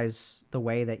organize the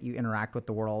way that you interact with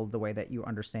the world, the way that you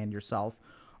understand yourself.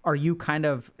 are you kind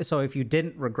of, so if you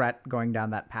didn't regret going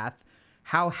down that path,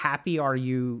 how happy are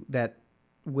you that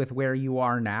with where you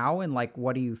are now, and like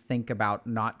what do you think about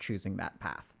not choosing that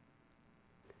path?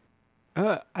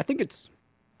 I think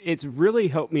it's really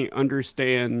helped me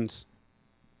understand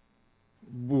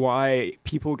why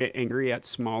people get angry at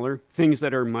smaller things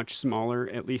that are much smaller,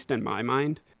 at least in my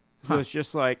mind. So it's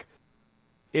just like,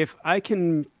 if I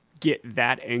can get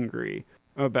that angry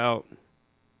about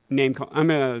name call, I'm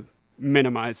gonna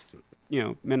minimize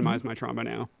my trauma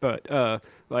now, but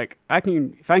like if I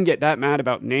can get that mad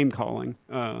about name calling,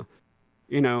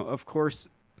 of course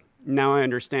now I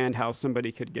understand how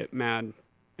somebody could get mad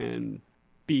and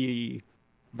be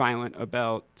violent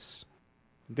about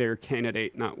their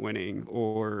candidate not winning,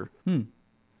 or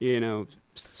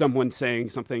someone saying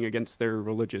something against their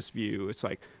religious view. It's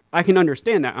like, I can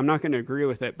understand that. I'm not going to agree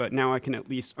with it, but now I can at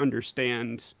least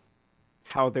understand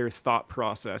how their thought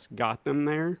process got them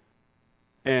there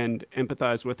and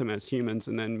empathize with them as humans,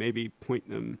 and then maybe point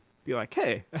them, be like,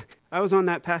 hey, I was on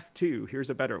that path too. Here's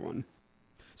a better one.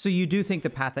 So you do think the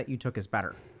path that you took is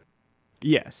better?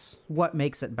 Yes. What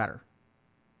makes it better?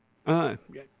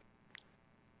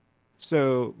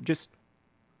 So just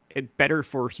it better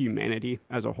for humanity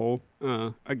as a whole.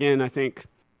 Again, I think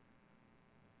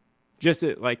just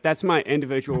that's my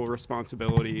individual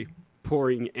responsibility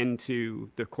pouring into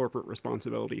the corporate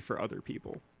responsibility for other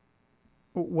people.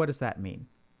 What does that mean?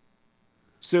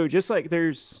 So just like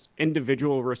there's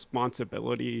individual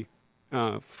responsibility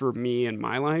for me in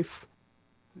my life,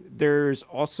 there's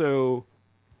also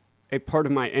a part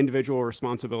of my individual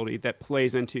responsibility that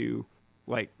plays into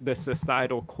like the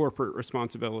societal corporate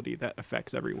responsibility that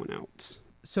affects everyone else.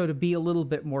 So to be a little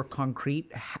bit more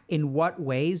concrete, in what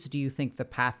ways do you think the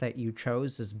path that you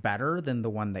chose is better than the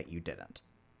one that you didn't?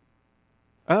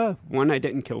 One, I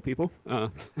didn't kill people. I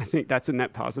think that's a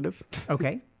net positive.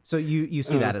 Okay. So you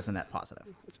see that as a net positive.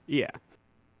 Yeah.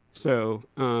 So,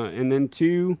 and then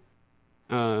two,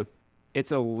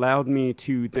 it's allowed me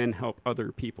to then help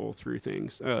other people through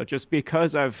things. Just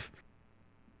because I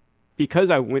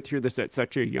went through this at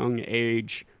such a young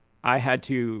age, I had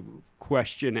to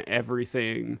question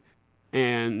everything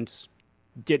and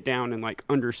get down and like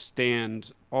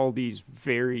understand all these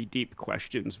very deep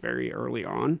questions very early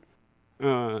on.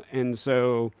 And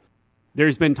so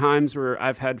there's been times where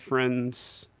I've had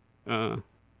friends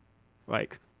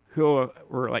like who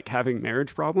were like having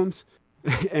marriage problems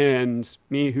and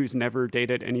me, who's never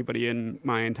dated anybody in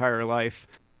my entire life,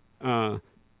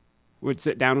 would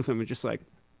sit down with them and just like,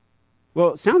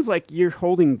 well, it sounds like you're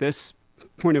holding this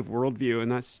point of worldview,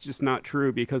 and that's just not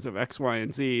true because of X, Y,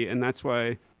 and Z. And that's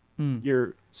why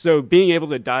so being able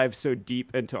to dive so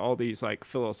deep into all these like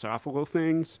philosophical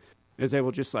things is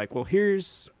able just like, well,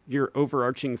 here's your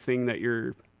overarching thing that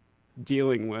you're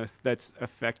dealing with that's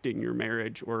affecting your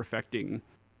marriage or affecting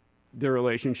the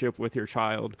relationship with your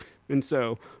child. And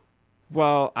so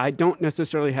while I don't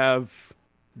necessarily have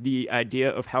the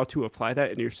idea of how to apply that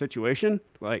in your situation,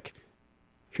 like,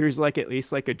 here's like at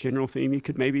least like a general theme you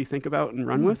could maybe think about and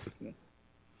run with.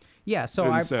 Yeah.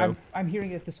 So I'm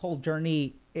hearing that this whole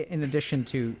journey, in addition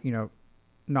to,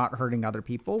 not hurting other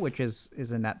people, which is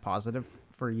a net positive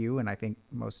for you. And I think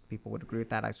most people would agree with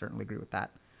that. I certainly agree with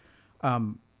that.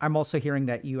 I'm also hearing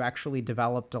that you actually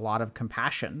developed a lot of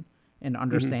compassion and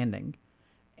understanding,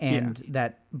 and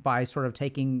that by sort of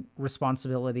taking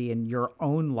responsibility in your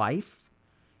own life,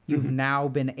 you've now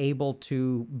been able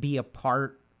to be a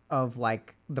part of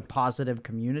like the positive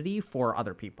community for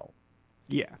other people.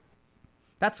 Yeah.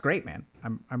 That's great, man.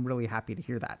 I'm really happy to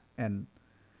hear that. And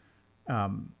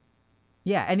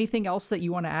yeah, anything else that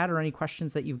you want to add or any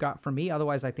questions that you've got for me?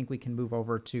 Otherwise, I think we can move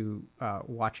over to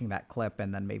watching that clip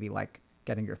and then maybe like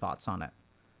getting your thoughts on it.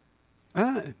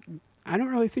 I don't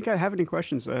really think I have any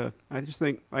questions. I just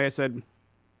think, like I said,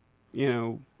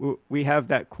 we have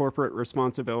that corporate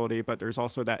responsibility, but there's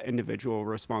also that individual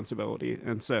responsibility.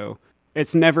 And so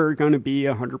it's never going to be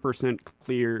 100%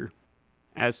 clear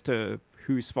as to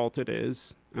whose fault it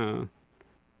is.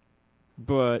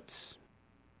 But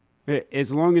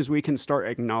as long as we can start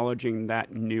acknowledging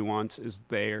that nuance is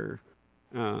there,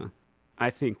 I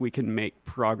think we can make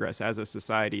progress as a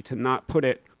society to not put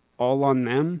it all on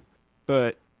them,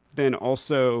 but then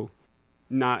also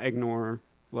not ignore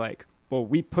like, well,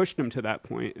 we pushed them to that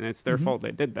point and it's their fault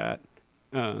they did that.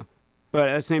 But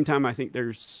at the same time, I think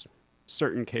there's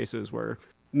certain cases where,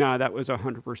 that was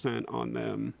 100% on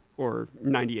them or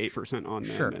 98% on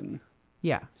them. Sure. And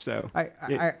yeah. So if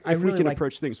really we can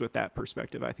approach things with that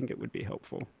perspective, I think it would be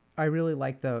helpful. I really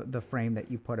like the frame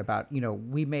that you put about,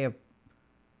 we may have,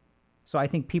 so I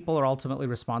think people are ultimately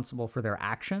responsible for their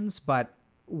actions, but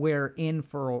we're in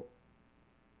for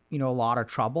a lot of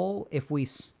trouble if we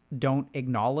don't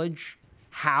acknowledge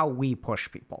how we push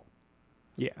people.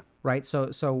 Yeah. Right.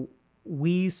 So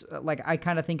we, like, I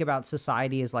kind of think about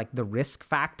society as like the risk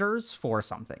factors for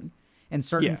something, and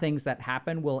certain things that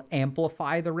happen will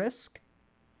amplify the risk.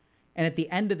 And at the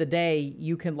end of the day,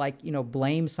 you can, like,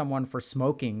 blame someone for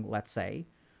smoking, let's say,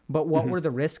 but what were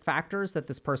the risk factors that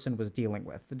this person was dealing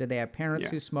with? Did they have parents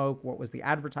who smoke? What was the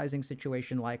advertising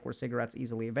situation like? Were cigarettes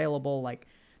easily available? Like,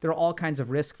 there are all kinds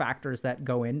of risk factors that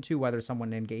go into whether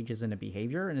someone engages in a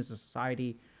behavior. And as a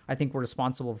society, I think we're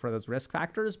responsible for those risk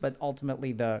factors, but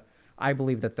ultimately I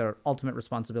believe that the ultimate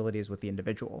responsibility is with the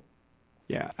individual.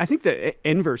 Yeah, I think the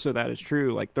inverse of that is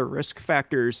true. Like, the risk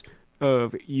factors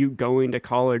of you going to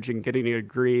college and getting a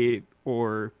degree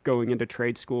or going into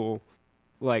trade school,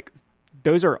 like,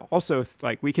 those are also,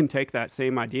 like, we can take that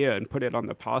same idea and put it on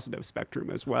the positive spectrum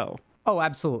as well. Oh,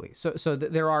 absolutely. So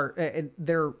there are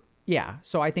yeah.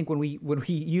 So I think when we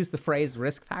use the phrase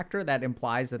risk factor, that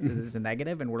implies that there's a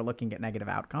negative and we're looking at negative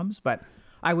outcomes. But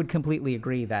I would completely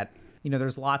agree that,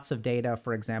 there's lots of data,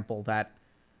 for example, that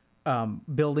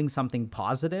building something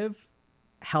positive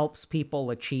helps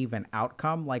people achieve an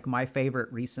outcome. Like, my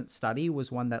favorite recent study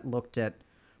was one that looked at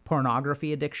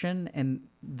pornography addiction and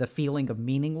the feeling of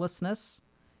meaninglessness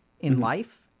in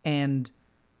life. And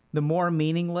the more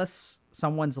meaningless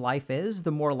someone's life is,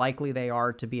 the more likely they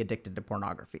are to be addicted to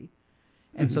pornography.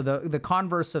 And so the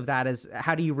converse of that is,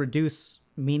 how do you reduce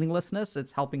meaninglessness?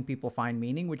 It's helping people find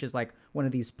meaning, which is like one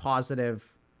of these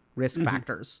positive risk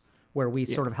factors where we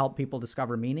sort of help people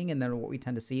discover meaning. And then what we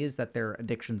tend to see is that their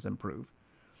addictions improve.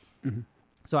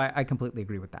 So I completely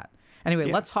agree with that.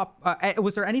 Anyway, let's hop.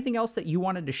 Was there anything else that you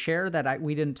wanted to share that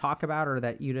we didn't talk about, or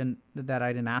that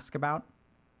I didn't ask about?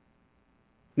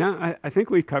 No, I think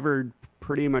we covered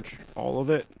pretty much all of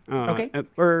it. Okay.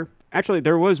 Or actually,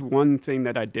 there was one thing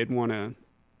that I did want to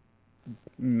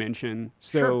mention.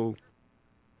 So,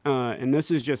 and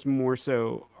this is just more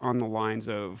so on the lines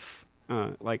of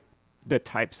like the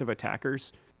types of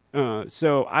attackers.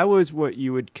 So I was what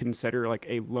you would consider like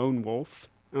a lone wolf,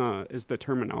 is the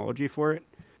terminology for it.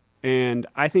 And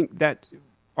I think that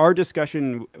our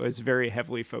discussion was very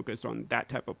heavily focused on that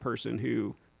type of person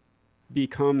who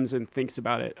becomes and thinks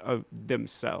about it of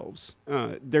themselves.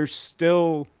 There's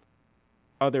still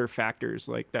other factors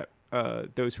like that,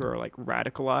 those who are like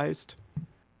radicalized.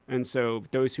 And so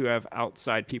those who have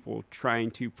outside people trying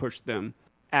to push them,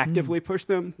 actively push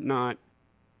them, not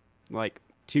like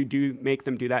to make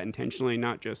them do that intentionally,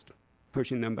 not just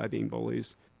pushing them by being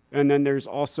bullies. And then there's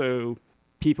also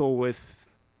people with,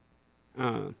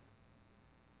 I'm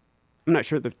not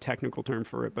sure the technical term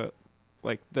for it, but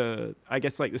like I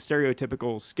guess like the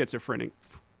stereotypical schizophrenic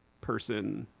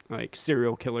person, like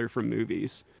serial killer from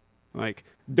movies. Like,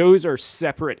 those are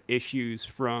separate issues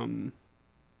from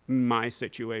my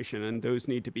situation, and those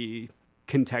need to be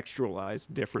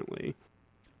contextualized differently.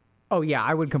 Oh yeah,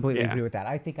 I would completely agree with that.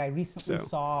 I think I recently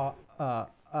saw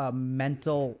a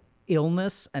mental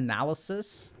illness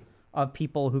analysis of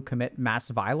people who commit mass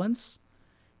violence,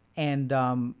 and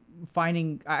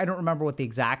finding, I don't remember what the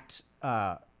exact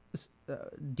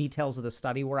details of the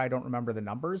study were. I don't remember the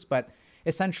numbers, but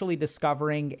essentially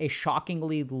discovering a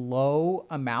shockingly low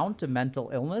amount of mental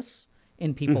illness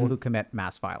in people who commit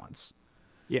mass violence.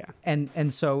 Yeah.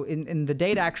 And so in the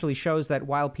data actually shows that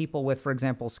while people with, for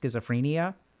example,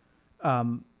 schizophrenia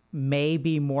may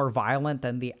be more violent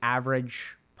than the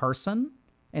average person,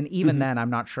 and even then, I'm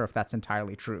not sure if that's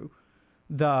entirely true,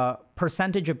 the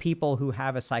percentage of people who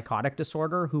have a psychotic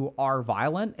disorder who are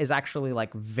violent is actually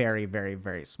like very, very,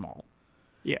 very small.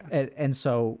 Yeah. And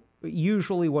so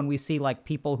usually when we see like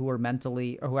people who are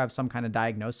mentally, or who have some kind of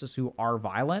diagnosis who are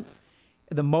violent,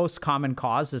 the most common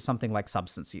cause is something like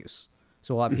substance use.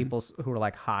 So a lot of people who are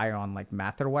like high on like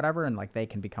meth or whatever, and like they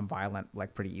can become violent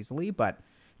like pretty easily. But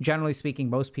generally speaking,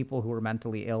 most people who are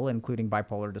mentally ill, including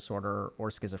bipolar disorder or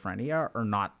schizophrenia, are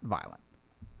not violent.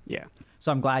 Yeah.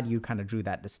 So I'm glad you kind of drew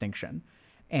that distinction.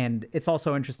 And it's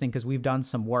also interesting because we've done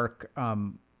some work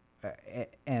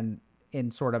and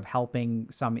in sort of helping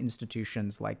some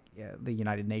institutions like the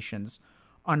United Nations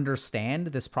understand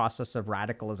this process of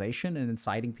radicalization and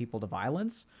inciting people to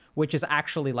violence, which is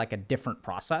actually like a different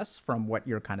process from what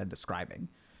you're kind of describing.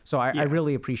 So I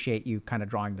really appreciate you kind of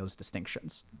drawing those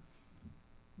distinctions.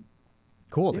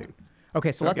 Cool, dude.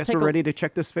 Okay, so let's take. We're ready to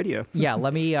check this video. Yeah,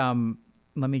 let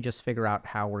me just figure out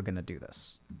how we're gonna do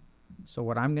this. So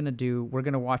what I'm gonna do, we're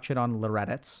gonna watch it on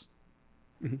Loretta's.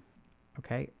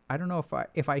 Okay, I don't know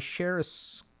if I share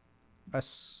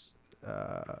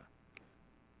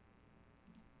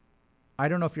I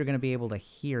don't know if you're gonna be able to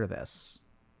hear this.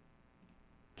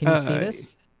 Can you see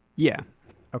this? Yeah.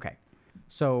 Okay,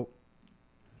 so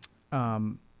All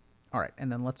right,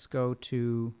 and then let's go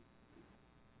to.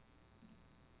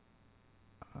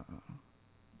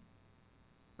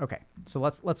 Okay, so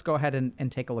let's go ahead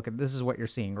and take a look at this. Is what you're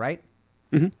seeing, right?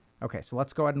 Mm-hmm. Okay, so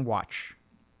let's go ahead and watch.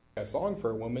 A song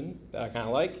for a woman that I kind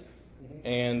of like,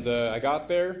 and I got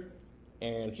there,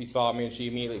 and she saw me, and she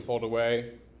immediately pulled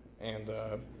away, and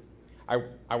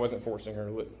I wasn't forcing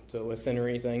her to listen or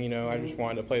anything, you know. I just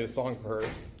wanted to play the song for her,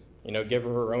 you know, give her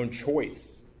her own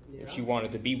choice if she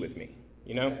wanted to be with me,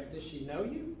 you know. Okay. Does she know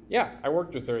you? Yeah, I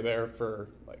worked with her there for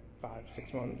like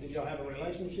 5-6 months. Did y'all have a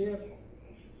relationship?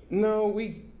 No,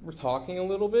 we were talking a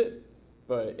little bit,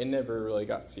 but it never really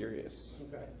got serious.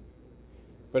 Okay.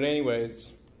 But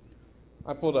anyways,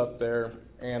 I pulled up there,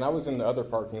 and I was in the other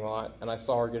parking lot, and I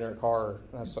saw her get in her car,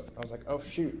 and I was like, oh,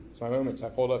 shoot, it's my moment. So I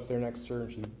pulled up there next to her,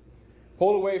 and she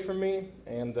pulled away from me,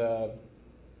 and so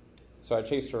I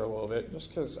chased her a little bit, just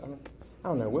because, I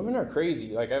don't know, women are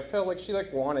crazy. Like, I felt like she,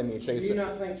 like, wanted me to chase her. Do you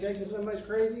not think chasing somebody's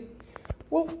crazy?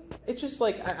 Well, it's just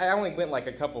like, I only went, like,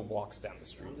 a couple blocks down the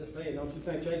street. I'm just saying, don't you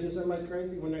think chasing somebody's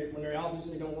crazy when they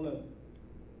obviously don't want to?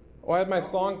 Well, I had my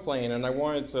song playing, and I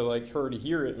wanted to, like, her to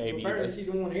hear it, maybe. Well, apparently she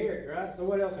didn't want to hear it, right? So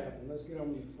what else happened? Let's get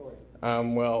on with the story.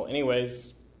 Well,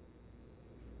 anyways,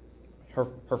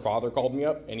 her father called me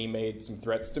up, and he made some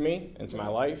threats to me and to my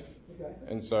life. Okay.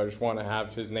 And so I just want to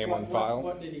have his name on file.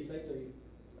 What did he say to you?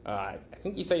 I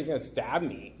think he said he's going to stab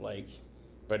me, like,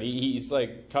 but he's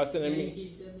like cussing at me. He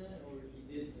said that, or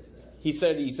he did say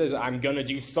that? He says, I'm going to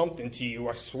do something to you.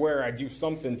 I swear I'd do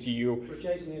something to you. For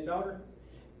chasing his daughter?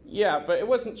 Yeah, but it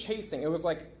wasn't chasing. It was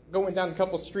like going down a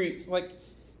couple streets. Like,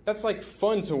 that's like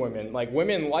fun to women. Like,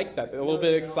 women like that. A little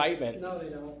bit of excitement. No, they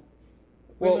don't.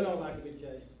 Well, Women don't like to be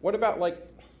chased. What about like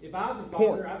if I was a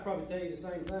porn? father, I'd probably tell you the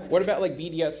same thing. What about like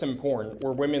BDSM porn,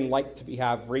 where women like to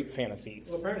have rape fantasies?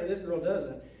 Well, apparently this girl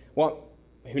doesn't. Well,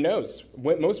 who knows?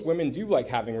 Most women do like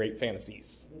having rape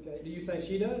fantasies. Okay. Do you think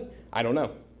she does? I don't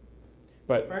know.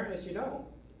 But apparently she don't.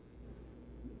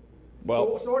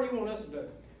 Well, so what do you want us to do?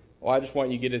 Well, I just want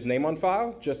you to get his name on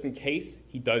file, just in case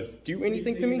he does do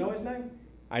anything to me. Do you know his name?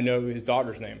 I know his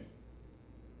daughter's name.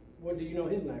 What do you know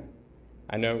his name?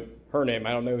 I know her name.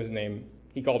 I don't know his name.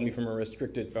 He called me from a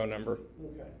restricted phone number.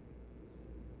 Okay.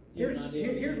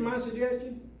 Here's my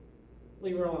suggestion.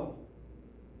 Leave her alone.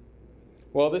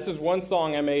 Well, this is one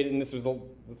song I made, and this was the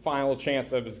final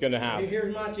chance I was going to have.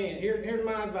 Here's my chance. Here's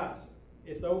my advice.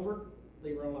 It's over.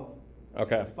 Leave her alone.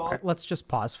 Okay. Right, let's just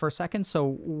pause for a second.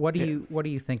 So, what do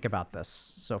you think about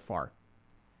this so far?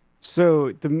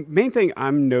 So the main thing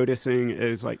I'm noticing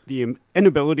is like the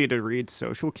inability to read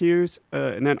social cues,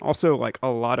 and then also like a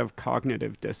lot of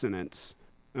cognitive dissonance,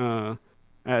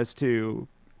 as to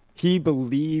he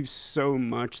believes so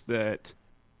much that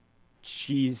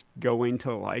she's going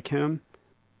to like him,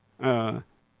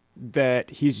 that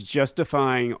he's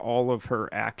justifying all of her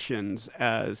actions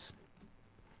as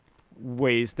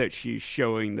ways that she's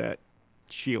showing that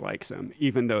she likes him,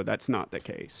 even though that's not the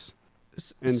case.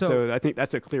 And so I think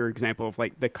that's a clear example of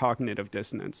like the cognitive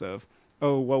dissonance of,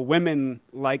 oh, well, women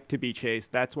like to be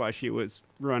chased. That's why she was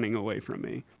running away from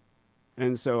me.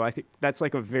 And so I think that's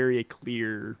like a very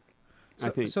clear,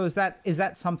 So is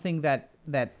that something that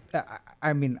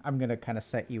I mean, I'm going to kind of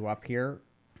set you up here,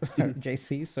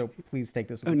 JC, so please take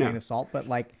this with a grain of salt. But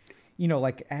like, you know,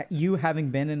 like you having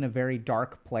been in a very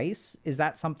dark place, is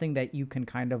that something that you can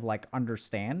kind of like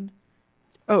understand?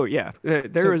 Oh, yeah.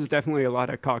 There was definitely a lot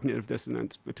of cognitive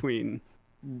dissonance between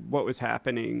what was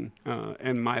happening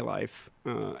in my life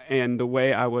and the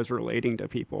way I was relating to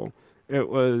people. It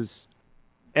was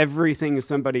everything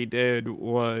somebody did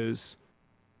was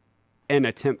an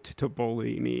attempt to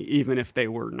bully me, even if they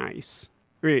were nice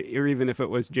or even if it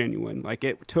was genuine. Like,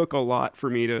 it took a lot for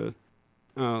me to,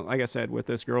 like I said, with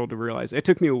this girl, to realize it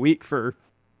took me a week for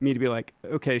me to be like,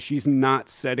 okay, she's not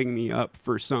setting me up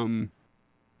for some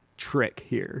trick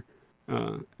here.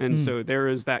 And so there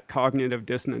is that cognitive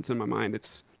dissonance in my mind.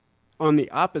 It's on the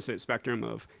opposite spectrum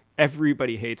of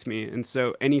everybody hates me, and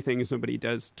so anything somebody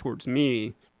does towards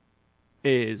me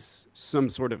is some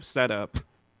sort of setup.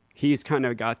 He's kind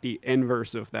of got the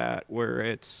inverse of that, where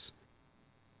it's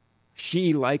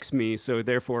she likes me, so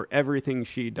therefore everything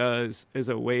she does is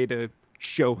a way to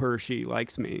show her she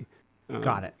likes me.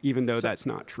 Got it. Even though that's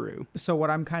not true. So what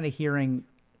I'm kind of hearing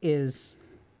is,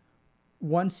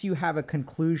 once you have a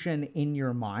conclusion in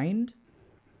your mind,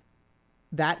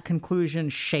 that conclusion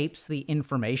shapes the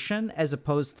information as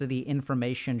opposed to the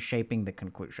information shaping the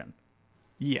conclusion.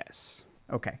 Yes.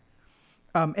 Okay.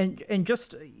 And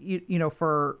just, you know,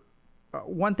 for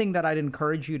one thing that I'd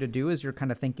encourage you to do as you're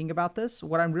kind of thinking about this,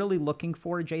 what I'm really looking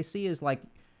for, JC, is like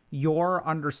your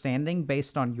understanding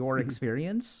based on your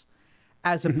experience,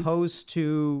 as opposed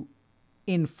to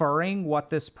inferring what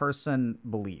this person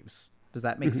believes. Does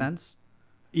that make sense?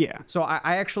 Yeah. So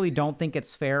I actually don't think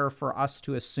it's fair for us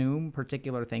to assume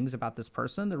particular things about this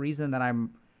person. The reason that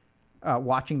I'm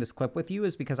watching this clip with you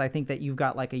is because I think that you've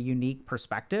got like a unique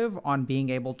perspective on being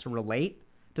able to relate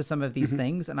to some of these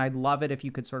things. And I'd love it if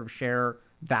you could sort of share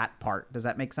that part. Does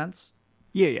that make sense?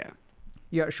 Yeah.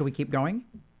 Yeah. Should we keep going?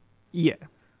 Yeah.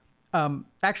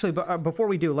 Actually, before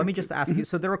we do, let me just ask you.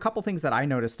 So there were a couple things that I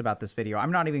noticed about this video.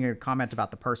 I'm not even going to comment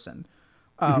about the person.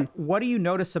 What do you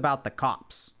notice about the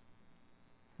cops?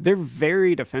 They're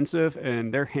very defensive,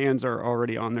 and their hands are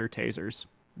already on their tasers.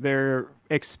 They're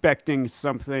expecting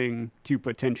something to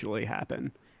potentially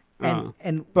happen.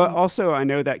 But also, I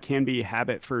know that can be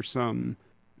habit for some.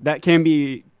 That can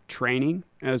be training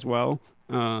as well.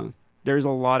 There's a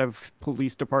lot of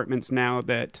police departments now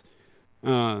that,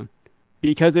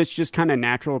 because it's just kind of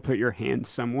natural to put your hands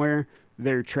somewhere,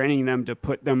 they're training them to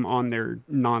put them on their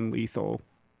non-lethal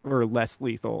or less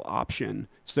lethal option.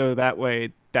 So that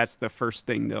way, that's the first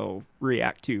thing they'll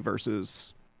react to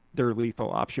versus their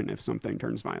lethal option if something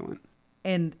turns violent.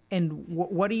 And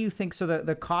what do you think? So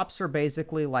the cops are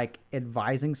basically like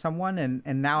advising someone,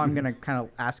 and now I'm going to kind of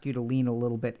ask you to lean a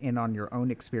little bit in on your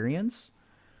own experience.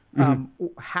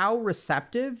 How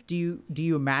receptive do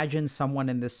you imagine someone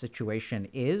in this situation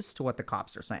is to what the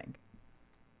cops are saying?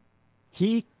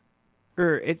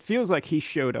 It feels like he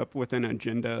showed up with an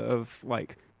agenda of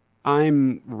like,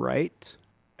 I'm right.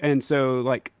 And so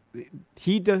like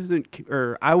he doesn't,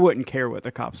 or I wouldn't care what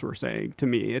the cops were saying to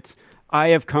me. It's, I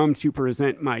have come to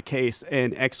present my case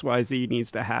and XYZ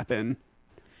needs to happen.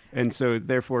 And so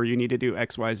therefore you need to do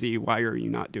XYZ. Why are you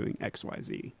not doing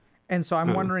XYZ? And so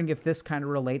I'm wondering if this kind of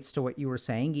relates to what you were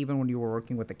saying, even when you were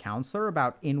working with the counselor,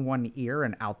 about in one ear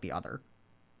and out the other.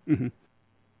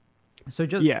 So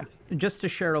just to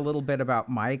share a little bit about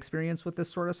my experience with this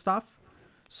sort of stuff.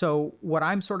 So what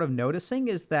I'm sort of noticing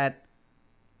is that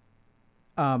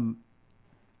I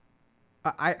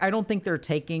don't think they're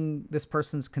taking this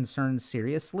person's concerns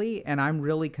seriously. And I'm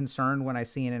really concerned when I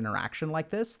see an interaction like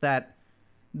this, that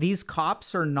these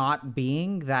cops are not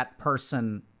being that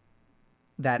person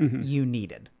that you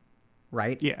needed,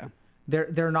 right? Yeah.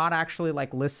 They're not actually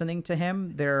like listening to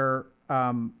him. They're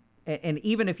and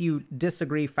even if you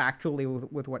disagree factually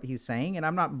with what he's saying, and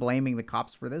I'm not blaming the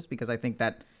cops for this because I think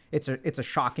that it's a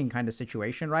shocking kind of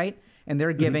situation, right? And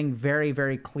they're giving very,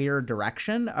 very clear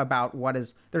direction about what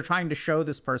is, they're trying to show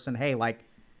this person, hey, like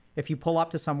if you pull up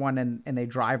to someone and they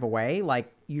drive away,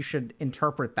 like you should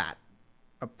interpret that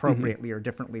appropriately or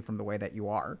differently from the way that you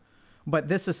are. But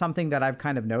this is something that I've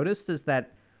kind of noticed, is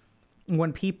that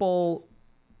when people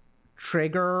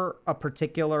trigger a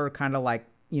particular kind of like,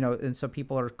 and so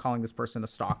people are calling this person a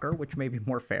stalker, which may be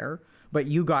more fair, but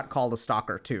you got called a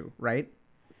stalker too, right?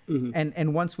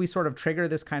 And once we sort of trigger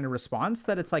this kind of response,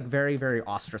 that it's like very, very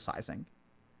ostracizing.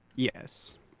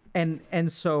 Yes.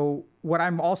 And so what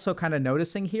I'm also kind of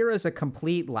noticing here is a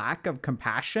complete lack of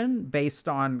compassion based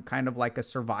on kind of like a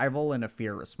survival and a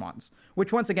fear response,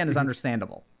 which once again is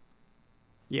understandable.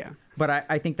 Yeah. But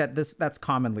I think that that's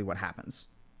commonly what happens.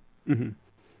 All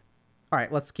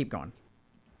right, let's keep going.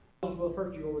 Will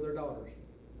hurt you over their daughters.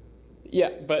 Yeah,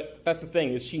 but that's the thing,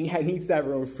 is she needs to have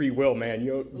her own free will, man.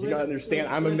 You don't understand.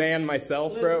 I'm a man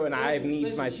myself, bro, and I have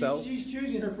needs myself. She's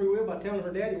choosing her free will by telling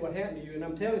her daddy what happened to you, and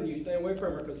I'm telling you, stay away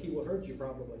from her because he will hurt you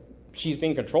probably. She's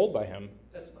being controlled by him.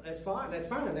 That's fine.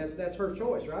 That's her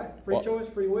choice, right? Free choice,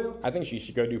 free will. I think she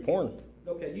should go do porn.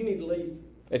 Okay, you need to leave.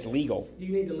 It's legal.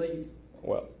 You need to leave.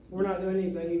 Well, we're not doing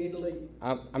anything. You need to leave.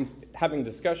 I'm having a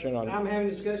discussion on. I'm having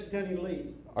a discussion telling you to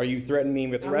leave. Are you threatening me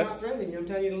with arrest? I'm not threatening you. I'm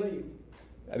telling you to leave.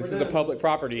 This is a public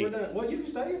property. We're done. Well, you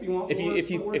can stay if you want.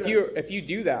 If you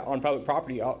do that on public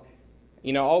property, I'll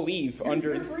leave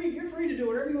under. You're free to do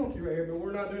whatever you want to right here, but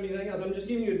we're not doing anything else. I'm just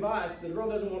giving you advice. The girl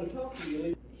doesn't want to talk to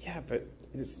you. Yeah, but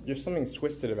there's something's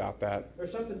twisted about that.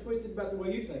 There's something twisted about the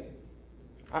way you think.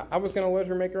 I was going to let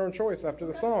her make her own choice after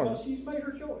the song. Well, she's made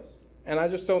her choice. And I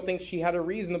just don't think she had a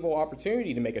reasonable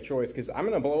opportunity to make a choice, because I'm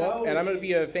going to blow up and I'm going to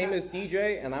be a famous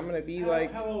DJ and I'm going to be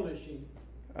like. How old is she?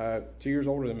 2 years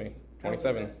older than me.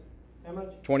 27. How much?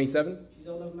 27. She's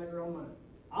old enough to make her own mind.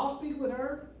 I'll speak with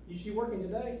her. Is she working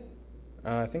today?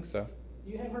 I think so.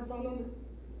 Do you have her phone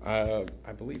number?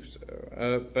 I believe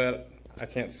so. But I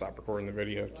can't stop recording the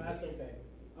video. Well, that's okay.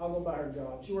 I'll go by her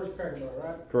job. She works at Cracker Barrel,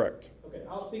 right? Correct. Okay,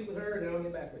 I'll speak with her and then I'll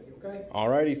get back with you, okay?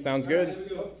 Alrighty, sounds good.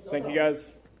 No Thank you,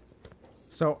 guys.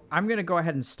 So I'm going to go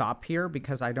ahead and stop here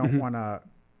because I don't want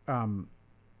to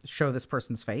show this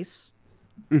person's face.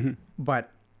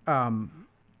 But,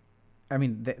 I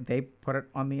mean, they put it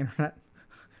on the internet.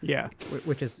 Yeah.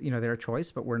 Which is, their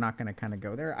choice, but we're not going to kind of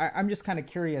go there. I'm just kind of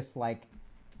curious, like,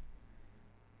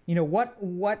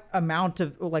 what amount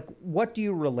of, like, what do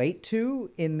you relate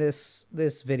to in this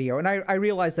video? And I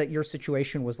realize that your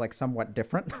situation was like somewhat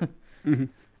different. Mm-hmm.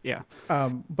 Yeah.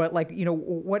 But like,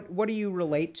 what do you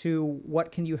relate to?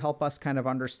 What can you help us kind of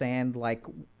understand? Like,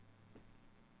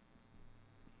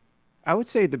 I would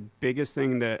say the biggest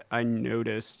thing that I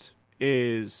noticed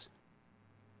is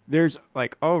there's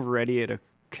like already at a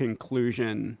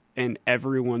conclusion in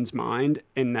everyone's mind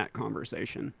in that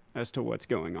conversation as to what's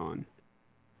going on.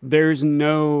 There's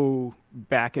no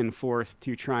back and forth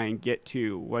to try and get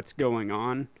to what's going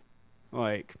on.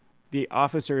 Like, the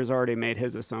officer has already made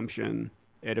his assumption,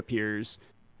 it appears.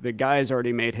 The guy's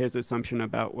already made his assumption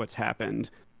about what's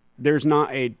happened. There's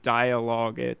not a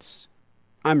dialogue. It's,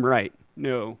 I'm right.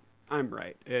 No, I'm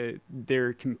right.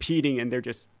 They're competing and they're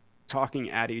just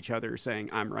talking at each other saying,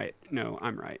 I'm right. No,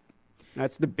 I'm right.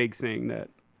 That's the big thing that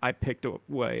I picked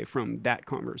away from that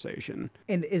conversation.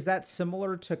 And is that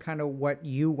similar to kind of what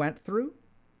you went through?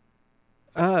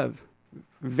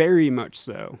 Very much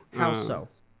so. How so?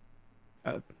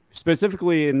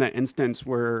 Specifically in the instance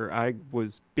where I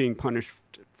was being punished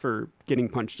for getting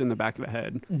punched in the back of the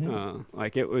head. Mm-hmm.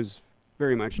 Like, it was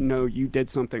very much, no, you did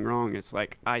something wrong. It's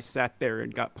like, I sat there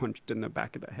and got punched in the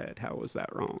back of the head. How was that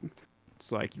wrong?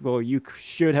 It's like, well, you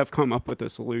should have come up with a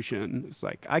solution. It's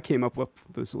like, I came up with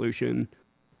the solution,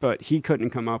 but he couldn't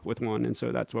come up with one, and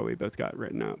so that's why we both got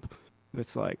written up.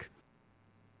 It's like,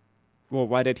 well,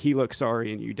 why did he look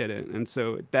sorry and you didn't? And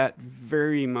so that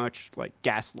very much like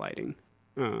gaslighting,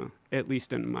 at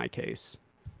least in my case,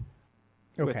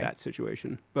 with that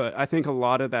situation. But I think a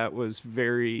lot of that was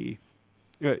very,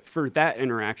 for that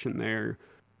interaction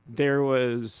there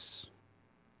was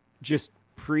just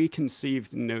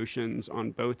preconceived notions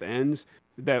on both ends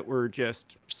that were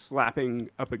just slapping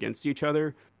up against each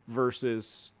other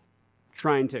versus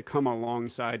trying to come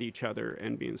alongside each other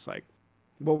and being like,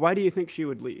 well, why do you think she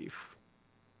would leave?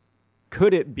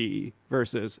 Could it be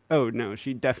versus, oh no,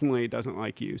 she definitely doesn't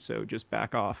like you, so just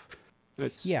back off.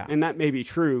 And that may be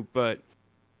true, but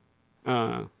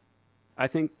I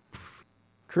think,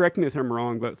 correct me if I'm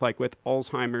wrong, but like with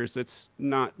Alzheimer's, it's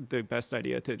not the best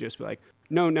idea to just be like,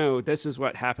 no, this is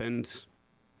what happened,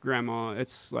 Grandma.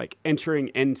 It's like entering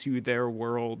into their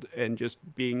world and just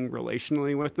being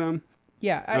relationally with them.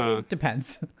 Yeah, it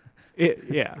depends.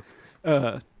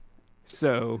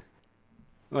 So,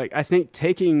 like, I think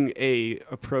taking a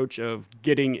approach of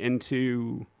getting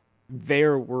into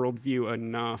their worldview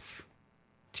enough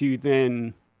to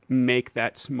then make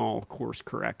that small course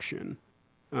correction,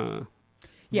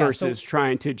 versus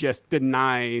trying to just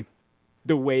deny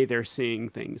the way they're seeing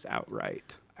things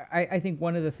outright. I think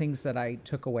one of the things that I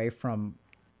took away from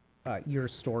your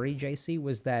story, JC,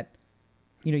 was that,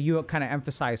 you kind of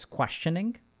emphasize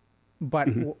questioning, but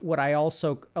what I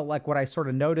also what I sort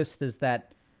of noticed is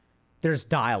that there's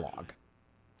dialogue,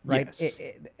 right? Yes.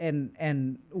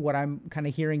 And what I'm kind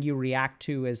of hearing you react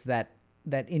to is that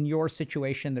in your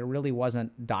situation there really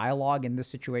wasn't dialogue. In this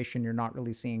situation, you're not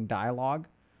really seeing dialogue.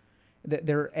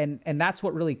 And that's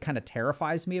what really kind of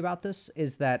terrifies me about this,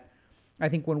 is that I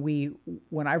think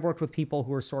when I've worked with people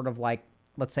who are sort of like,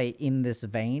 let's say, in this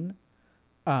vein,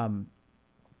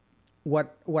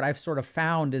 what I've sort of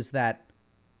found is that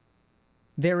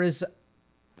there is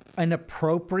an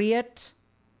appropriate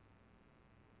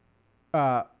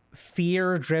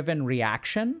fear-driven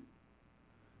reaction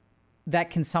that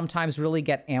can sometimes really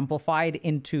get amplified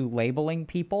into labeling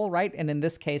people, right? And in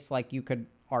this case, like, you could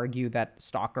argue that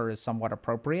stalker is somewhat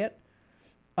appropriate.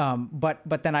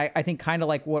 But then I think kind of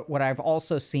like what I've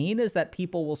also seen is that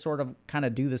people will sort of kind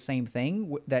of do the same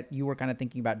thing that you were kind of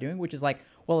thinking about doing, which is like,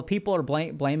 well, if people are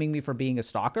blaming me for being a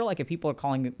stalker, like if people are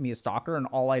calling me a stalker and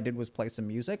all I did was play some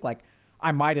music, like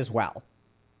I might as well.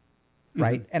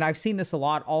 Right. And I've seen this a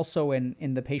lot also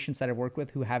in the patients that I've worked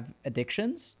with who have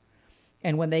addictions.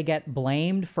 And when they get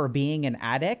blamed for being an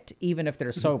addict, even if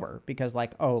they're sober, because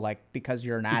like, oh, like, because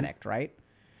you're an addict, right?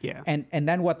 Yeah. And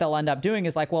then what they'll end up doing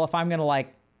is like, well, if I'm going to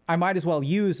like, I might as well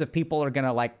use if people are going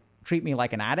to like treat me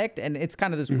like an addict. And it's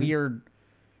kind of this weird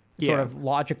sort of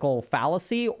logical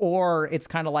fallacy. Or it's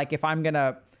kind of like, if I'm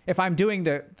doing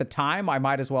the time, I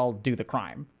might as well do the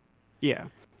crime. Yeah.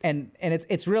 And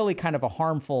it's really kind of a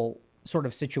harmful sort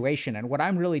of situation. And what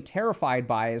I'm really terrified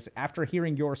by is, after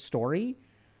hearing your story,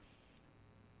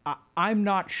 I'm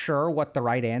not sure what the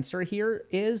right answer here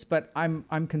is, but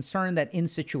I'm concerned that in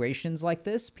situations like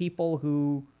this, people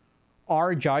who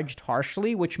are judged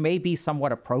harshly, which may be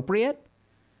somewhat appropriate,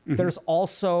 there's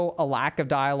also a lack of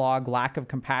dialogue, lack of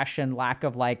compassion, lack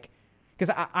of like, because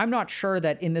I'm not sure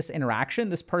that in this interaction,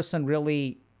 this person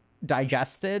really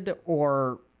digested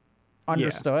or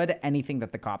understood anything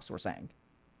that the cops were saying.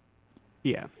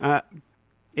 Yeah.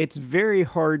 it's very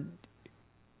hard.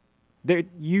 There,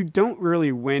 you don't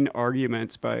really win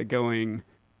arguments by going,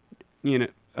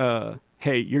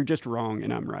 hey, you're just wrong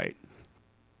and I'm right.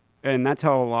 And that's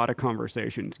how a lot of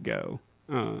conversations go.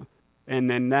 And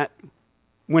then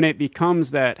when it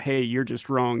becomes that, hey, you're just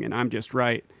wrong and I'm just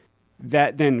right,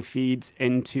 that then feeds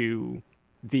into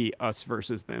the us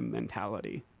versus them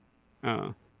mentality.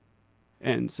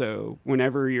 And so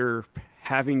whenever you're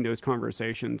having those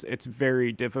conversations, it's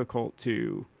very difficult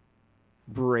to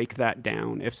break that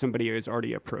down if somebody is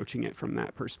already approaching it from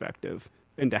that perspective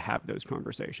and to have those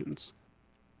conversations.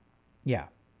 Yeah.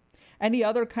 Any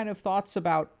other kind of thoughts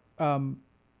about and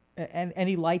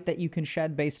any light that you can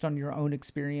shed based on your own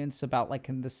experience about like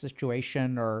in this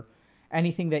situation, or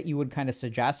anything that you would kind of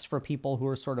suggest for people who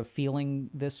are sort of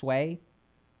feeling this way?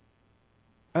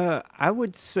 I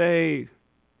would say,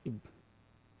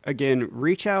 again,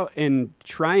 reach out and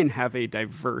try and have a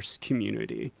diverse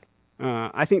community.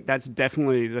 I think that's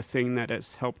definitely the thing that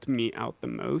has helped me out the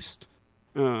most,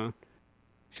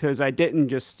 because I didn't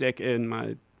just stick in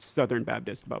my Southern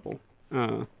Baptist bubble.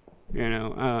 I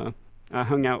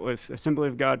hung out with Assembly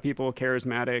of God people,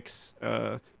 charismatics.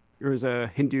 There was a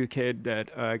Hindu kid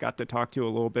that I got to talk to a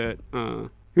little bit.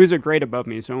 He was a grade above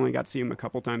me, so I only got to see him a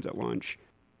couple times at lunch.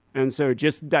 And so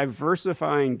just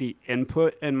diversifying the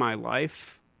input in my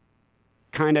life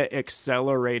kind of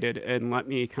accelerated and let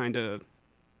me kind of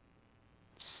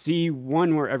see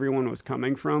where everyone was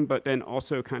coming from, but then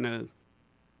also kind of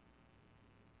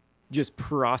just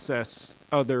process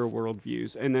other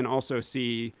worldviews and then also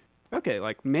see, okay,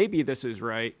 like maybe this is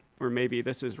right, or maybe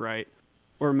this is right,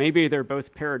 or maybe they're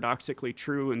both paradoxically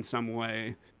true in some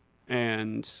way,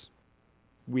 and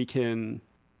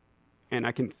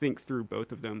I can think through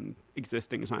both of them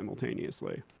existing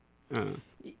simultaneously.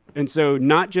 And so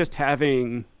not just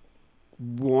having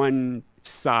one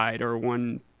side or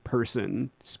one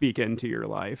person speak into your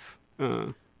life.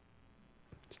 I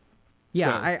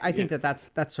think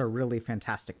that's a really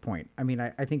fantastic point. I mean,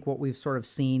 I think what we've sort of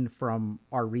seen from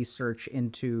our research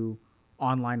into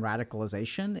online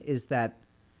radicalization is that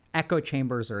echo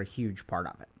chambers are a huge part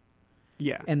of it.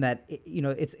 Yeah. And that,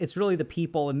 it's really the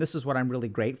people, and this is what I'm really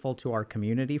grateful to our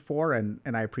community for, and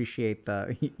I appreciate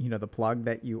the, the plug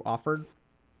that you offered.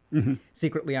 Mm-hmm.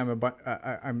 Secretly,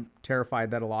 I'm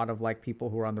terrified that a lot of like people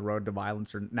who are on the road to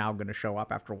violence are now going to show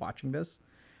up after watching this.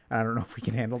 And I don't know if we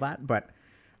can handle that, but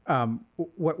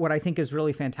what I think is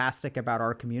really fantastic about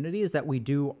our community is that we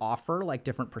do offer like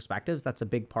different perspectives. That's a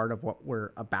big part of what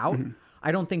we're about. Mm-hmm.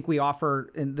 I don't think we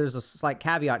offer, and there's a slight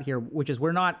caveat here, which is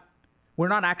we're not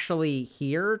actually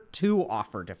here to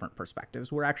offer different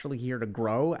perspectives. We're actually here to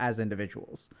grow as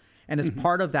individuals. And as mm-hmm.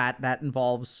 part of that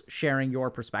involves sharing your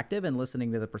perspective and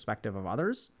listening to the perspective of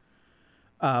others.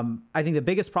 I think the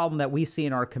biggest problem that we see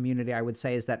in our community, I would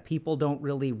say, is that people don't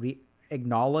really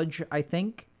acknowledge, I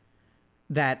think,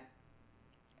 that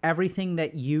everything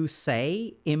that you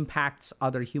say impacts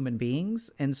other human beings.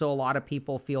 And so a lot of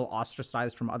people feel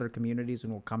ostracized from other communities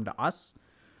and will come to us.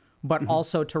 But mm-hmm.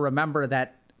 also to remember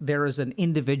that there is an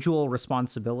individual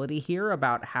responsibility here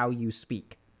about how you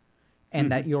speak, and mm-hmm.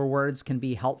 that your words can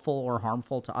be helpful or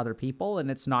harmful to other people, and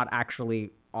it's not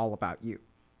actually all about you.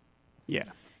 Yeah.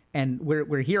 And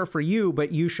we're here for you,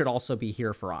 but you should also be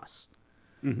here for us.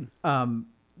 Mm-hmm.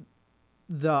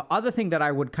 The other thing that I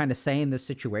would kind of say in this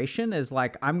situation is,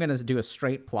 like, I'm going to do a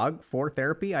straight plug for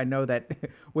therapy. I know that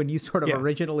when you sort of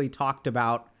originally talked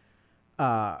about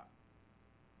what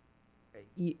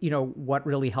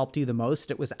really helped you the most,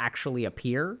 it was actually a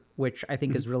peer, which I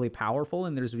think mm-hmm. is really powerful.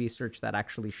 And there's research that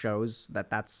actually shows that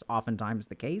that's oftentimes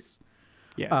the case.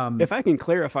 Yeah. If I can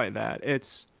clarify that,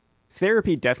 it's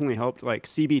therapy definitely helped. Like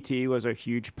CBT was a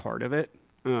huge part of it.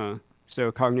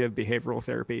 So cognitive behavioral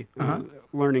therapy,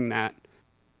 learning that.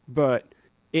 But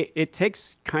it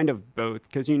takes kind of both,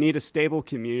 because you need a stable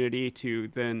community to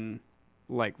then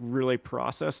like really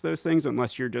process those things,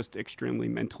 unless you're just extremely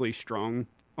mentally strong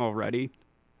already.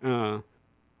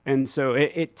 And so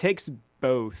it takes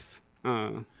both,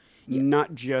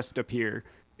 not just a peer.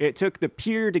 It took the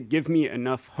peer to give me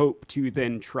enough hope to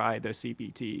then try the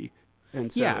CBT.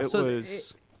 And so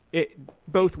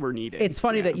both were needed. It's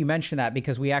funny that you mentioned that,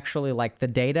 because we actually, like, the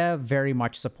data very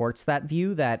much supports that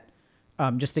view. That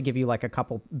just to give you like a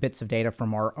couple bits of data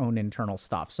from our own internal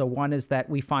stuff. So one is that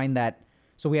we find that,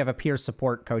 so we have a peer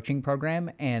support coaching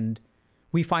program, and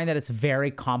we find that it's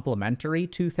very complementary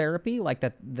to therapy, like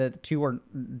that the two are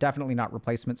definitely not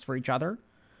replacements for each other.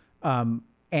 And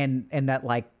that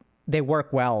like they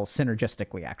work well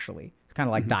synergistically, actually. It's kind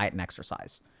of like mm-hmm. diet and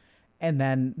exercise. And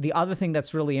then the other thing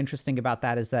that's really interesting about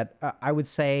that is that I would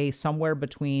say somewhere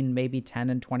between maybe 10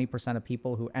 and 20% of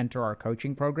people who enter our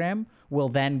coaching program will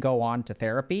then go on to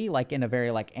therapy, like in a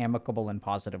very like amicable and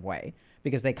positive way,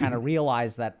 because they kind of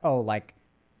realize that, oh, like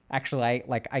actually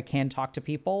I can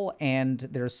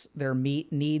there are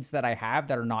needs that I have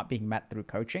that are not being met through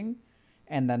coaching,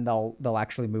 and then they'll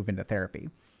actually move into therapy.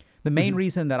 The main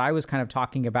reason that I was kind of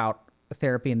talking about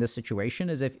therapy in this situation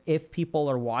is if people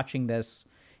are watching this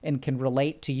and can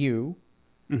relate to you,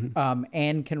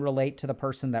 and can relate to the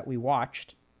person that we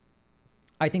watched.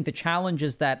 I think the challenge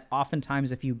is that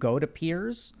oftentimes if you go to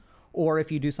peers or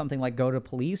if you do something like go to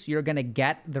police, you're going to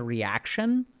get the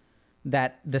reaction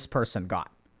that this person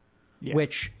got,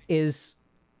 which is,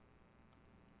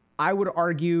 I would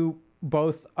argue,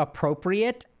 both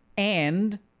appropriate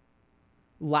and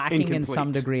lacking in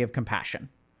some degree of compassion.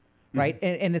 Right.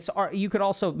 And it's, you could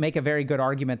also make a very good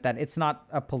argument that it's not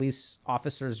a police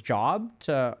officer's job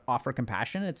to offer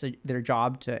compassion. It's their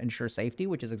job to ensure safety,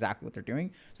 which is exactly what they're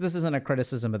doing. So this isn't a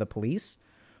criticism of the police.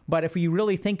 But if you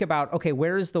really think about, okay,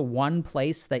 where is the one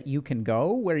place that you can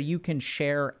go where you can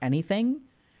share anything?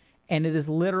 And it is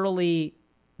literally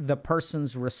the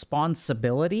person's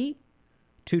responsibility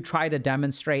to try to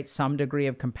demonstrate some degree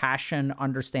of compassion,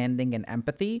 understanding, and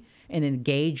empathy, and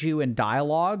engage you in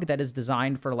dialogue that is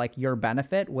designed for like your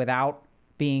benefit without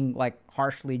being like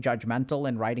harshly judgmental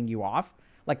and writing you off.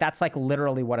 Like that's like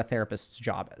literally what a therapist's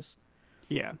job is.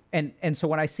 Yeah. And so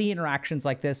when I see interactions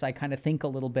like this, I kind of think a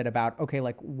little bit about, okay,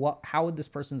 like how would this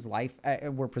person's life,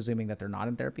 we're presuming that they're not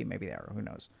in therapy, maybe they are, who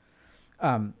knows.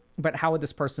 But how would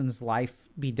this person's life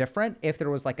be different if there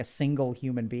was like a single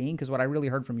human being? Because what I really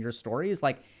heard from your story is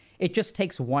like, it just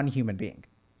takes one human being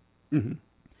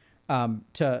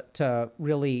to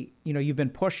really, you've been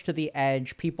pushed to the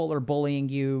edge. People are bullying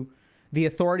you. The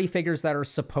authority figures that are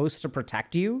supposed to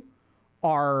protect you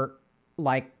are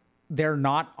like, they're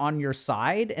not on your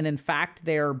side. And in fact,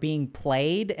 they're being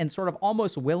played and sort of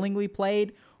almost willingly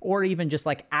played, or even just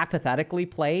like apathetically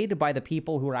played by the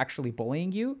people who are actually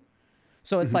bullying you.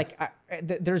 So it's like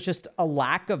there's just a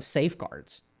lack of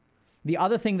safeguards. The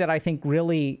other thing that I think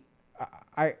really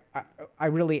I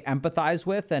really empathize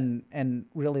with and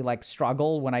really like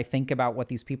struggle when I think about what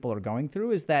these people are going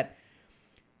through is that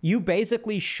you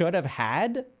basically should have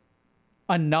had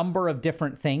a number of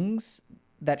different things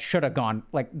that should have gone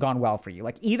well for you.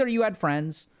 Like either you had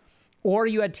friends or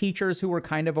you had teachers who were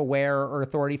kind of aware, or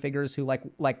authority figures who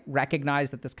like recognize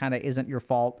that this kind of isn't your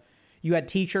fault. You had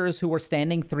teachers who were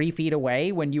standing 3 feet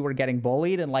away when you were getting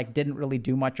bullied and like didn't really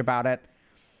do much about it.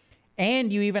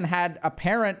 And you even had a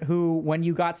parent who, when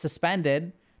you got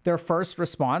suspended, their first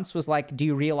response was like, do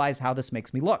you realize how this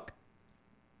makes me look?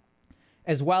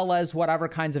 As well as whatever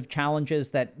kinds of challenges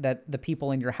that the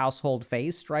people in your household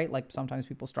faced, right? Like sometimes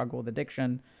people struggle with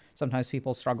addiction. Sometimes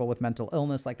people struggle with mental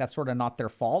illness. Like that's sort of not their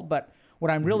fault. But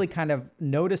what I'm really kind of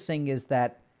noticing is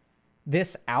that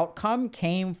this outcome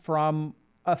came from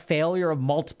a failure of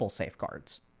multiple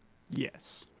safeguards.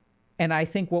 Yes. And I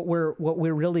think what we're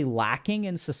really lacking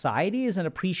in society is an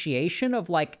appreciation of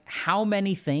like how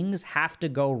many things have to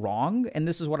go wrong. And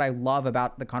this is what I love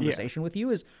about the conversation with you,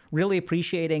 is really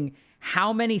appreciating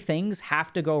how many things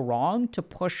have to go wrong to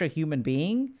push a human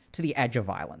being to the edge of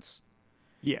violence.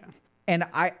 Yeah. And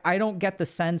I don't get the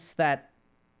sense that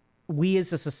we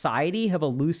as a society have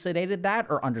elucidated that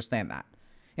or understand that.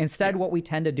 Instead, what we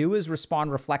tend to do is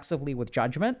respond reflexively with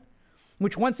judgment,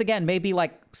 which once again may be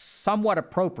like somewhat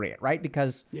appropriate, right?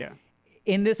 Because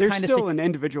in this there's still an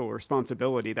individual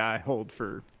responsibility that I hold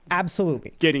for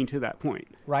absolutely getting to that point,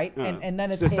 right? And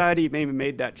then society maybe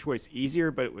made that choice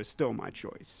easier, but it was still my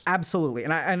choice. Absolutely,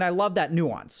 and I love that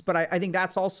nuance. But I think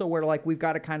that's also where like we've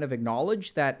got to kind of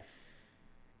acknowledge that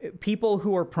people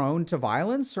who are prone to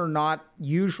violence are not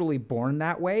usually born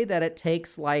that way. That it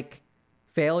takes like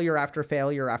failure after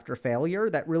failure after failure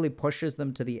that really pushes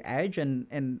them to the edge.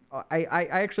 And I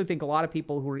actually think a lot of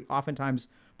people who are oftentimes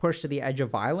pushed to the edge of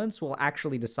violence will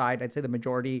actually decide, I'd say the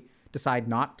majority decide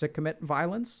not to commit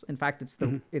violence. In fact,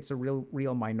 it's a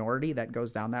real minority that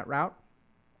goes down that route.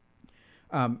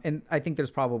 And I think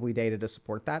there's probably data to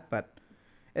support that, but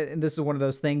and this is one of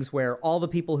those things where all the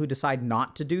people who decide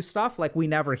not to do stuff, like we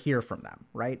never hear from them,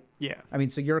 right? Yeah. I mean,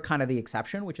 so you're kind of the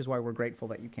exception, which is why we're grateful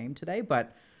that you came today.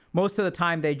 But most of the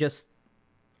time they just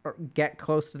get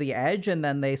close to the edge and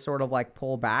then they sort of like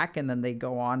pull back and then they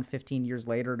go on 15 years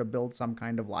later to build some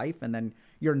kind of life, and then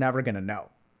you're never going to know.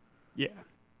 Yeah.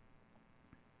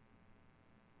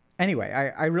 Anyway,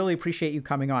 I really appreciate you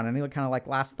coming on. Any kind of like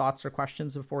last thoughts or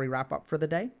questions before we wrap up for the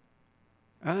day?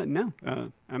 No.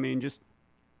 I mean,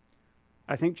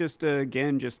 I think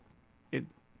again,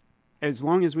 as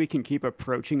long as we can keep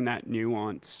approaching that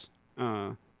nuance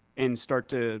and start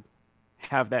to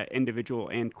have that individual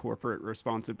and corporate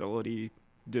responsibility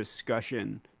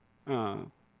discussion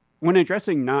when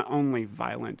addressing not only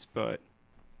violence but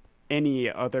any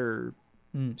other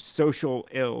social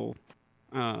ill,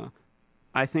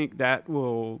 I think that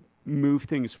will move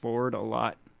things forward a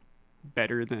lot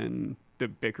better than the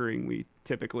bickering we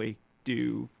typically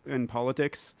do in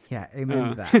politics. Yeah,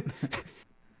 amen to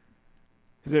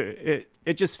that.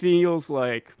 It just feels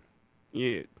like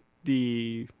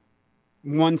the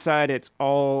one side, it's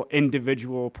all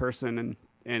individual person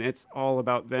and it's all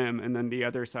about them, and then the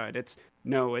other side, it's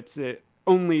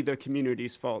only the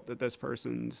community's fault that this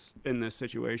person's in this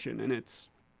situation, and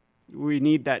we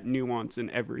need that nuance in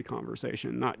every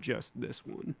conversation, not just this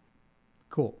one.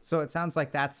 Cool. So it sounds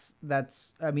like that's,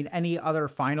 I mean, any other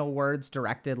final words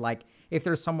directed, like if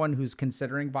there's someone who's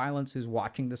considering violence, who's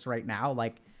watching this right now,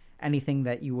 like anything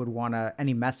that you would want to,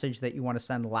 any message that you want to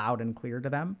send loud and clear to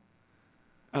them?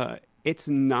 It's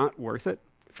not worth it,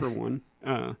 for one.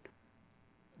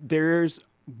 There's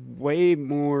way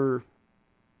more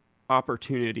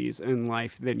opportunities in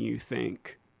life than you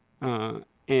think.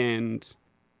 And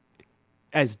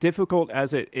as difficult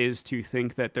as it is to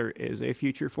think that there is a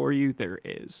future for you, there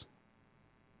is.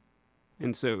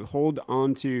 And so hold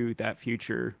on to that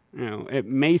future. It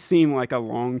may seem like a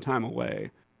long time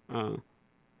away,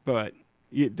 but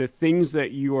the things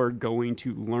that you are going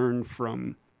to learn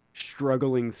from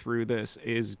struggling through this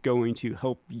is going to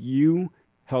help you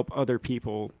help other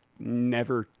people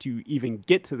never to even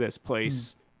get to this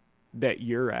place that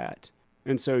you're at.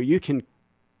 And so you can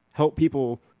help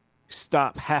people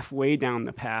stop halfway down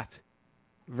the path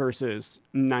versus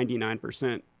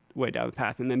 99% way down the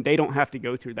path. And then they don't have to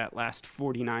go through that last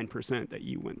 49% that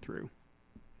you went through.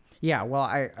 Yeah, well,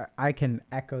 I can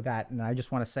echo that. And I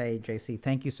just want to say, JC,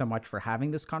 thank you so much for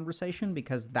having this conversation,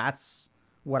 because that's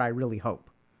what I really hope.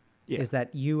 Is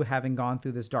that you, having gone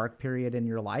through this dark period in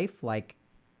your life, like,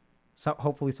 so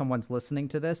hopefully someone's listening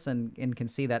to this and can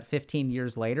see that 15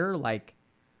 years later, like,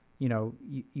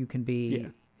 you can be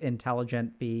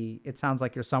intelligent, it sounds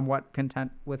like you're somewhat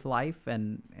content with life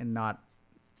and not,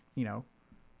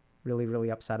 really, really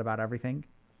upset about everything.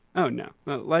 Oh no,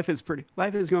 life is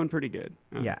going pretty good.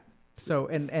 Yeah. So,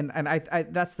 and I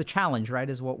that's the challenge, right?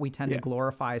 Is what we tend to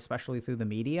glorify, especially through the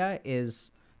media,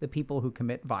 is the people who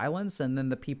commit violence, and then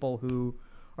the people who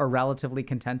are relatively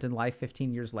content in life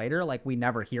 15 years later, like, we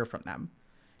never hear from them.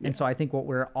 And so I think what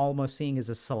we're almost seeing is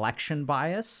a selection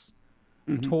bias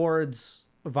towards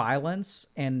violence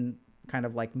and kind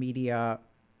of like media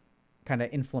kind of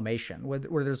inflammation,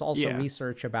 where there's also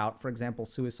research about, for example,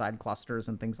 suicide clusters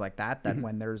and things like that, that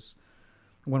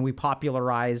when we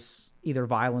popularize either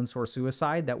violence or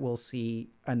suicide, that we'll see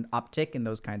an uptick in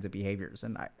those kinds of behaviors.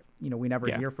 And we never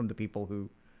hear from the people who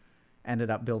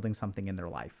ended up building something in their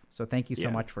life. So thank you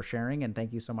so much for sharing, and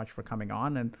thank you so much for coming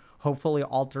on and hopefully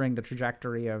altering the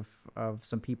trajectory of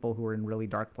some people who are in really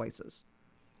dark places.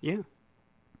 Yeah.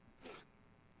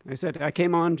 I said I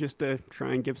came on just to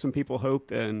try and give some people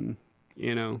hope, and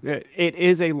it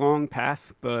is a long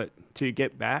path, but to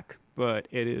get back, but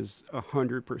it is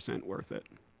 100% worth it.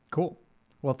 Cool.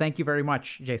 Well, thank you very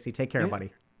much, JC. Take care,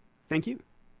 buddy. Thank you.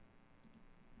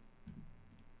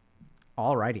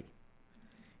 All righty.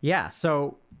 Yeah,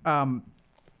 so,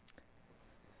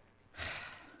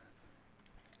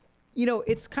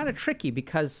 it's kind of tricky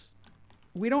because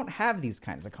we don't have these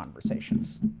kinds of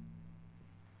conversations,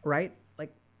 right?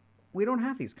 Like, we don't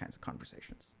have these kinds of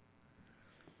conversations.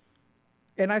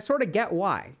 And I sort of get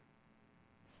why.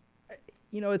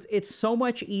 It's so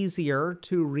much easier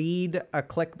to read a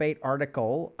clickbait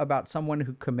article about someone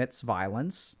who commits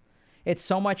violence. It's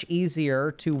so much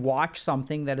easier to watch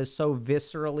something that is so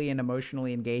viscerally and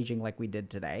emotionally engaging like we did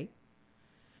today.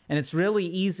 And it's really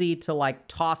easy to like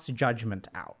toss judgment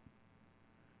out.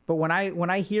 But when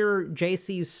I hear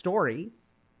JC's story,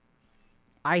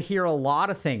 I hear a lot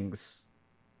of things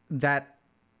that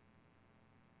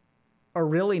are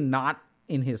really not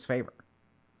in his favor.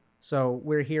 So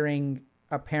we're hearing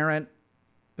a parent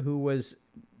who was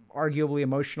arguably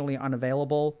emotionally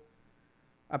unavailable,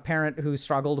 a parent who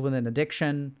struggled with an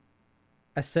addiction,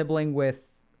 a sibling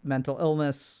with mental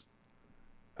illness,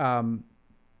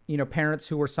 parents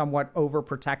who were somewhat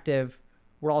overprotective.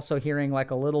 We're also hearing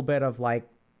like a little bit of like,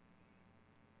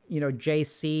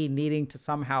 JC needing to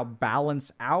somehow balance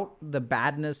out the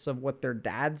badness of what their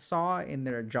dad saw in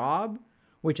their job,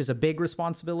 which is a big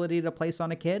responsibility to place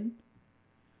on a kid.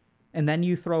 And then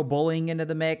you throw bullying into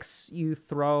the mix, you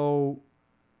throw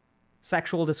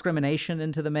sexual discrimination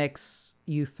into the mix,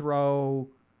 you throw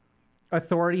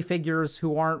authority figures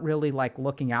who aren't really like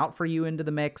looking out for you into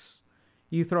the mix.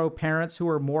 You throw parents who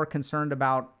are more concerned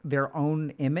about their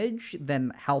own image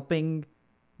than helping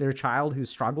their child who's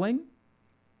struggling.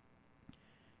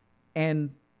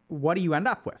 And what do you end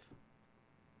up with?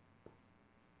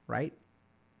 Right?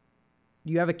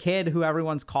 You have a kid who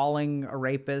everyone's calling a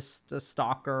rapist, a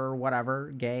stalker,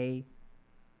 whatever, gay.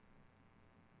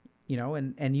 You know,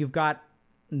 and you've got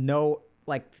no,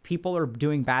 like, people are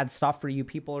doing bad stuff for you.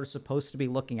 People are supposed to be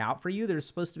looking out for you. There's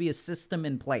supposed to be a system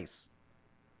in place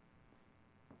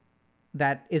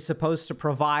that is supposed to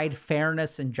provide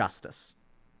fairness and justice.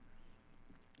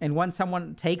 And when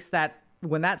someone takes that,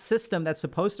 when that system that's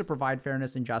supposed to provide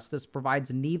fairness and justice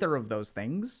provides neither of those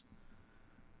things,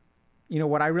 you know,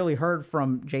 what I really heard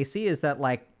from JC is that,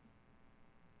 like,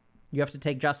 you have to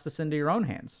take justice into your own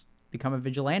hands, become a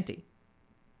vigilante,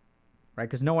 right?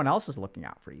 Because no one else is looking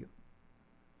out for you.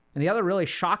 And the other really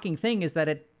shocking thing is that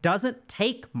it doesn't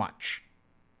take much.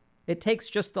 It takes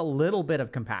just a little bit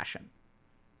of compassion.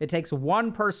 It takes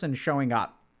one person showing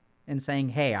up and saying,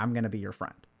 hey, I'm going to be your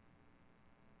friend.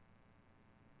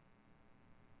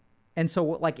 And so,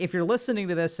 like, if you're listening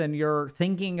to this and you're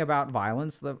thinking about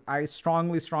violence, I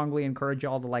strongly, strongly encourage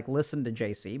y'all to, like, listen to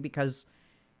JC, because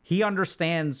he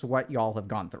understands what y'all have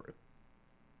gone through,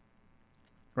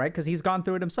 right? Because he's gone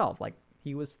through it himself. Like,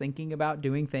 he was thinking about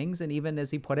doing things, and even,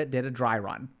 as he put it, did a dry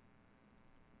run.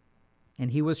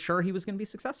 And he was sure he was going to be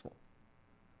successful.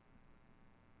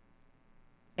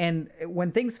 And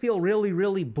when things feel really,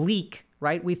 really bleak,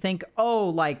 right, we think, oh,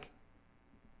 like,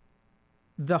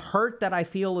 the hurt that I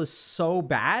feel is so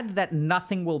bad that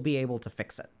nothing will be able to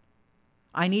fix it.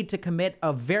 I need to commit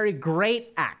a very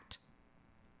great act.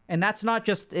 And that's not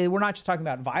just, we're not just talking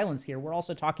about violence here. We're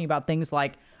also talking about things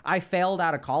like, I failed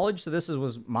out of college, so this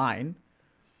was mine.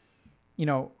 You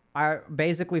know, I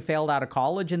basically failed out of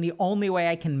college, and the only way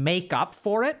I can make up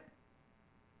for it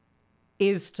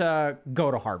is to go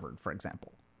to Harvard, for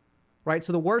example. Right?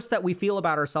 So the worse that we feel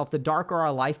about ourselves, the darker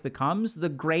our life becomes, the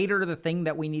greater the thing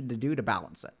that we need to do to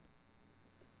balance it.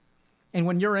 And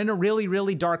when you're in a really,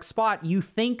 really dark spot, you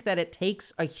think that it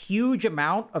takes a huge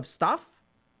amount of stuff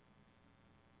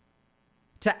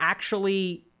to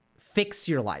actually fix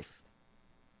your life.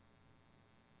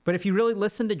 But if you really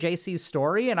listen to JC's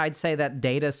story, and I'd say that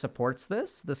data supports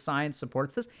this, the science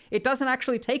supports this, it doesn't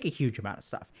actually take a huge amount of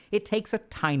stuff. It takes a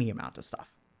tiny amount of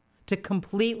stuff to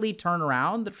completely turn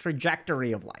around the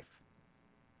trajectory of life.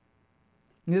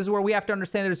 And this is where we have to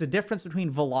understand there's a difference between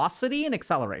velocity and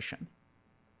acceleration.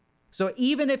 So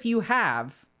even if you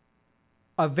have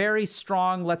a very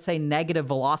strong, let's say, negative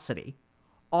velocity,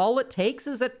 all it takes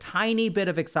is a tiny bit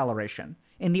of acceleration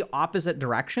in the opposite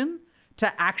direction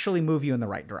to actually move you in the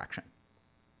right direction.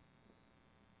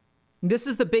 This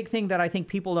is the big thing that I think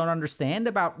people don't understand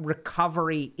about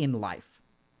recovery in life.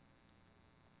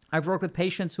 I've worked with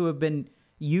patients who have been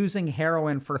using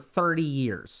heroin for 30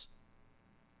 years.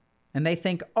 And they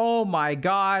think, oh my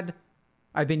God,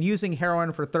 I've been using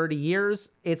heroin for 30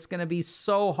 years. It's going to be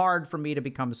so hard for me to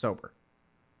become sober.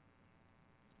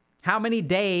 How many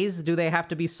days do they have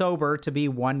to be sober to be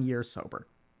 1 year sober?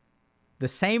 The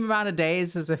same amount of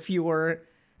days as if you were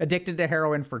addicted to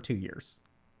heroin for 2 years.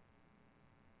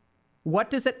 What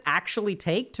does it actually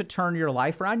take to turn your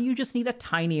life around? You just need a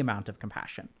tiny amount of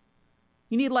compassion.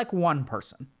 You need like one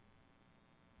person.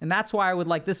 And that's why I would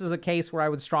this is a case where I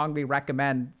would strongly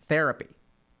recommend therapy,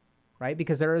 right?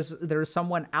 Because there is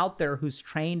someone out there who's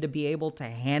trained to be able to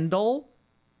handle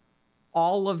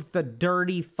all of the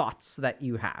dirty thoughts that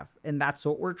you have. And that's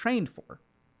what we're trained for.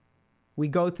 We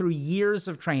go through years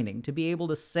of training to be able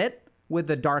to sit with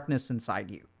the darkness inside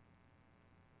you.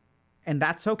 And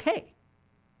that's okay.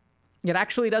 It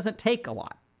actually doesn't take a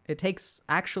lot. It takes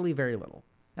actually very little.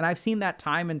 And I've seen that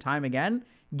time and time again,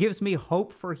 gives me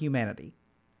hope for humanity.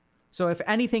 So if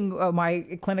anything,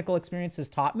 my clinical experience has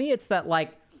taught me, it's that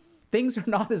things are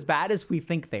not as bad as we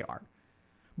think they are.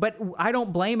 But I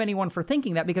don't blame anyone for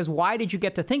thinking that, because why did you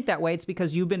get to think that way? It's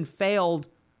because you've been failed.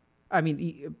 I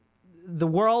mean, the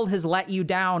world has let you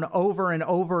down over and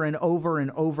over and over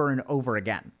and over and over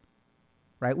again,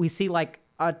 right? We see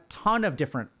a ton of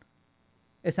different,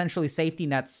 essentially, safety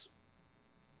nets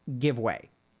give way.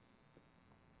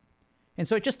 And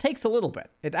so it just takes a little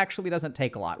bit. It actually doesn't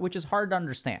take a lot, which is hard to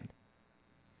understand.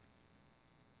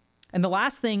 And the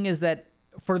last thing is that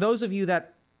for those of you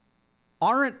that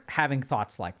aren't having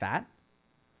thoughts like that,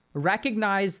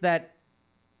 recognize that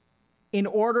in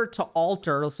order to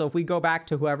alter, so if we go back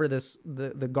to whoever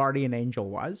the guardian angel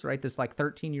was, right? This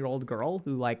 13-year-old girl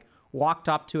who walked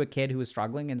up to a kid who was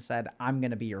struggling and said, I'm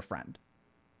going to be your friend,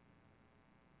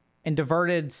 and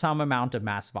diverted some amount of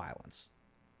mass violence.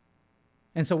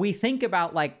 And so we think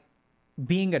about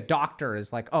being a doctor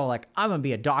is like, oh, like I'm gonna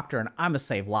be a doctor and I'm gonna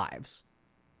save lives.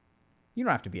 You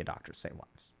don't have to be a doctor to save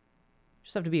lives. You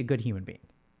just have to be a good human being.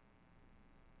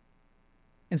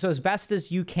 And so as best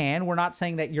as you can, we're not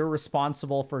saying that you're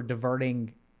responsible for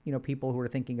diverting, you know, people who are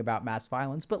thinking about mass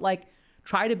violence, but like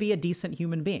try to be a decent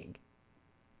human being.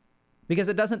 Because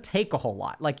it doesn't take a whole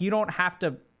lot. Like you don't have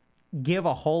to give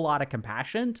a whole lot of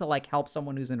compassion to like help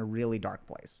someone who's in a really dark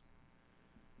place.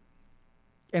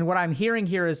 And what I'm hearing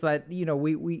here is that, you know,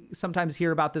 we sometimes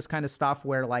hear about this kind of stuff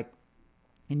where like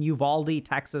in Uvalde,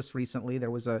 Texas recently,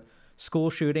 there was a school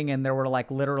shooting and there were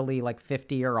like literally like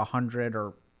 50 or 100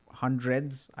 or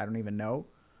hundreds, I don't even know,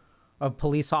 of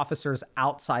police officers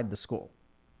outside the school.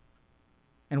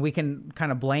 And we can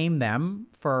kind of blame them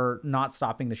for not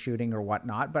stopping the shooting or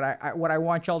whatnot. But what I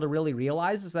want y'all to really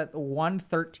realize is that one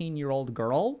 13-year-old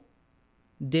girl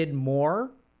did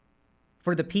more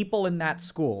for the people in that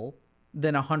school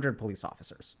than 100 police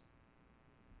officers.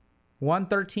 One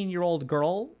 13-year-old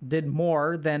girl did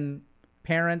more than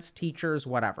parents, teachers,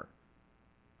 whatever.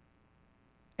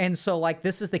 And so, like,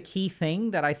 this is the key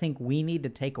thing that I think we need to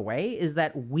take away is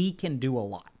that we can do a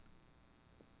lot.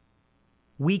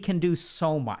 We can do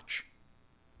so much.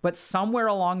 But somewhere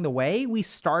along the way, we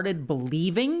started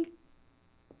believing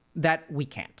that we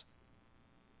can't.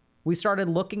 We started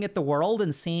looking at the world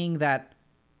and seeing that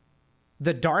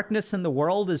the darkness in the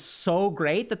world is so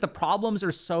great, that the problems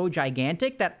are so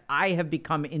gigantic that I have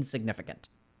become insignificant,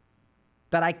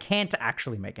 that I can't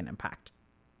actually make an impact.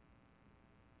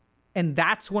 And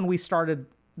that's when we started,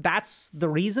 that's the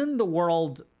reason the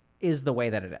world is the way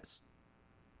that it is.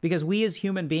 Because we as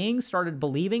human beings started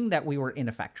believing that we were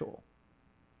ineffectual.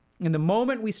 And the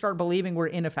moment we start believing we're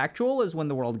ineffectual is when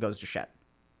the world goes to shit.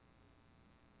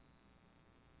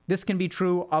 This can be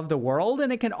true of the world,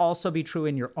 and it can also be true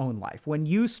in your own life. When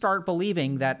you start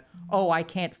believing that, oh, I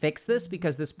can't fix this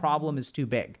because this problem is too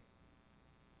big.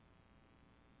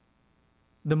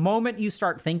 The moment you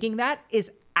start thinking that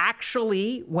is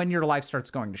actually when your life starts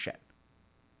going to shit.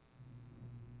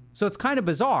 So it's kind of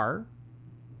bizarre,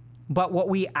 but what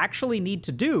we actually need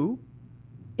to do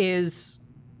is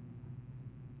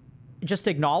just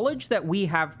acknowledge that we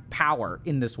have power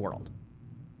in this world.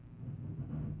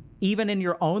 Even in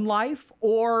your own life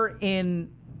or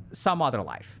in some other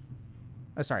life.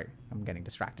 Oh, sorry, I'm getting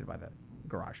distracted by the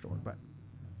garage door, but...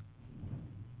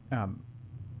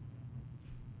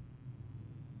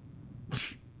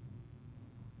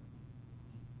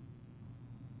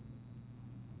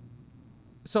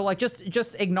 So like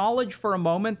just acknowledge for a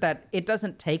moment that it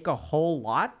doesn't take a whole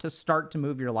lot to start to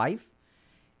move your life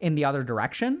in the other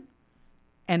direction,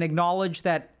 and acknowledge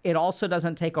that it also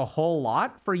doesn't take a whole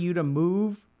lot for you to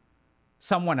move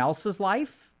someone else's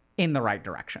life in the right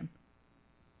direction.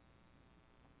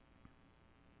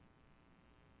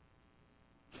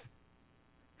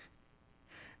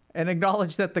 And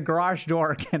acknowledge that the garage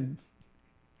door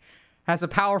has a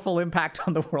powerful impact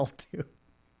on the world too.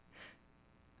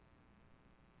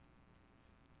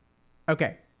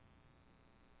 Okay.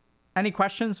 Any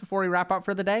questions before we wrap up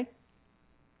for the day?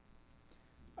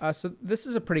 So this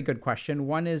is a pretty good question.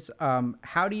 One is,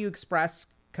 how do you express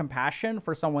compassion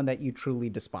for someone that you truly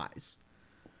despise?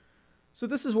 So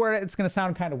this is where it's going to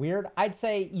sound kind of weird. I'd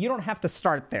say you don't have to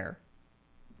start there.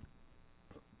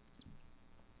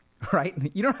 Right?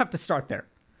 You don't have to start there.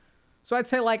 So I'd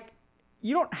say, like,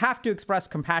 you don't have to express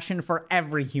compassion for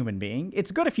every human being.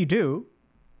 It's good if you do,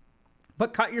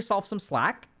 but cut yourself some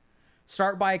slack.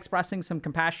 Start by expressing some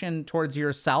compassion towards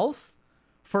yourself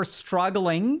for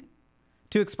struggling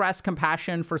to express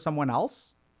compassion for someone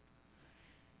else.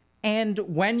 And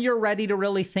when you're ready to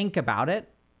really think about it,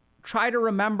 try to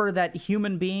remember that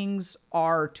human beings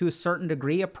are, to a certain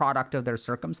degree, a product of their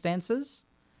circumstances.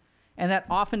 And that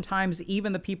oftentimes,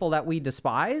 even the people that we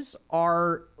despise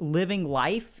are living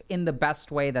life in the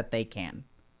best way that they can.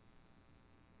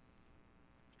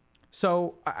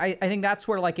 So I think that's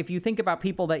where, like, if you think about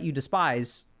people that you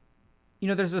despise, you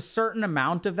know, there's a certain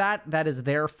amount of that is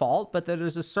their fault, but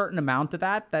there's a certain amount of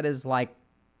that is like,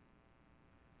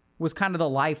 was kind of the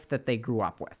life that they grew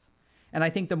up with. And I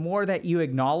think the more that you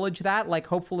acknowledge that, like,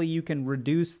 hopefully you can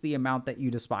reduce the amount that you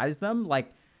despise them,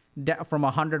 like from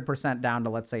 100% down to,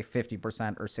 let's say,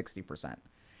 50% or 60%.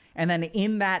 And then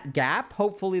in that gap,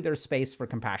 hopefully there's space for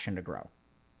compassion to grow.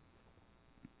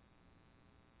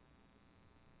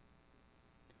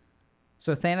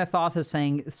 So Thanathoth is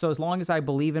saying, so as long as I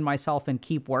believe in myself and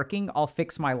keep working, I'll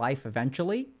fix my life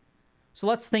eventually. So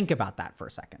let's think about that for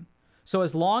a second. So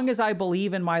as long as I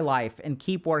believe in my life and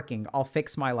keep working, I'll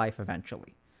fix my life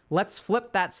eventually. Let's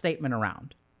flip that statement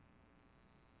around.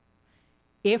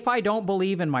 If I don't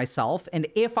believe in myself and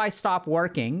if I stop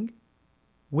working,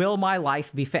 will my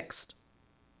life be fixed?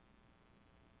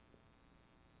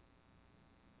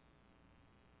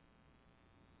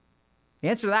 The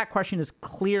answer to that question is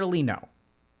clearly no.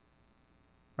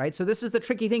 Right? So this is the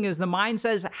tricky thing, is the mind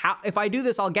says, if I do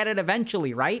this, I'll get it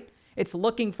eventually, right? It's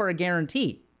looking for a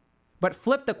guarantee. But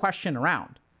flip the question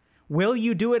around. Will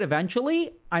you do it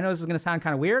eventually? I know this is going to sound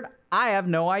kind of weird. I have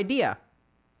no idea.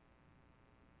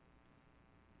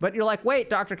 But you're like, wait,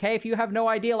 Dr. K, if you have no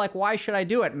idea, like, why should I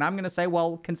do it? And I'm going to say,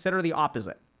 well, consider the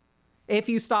opposite. If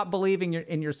you stop believing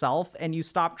in yourself and you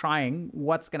stop trying,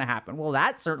 what's going to happen? Well,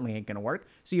 that certainly ain't going to work.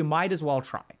 So you might as well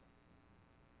try.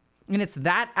 And it's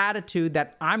that attitude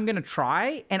that I'm going to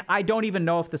try and I don't even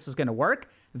know if this is going to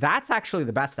work. That's actually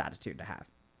the best attitude to have.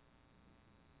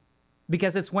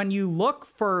 Because it's when you look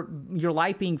for your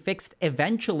life being fixed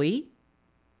eventually,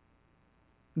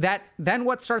 that then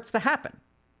what starts to happen?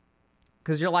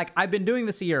 Because you're like, I've been doing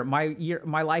this a year.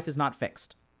 My life is not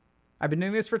fixed. I've been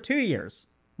doing this for 2 years.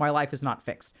 My life is not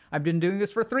fixed. I've been doing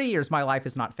this for 3 years. My life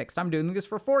is not fixed. I'm doing this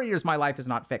for 4 years. My life is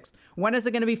not fixed. When is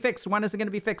it going to be fixed? When is it going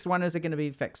to be fixed? When is it going to be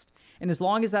fixed? And as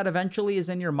long as that eventually is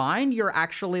in your mind, you're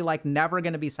actually like never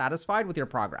going to be satisfied with your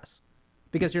progress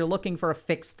because you're looking for a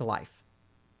fixed life.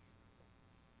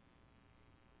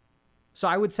 So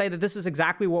I would say that this is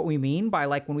exactly what we mean by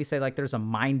like when we say like there's a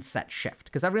mindset shift,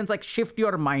 because everyone's like, shift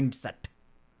your mindset.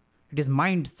 It is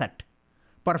mindset.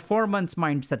 Performance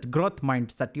mindset, growth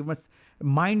mindset. You must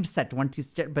mindset once you,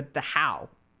 but the how?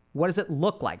 What does it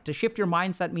look like? To shift your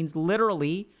mindset means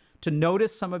literally to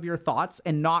notice some of your thoughts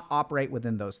and not operate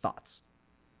within those thoughts.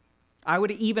 I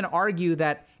would even argue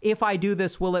that if I do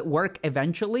this, will it work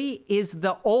eventually, is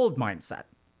the old mindset.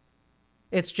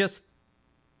 It's just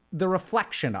the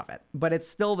reflection of it, but it's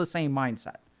still the same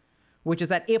mindset, which is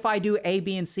that if I do A,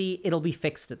 B, and C, it'll be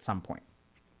fixed at some point.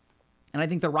 And I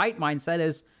think the right mindset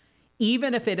is,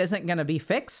 even if it isn't going to be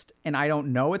fixed and I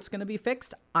don't know it's going to be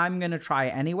fixed, I'm going to try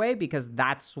anyway because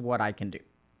that's what I can do.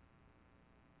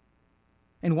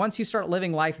 And once you start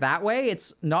living life that way,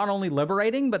 it's not only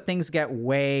liberating, but things get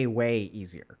way, way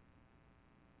easier.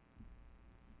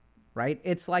 Right?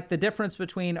 It's like the difference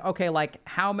between, okay, like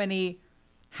how many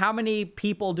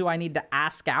people do I need to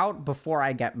ask out before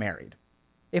I get married?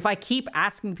 If I keep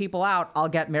asking people out, I'll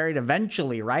get married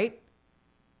eventually, right?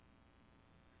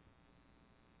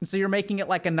 So you're making it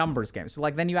like a numbers game. So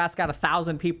like then you ask out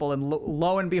 1,000 people and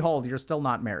lo and behold, you're still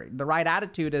not married. The right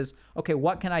attitude is, okay,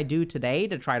 what can I do today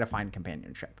to try to find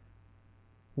companionship?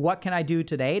 What can I do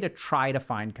today to try to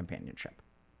find companionship?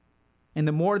 And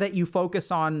the more that you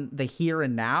focus on the here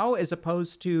and now, as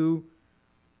opposed to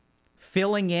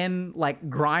filling in, like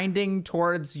grinding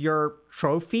towards your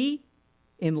trophy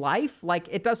in life, like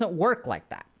it doesn't work like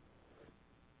that.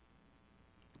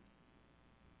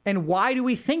 And why do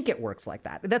we think it works like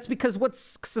that? That's because what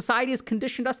society has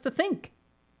conditioned us to think.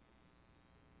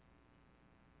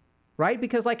 Right?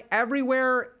 Because like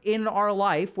everywhere in our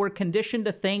life, we're conditioned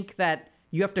to think that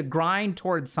you have to grind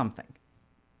towards something.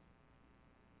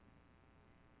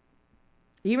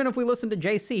 Even if we listen to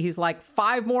JC, he's like,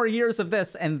 5 more years of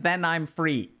this and then I'm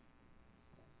free.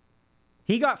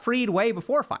 He got freed way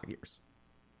before 5 years.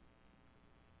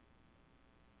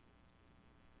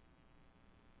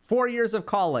 4 years of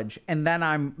college, and then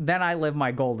I live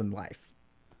my golden life.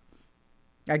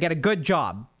 I get a good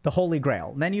job, the holy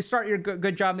grail. And then you start your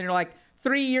good job, and then you're like,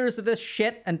 3 years of this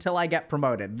shit until I get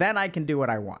promoted. Then I can do what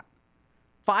I want.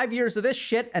 5 years of this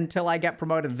shit until I get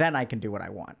promoted. Then I can do what I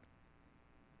want.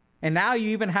 And now you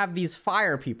even have these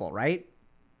FIRE people, right?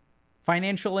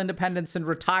 Financial independence and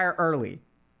retire early.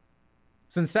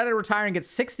 So instead of retiring at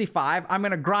 65, I'm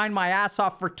going to grind my ass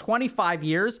off for 25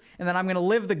 years, and then I'm going to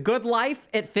live the good life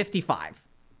at 55.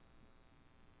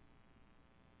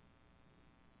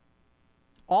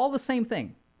 All the same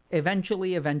thing.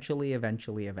 Eventually, eventually,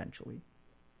 eventually, eventually.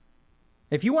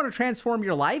 If you want to transform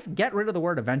your life, get rid of the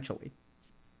word eventually.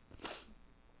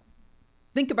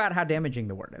 Think about how damaging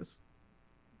the word is.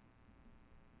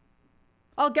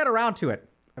 I'll get around to it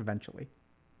eventually.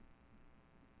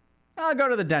 I'll go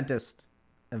to the dentist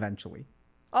eventually.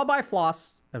 I'll buy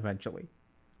floss eventually.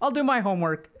 I'll do my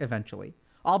homework eventually.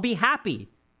 I'll be happy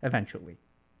eventually.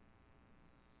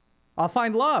 I'll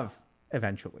find love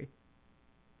eventually.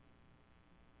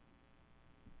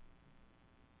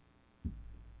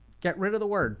 Get rid of the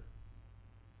word.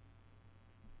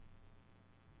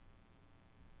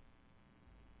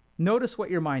 Notice what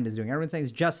your mind is doing. Everyone's saying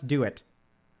is just do it.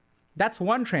 That's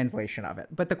one translation of it.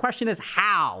 But the question is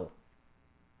how?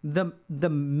 The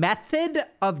method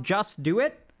of just do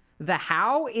it, the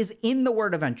how is in the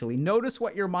word eventually. Notice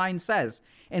what your mind says.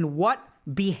 And what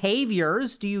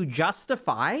behaviors do you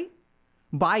justify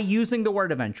by using the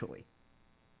word eventually?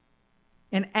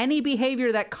 And any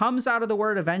behavior that comes out of the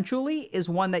word eventually is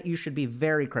one that you should be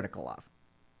very critical of.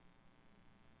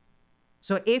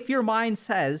 So if your mind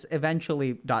says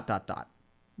eventually ...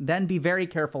 then be very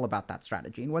careful about that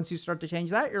strategy. And once you start to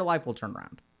change that, your life will turn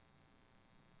around.